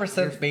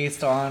 100% fuck,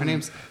 based on. Her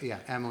name's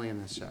Emily in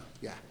this show.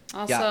 Yeah.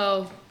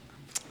 Also,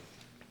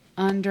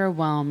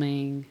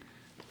 underwhelming.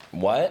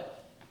 What?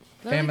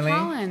 Lily Family?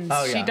 Collins.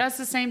 Oh, yeah. She does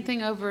the same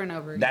thing over and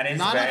over again. That is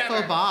Not very, a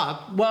faux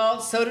bob. Well,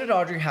 so did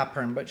Audrey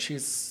Hepburn, but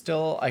she's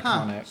still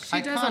iconic.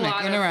 She does a Iconic, lot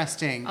of-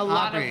 interesting. A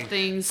lot Aubrey. of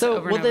things So,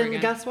 over well, and over then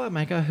again. guess what,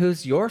 Mycah?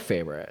 Who's your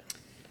favorite?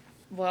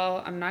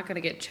 Well, I'm not going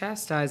to get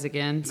chastised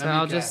again, so Let me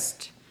I'll guess.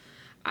 just...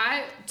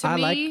 I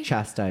me, like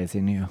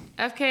chastising you.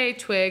 FKA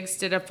Twigs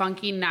did a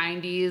funky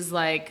 90s,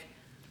 like,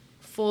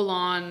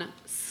 full-on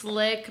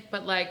slick,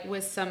 but, like,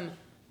 with some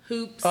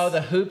hoops. Oh,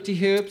 the hoopty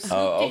hoops.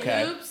 Oh, Hoopty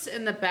okay. hoops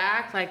in the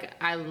back. Like,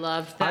 I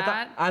loved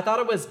that. I thought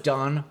it was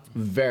done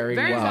very,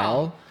 Very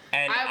well.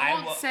 And I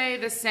won't will- say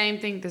the same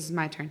thing. This is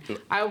my turn.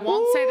 I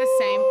won't say the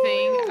same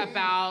thing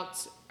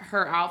about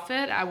her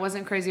outfit. I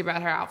wasn't crazy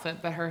about her outfit,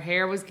 but her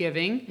hair was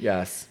giving.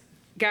 Yes.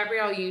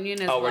 Gabrielle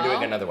Union as Oh, well. we're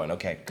doing another one.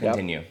 Okay,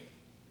 continue.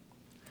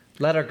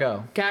 Let her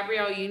go.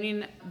 Gabrielle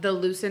Union, the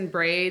loosened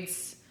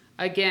braids.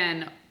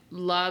 Again,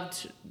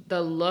 loved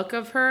the look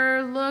of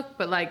her look,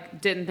 but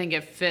like didn't think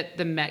it fit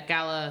the Met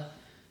Gala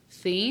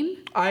theme.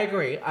 I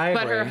agree.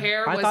 But her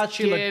hair I was thought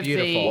she looked giving.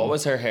 beautiful. What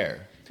was her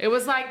hair? It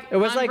was like It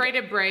was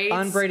unbraided like braids.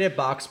 unbraided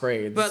box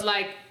braids. But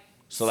like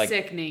So like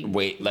sickening.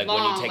 Wait, like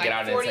Long, when you take it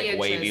out, it's 40 like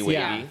wavy, inches. wavy.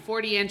 Yeah,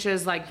 40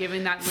 inches, like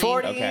giving that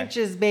 40 Okay.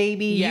 inches,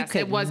 baby. Yes, you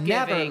could it was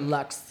never giving.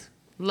 Lux.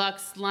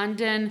 Lux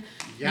London,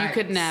 you Yikes.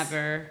 could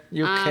never.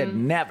 You could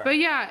never. But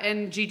yeah,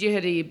 and Gigi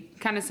Hadid,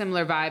 kind of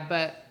similar vibe,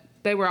 but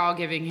they were all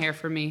giving hair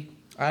for me.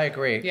 I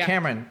agree. Yeah.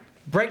 Cameron,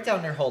 break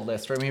down your whole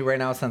list for me right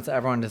now since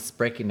everyone is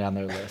breaking down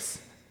their list.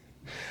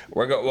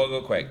 We'll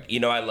go quick. You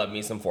know I love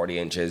me some 40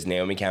 inches.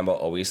 Naomi Campbell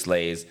always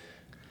slays.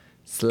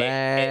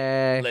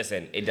 Slay.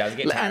 Listen, it does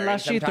get tiring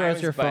Unless she sometimes,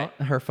 throws but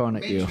her phone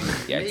at you.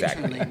 Yeah,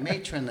 exactly.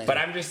 Matronly. But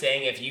I'm just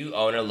saying, if you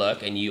own a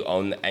look and you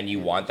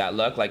want that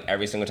look, like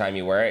every single time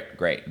you wear it,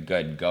 great,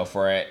 good, go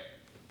for it,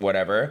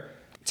 whatever.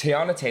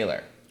 Tiana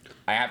Taylor,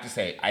 I have to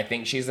say, I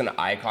think she's an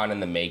icon in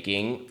the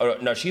making. Oh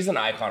no, she's an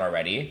icon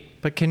already.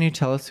 But can you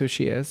tell us who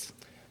she is?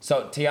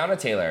 So Tiana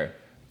Taylor,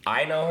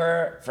 I know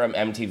her from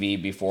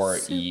MTV before,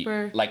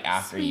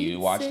 after you Sweet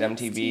watched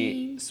 16.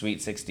 MTV,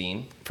 Sweet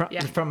 16.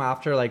 From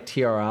after like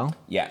TRL?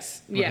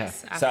 Yes.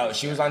 Yes. So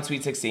she was on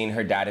Sweet 16.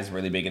 Her dad is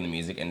really big in the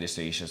music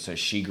industry, so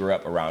she grew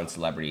up around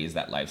celebrities,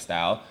 that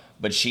lifestyle.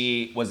 But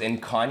she was in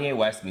Kanye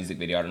West's music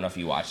video. I don't know if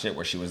you watched it,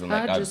 where she was in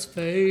like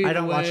I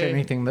don't watch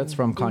anything that's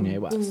from Kanye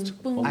West.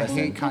 I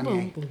hate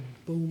Kanye.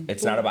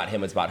 It's not about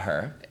him, it's about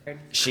her.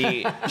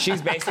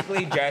 She's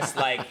basically just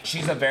like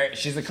she's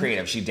a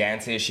creative. She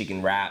dances, she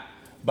can rap.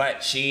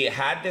 But she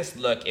had this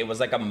look, it was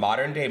like a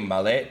modern day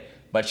mullet,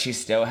 but she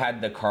still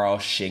had the Carl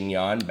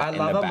chignon I in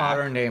love the a back.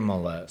 modern day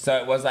mullet. So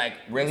it was like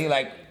really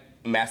like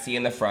messy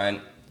in the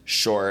front,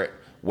 short,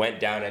 went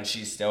down, and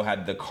she still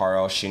had the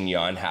Carl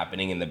chignon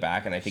happening in the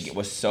back, and I think it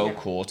was so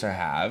cool to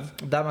have.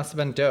 That must have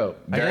been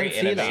dope. Very I didn't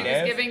see that.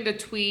 innovative. Giving the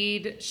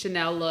tweed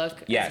Chanel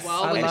look Yes. as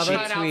well. I with love the a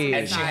cutouts tweed. on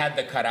And the she side. had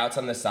the cutouts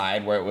on the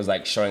side where it was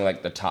like showing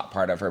like the top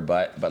part of her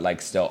butt, but like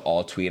still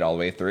all tweed all the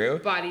way through.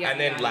 Body and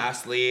then on.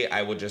 lastly,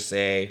 I would just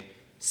say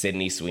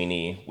Sydney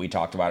Sweeney. We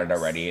talked about it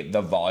already.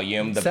 The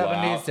volume, the 70s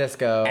blowout.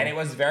 disco. And it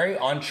was very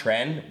on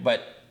trend,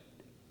 but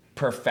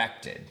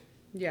perfected.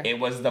 Yeah. It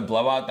was the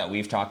blowout that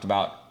we've talked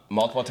about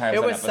multiple times It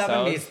on was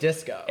episodes. 70s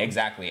disco.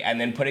 Exactly. And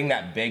then putting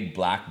that big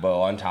black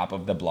bow on top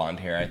of the blonde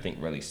hair, I think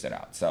really stood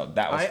out. So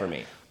that was for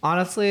me.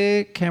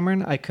 Honestly,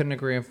 Cameron, I couldn't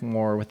agree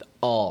more with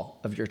all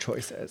of your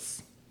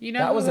choices. You know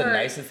That was who the her-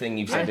 nicest thing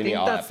you've I said to me think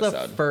all that's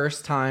episode. the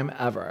first time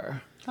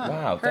ever.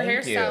 Wow, Her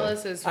thank you.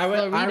 hairstylist is I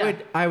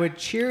Florida. would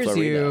cheers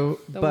Florida. you,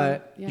 The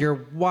but one- yeah.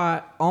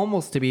 your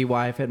almost to be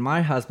wife and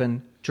my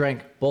husband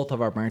drank both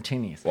of our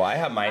martinis. Well, I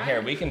have my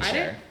hair. We can I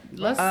share. didn't-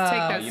 Let's take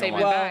that you don't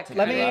statement want back.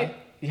 Let tequila? me.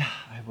 Yeah,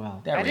 I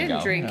will. There I we didn't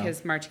go. drink No.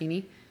 his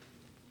martini.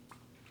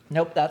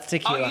 Nope, that's Oh,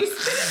 tequila. you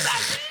spit it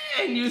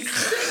back in, you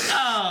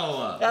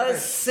sicko! That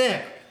is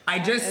sick. I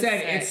just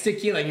said sick. it's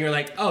tequila, and you're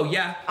like, oh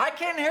yeah. I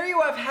can't hear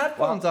you. I have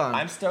headphones on.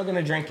 I'm still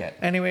gonna drink it.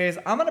 Anyways,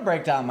 I'm gonna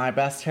break down my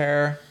best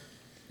hair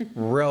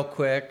real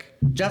quick.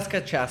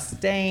 Jessica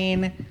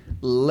Chastain.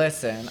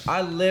 Listen,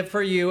 I live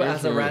for you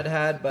as a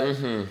redhead, but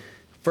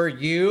for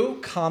you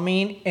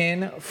coming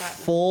in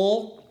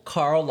full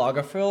Karl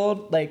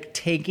Lagerfeld, like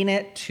taking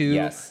it to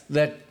Yes.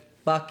 the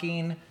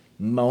fucking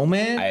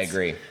moment. I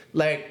agree.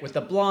 Like with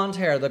the blonde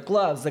hair, the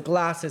gloves, the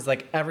glasses,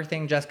 like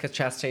everything Jessica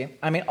Chastain.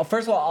 I mean,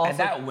 first of all, also And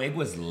that wig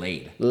was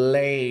laid.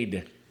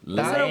 laid.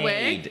 Was it a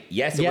wig?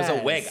 Yes, it was a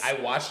Yes. wig. I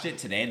watched it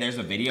today. There's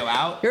a video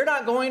out. You're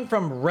not going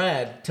from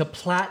red to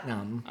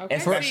platinum. Okay.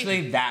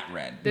 Especially that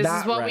red. This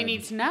that is what we red.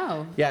 need to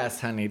know. Yes,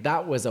 honey,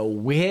 that was a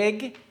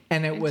wig,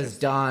 and it was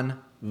done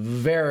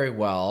very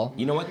well.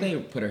 You know what they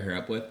put her hair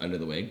up with under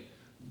the wig?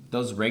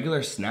 Those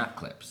regular snap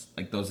clips.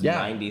 Like those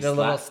Yeah, 90s the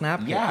little snap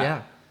clip,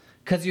 yeah.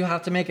 Because you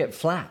have to make it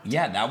flat.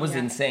 Yeah, that was Yeah.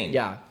 insane.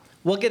 Yeah.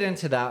 We'll get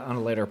into that on a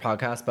later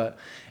podcast, but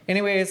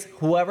anyways,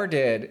 whoever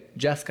did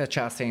Jessica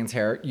Chastain's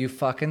hair, you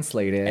fucking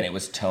slayed it. And it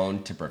was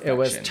toned to perfection. It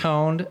was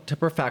toned to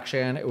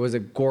perfection. It was a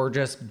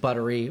gorgeous,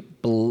 buttery,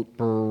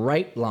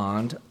 bright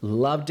blonde.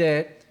 Loved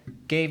it.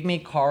 Gave me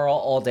Carl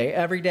all day,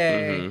 every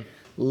day.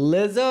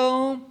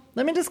 Lizzo.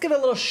 Let me just give a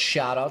little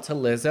shout out to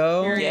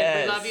Lizzo. Period.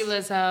 Yes. We love you,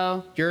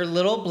 Lizzo. Your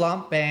little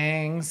blunt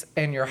bangs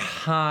and your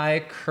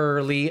high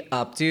curly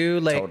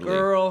updo. Like, Totally.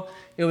 girl,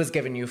 it was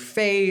giving you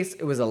face.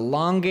 It was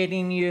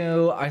elongating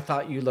you. I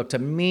thought you looked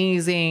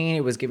amazing.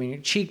 It was giving you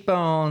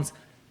cheekbones.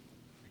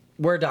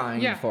 We're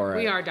dying Yeah, for it.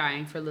 we are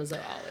dying for Lizzo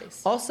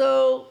always.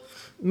 Also,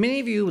 many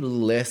of you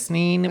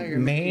listening you're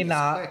may making this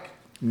not quick.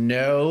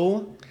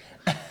 know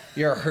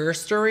your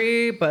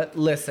history, but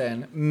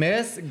listen,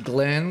 Miss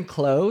Glenn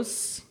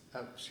Close.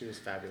 Oh, she was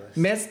fabulous.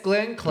 Miss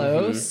Glenn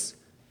Close,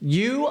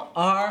 you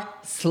are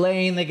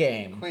slaying the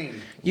game.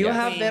 Queen. You Yes.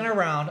 have been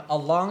around a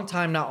long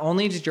time. Not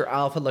only did your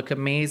outfit look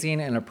amazing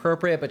and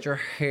appropriate, but your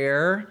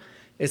hair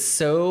is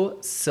so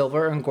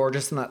silver and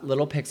gorgeous in that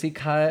little pixie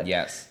cut.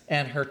 Yes.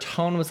 And her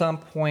tone was on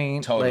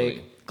point. Totally.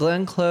 Like,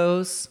 Glenn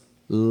Close,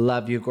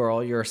 love you,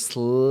 girl. You're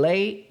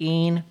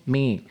slaying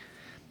me.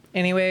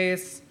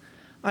 Anyways,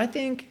 I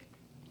think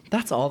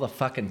that's all the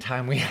fucking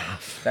time we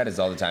have. That is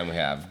all the time we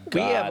have.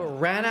 We have God.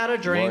 ran out of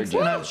drinks,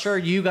 Lord, and I'm yes. sure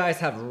you guys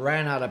have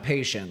ran out of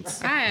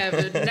patience. I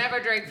have never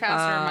drank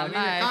faster in my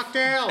I need a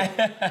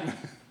life. cocktail.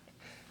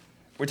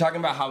 we're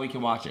talking about how we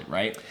can watch it,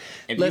 right?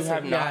 If Listen, you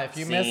have not if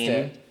you seen missed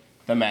it.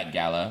 the Met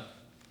Gala,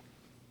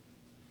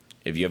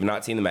 if you have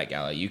not seen the Met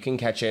Gala, you can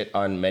catch it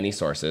on many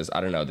sources. I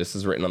don't know. This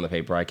is written on the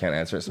paper. I can't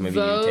answer it, so maybe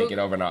Vogue, you take it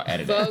over and I'll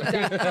edit it.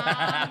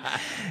 Vogue.com.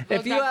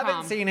 If you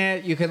haven't seen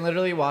it, you can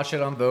literally watch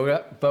it on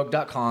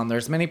Vogue.com.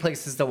 There's many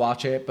places to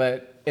watch it,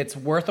 but it's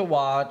worth a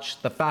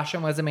watch. The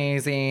fashion was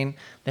amazing.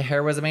 The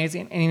hair was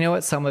amazing. And you know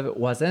what? Some of it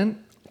wasn't.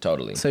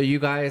 Totally. So you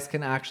guys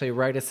can actually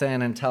write us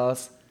in and tell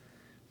us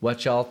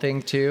what y'all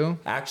think too.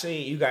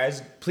 Actually, you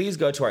guys, please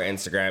go to our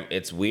Instagram.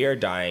 It's We Are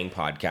Dying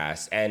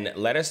Podcast, and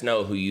let us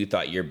know who you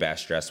thought your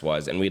best dress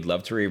was. And we'd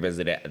love to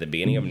revisit it at the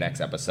beginning of next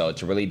episode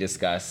to really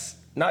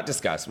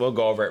we'll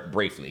go over it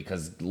briefly,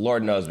 because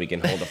Lord knows we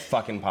can hold a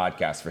fucking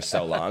podcast for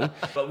so long.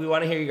 But we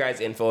want to hear you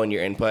guys' info and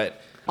your input.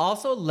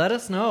 Also, let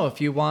us know if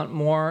you want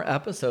more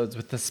episodes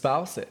with the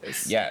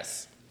spouses.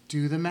 Yes.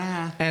 Do the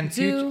math. And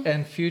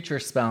future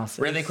spouses.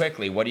 Really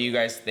quickly, what do you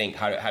guys think?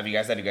 Have you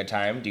guys had a good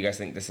time? Do you guys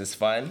think this is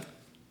fun?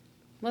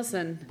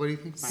 Listen, What do you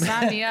think?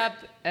 sign me up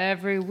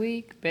every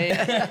week, babe.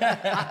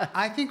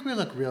 I think we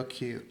look real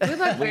cute. We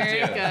look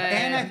very do. good.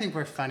 And I think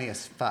we're funny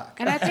as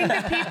fuck. And I think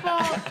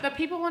the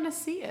people want to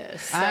see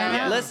us. So. I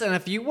know. Listen,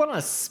 if you want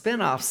a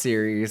spin-off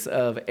series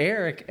of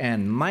Erik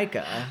and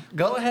Mycah,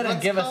 go ahead and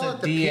Let's give call us it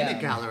a the DM.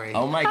 Peanut Gallery.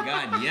 Oh my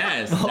God,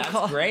 yes.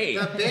 That's great.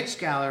 The bitch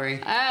gallery.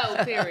 Oh,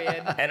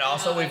 period. And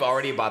also, we've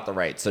already bought the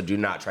rights, so do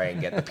not try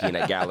and get the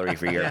peanut gallery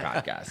for your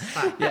podcast.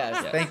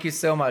 Yes, thank you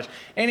so much.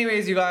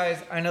 Anyways, you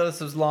guys, I know this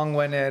was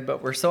long-winded,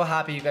 but we're so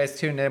happy you guys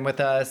tuned in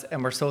with us,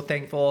 and we're so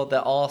thankful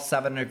that all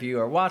 7 of you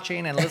are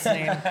watching and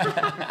listening.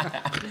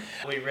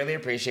 We really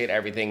appreciate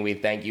everything. We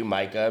thank you,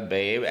 Mycah,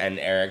 babe, and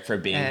Erik for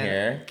being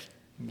here.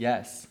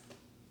 Yes.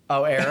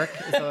 Oh, Erik?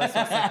 Is that what I was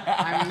supposed to say?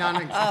 I'm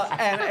non-existent. Oh,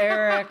 and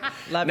Erik,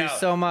 love you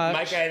so much.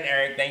 Mycah and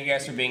Erik, thank you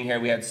guys for being here.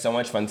 We had so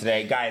much fun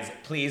today. Guys,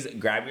 please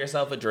grab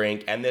yourself a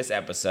drink, end this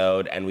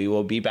episode, and we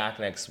will be back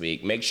next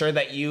week. Make sure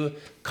that you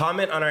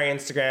comment on our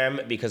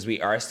Instagram, because we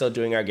are still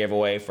doing our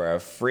giveaway for a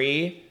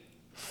free,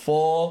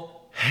 full...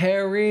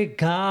 Harry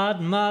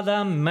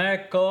Godmother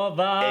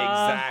Makeover.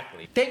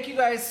 Exactly. Thank you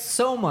guys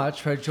so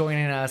much for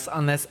joining us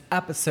on this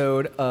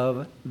episode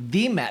of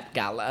the Met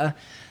Gala.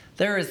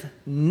 There is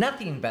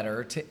nothing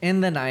better to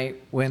end the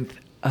night with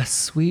a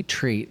sweet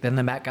treat than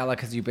the Met Gala,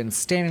 because you've been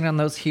standing on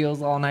those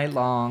heels all night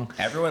long.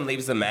 Everyone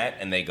leaves the Met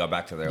and they go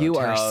back to their You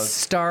hotels. are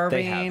starving.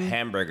 They have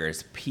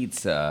hamburgers,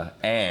 pizza,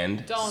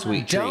 and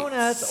sweet treats.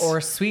 Donuts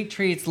or sweet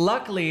treats.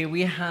 Luckily,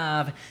 we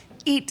have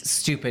Eat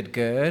Stupid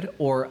Good,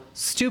 or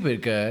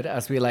Stupid Good,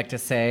 as we like to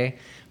say.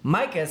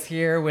 Mycah's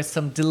here with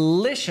some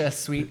delicious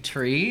sweet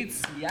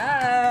treats.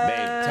 Yes.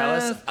 Babe, tell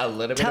us a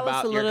little bit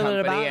about your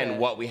company and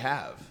what we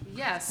have.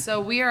 Yes, so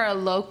we are a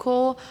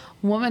local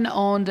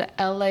woman-owned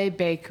LA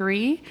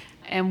bakery,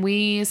 and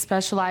we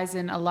specialize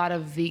in a lot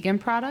of vegan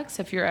products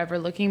if you're ever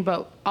looking,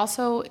 but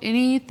also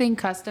anything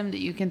custom that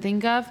you can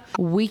think of,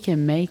 we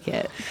can make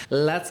it.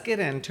 Let's get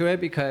into it,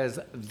 because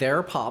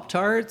their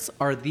Pop-Tarts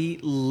are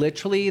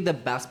literally the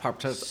best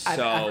Pop-Tarts I've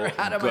ever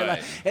had in my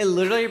life. It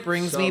literally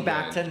brings me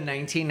back to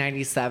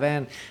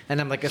 1997,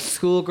 and I'm like a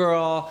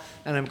schoolgirl,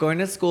 and I'm going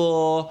to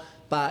school.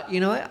 But you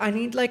know what? I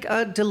need like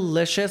a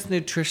delicious,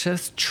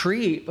 nutritious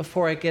treat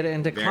before I get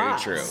into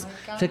class. Very true.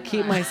 To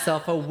keep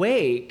myself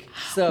awake.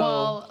 So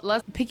Well,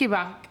 let's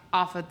piggyback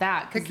off of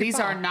that, because these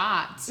are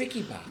not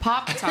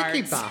Pop-Tarts. I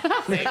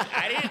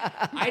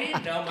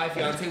didn't know my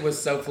fiance was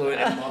so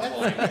fluent in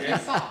multiple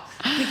languages.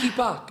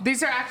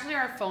 These are actually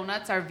our faux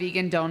nuts, our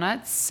vegan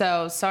donuts.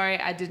 So sorry,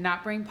 I did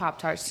not bring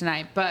Pop-Tarts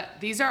tonight, but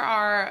these are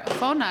our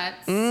faux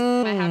nuts.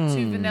 I have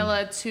 2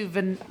 vanilla,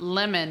 2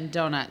 lemon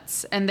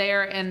donuts, and they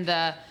are in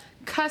the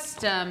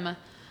custom,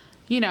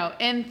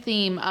 in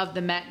theme of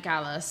the Met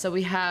Gala. So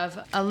we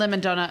have a lemon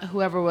donut,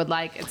 whoever would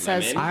like. It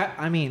says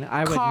I would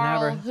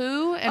Carl never.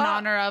 who in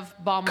honor of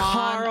Balmain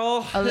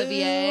Carl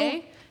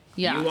Olivier.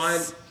 Yes. You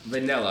want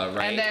vanilla,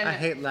 right? And then I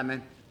hate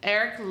lemon.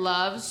 Erik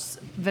loves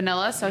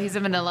vanilla, so he's a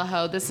vanilla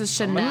hoe. This is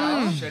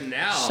Chanel.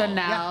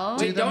 Chanel.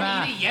 Wait, don't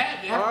eat it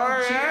yet.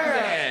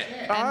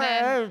 And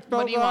then,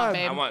 what do you want,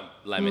 babe? I want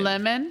lemon.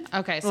 Lemon?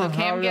 Okay, so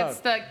Cam gets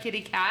the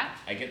kitty cat.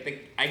 I get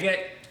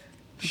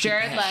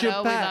Jared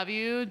Leto, we Choupette. love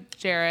you,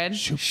 Jared.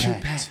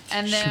 Choupette.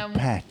 And then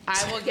Choupette.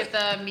 I will get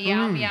the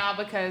meow meow,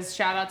 because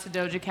shout out to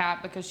Doja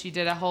Cat, because she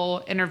did a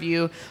whole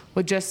interview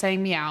with just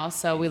saying meow.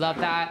 So we love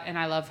that, and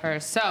I love her.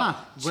 So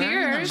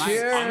cheers. On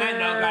that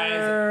note,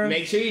 guys,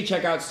 make sure you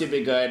check out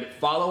Stupid Good.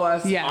 Follow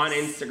us Yes. on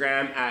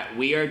Instagram at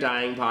We Are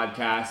Dying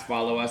Podcast.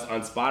 Follow us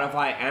on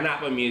Spotify and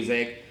Apple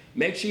Music.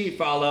 Make sure you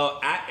follow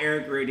at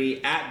Erik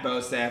Rudy, at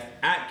Bosef,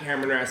 at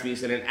Cameron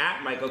Rasmussen, and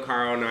at Michael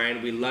Carr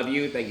 09. We love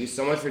you. Thank you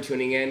so much for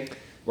tuning in.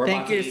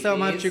 Thank you so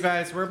much, you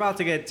guys. We're about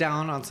to get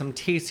down on some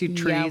tasty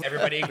treats.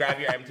 Everybody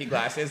grab your empty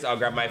glasses. I'll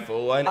grab my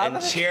full one.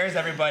 And cheers,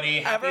 everybody.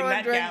 Happy Everyone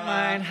Met drink Gala.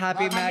 mine.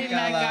 Happy Met Happy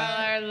Met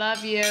Gala. Gala.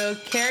 Love you.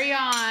 Carry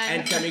on.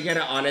 And can we get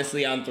it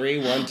honestly on 3?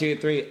 1, 2,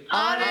 3.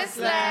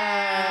 Honestly.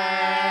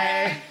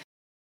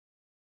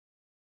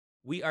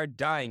 We are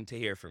dying to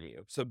hear from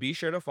you, so be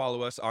sure to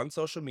follow us on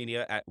social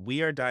media at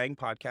We Are Dying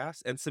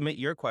Podcast and submit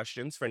your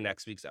questions for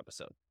next week's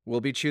episode.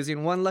 We'll be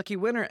choosing one lucky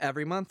winner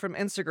every month from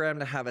Instagram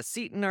to have a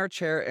seat in our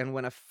chair and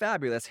win a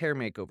fabulous hair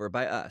makeover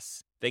by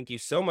us. Thank you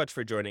so much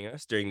for joining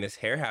us during this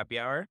Hair Happy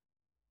Hour.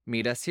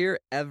 Meet us here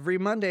every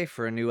Monday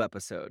for a new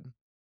episode.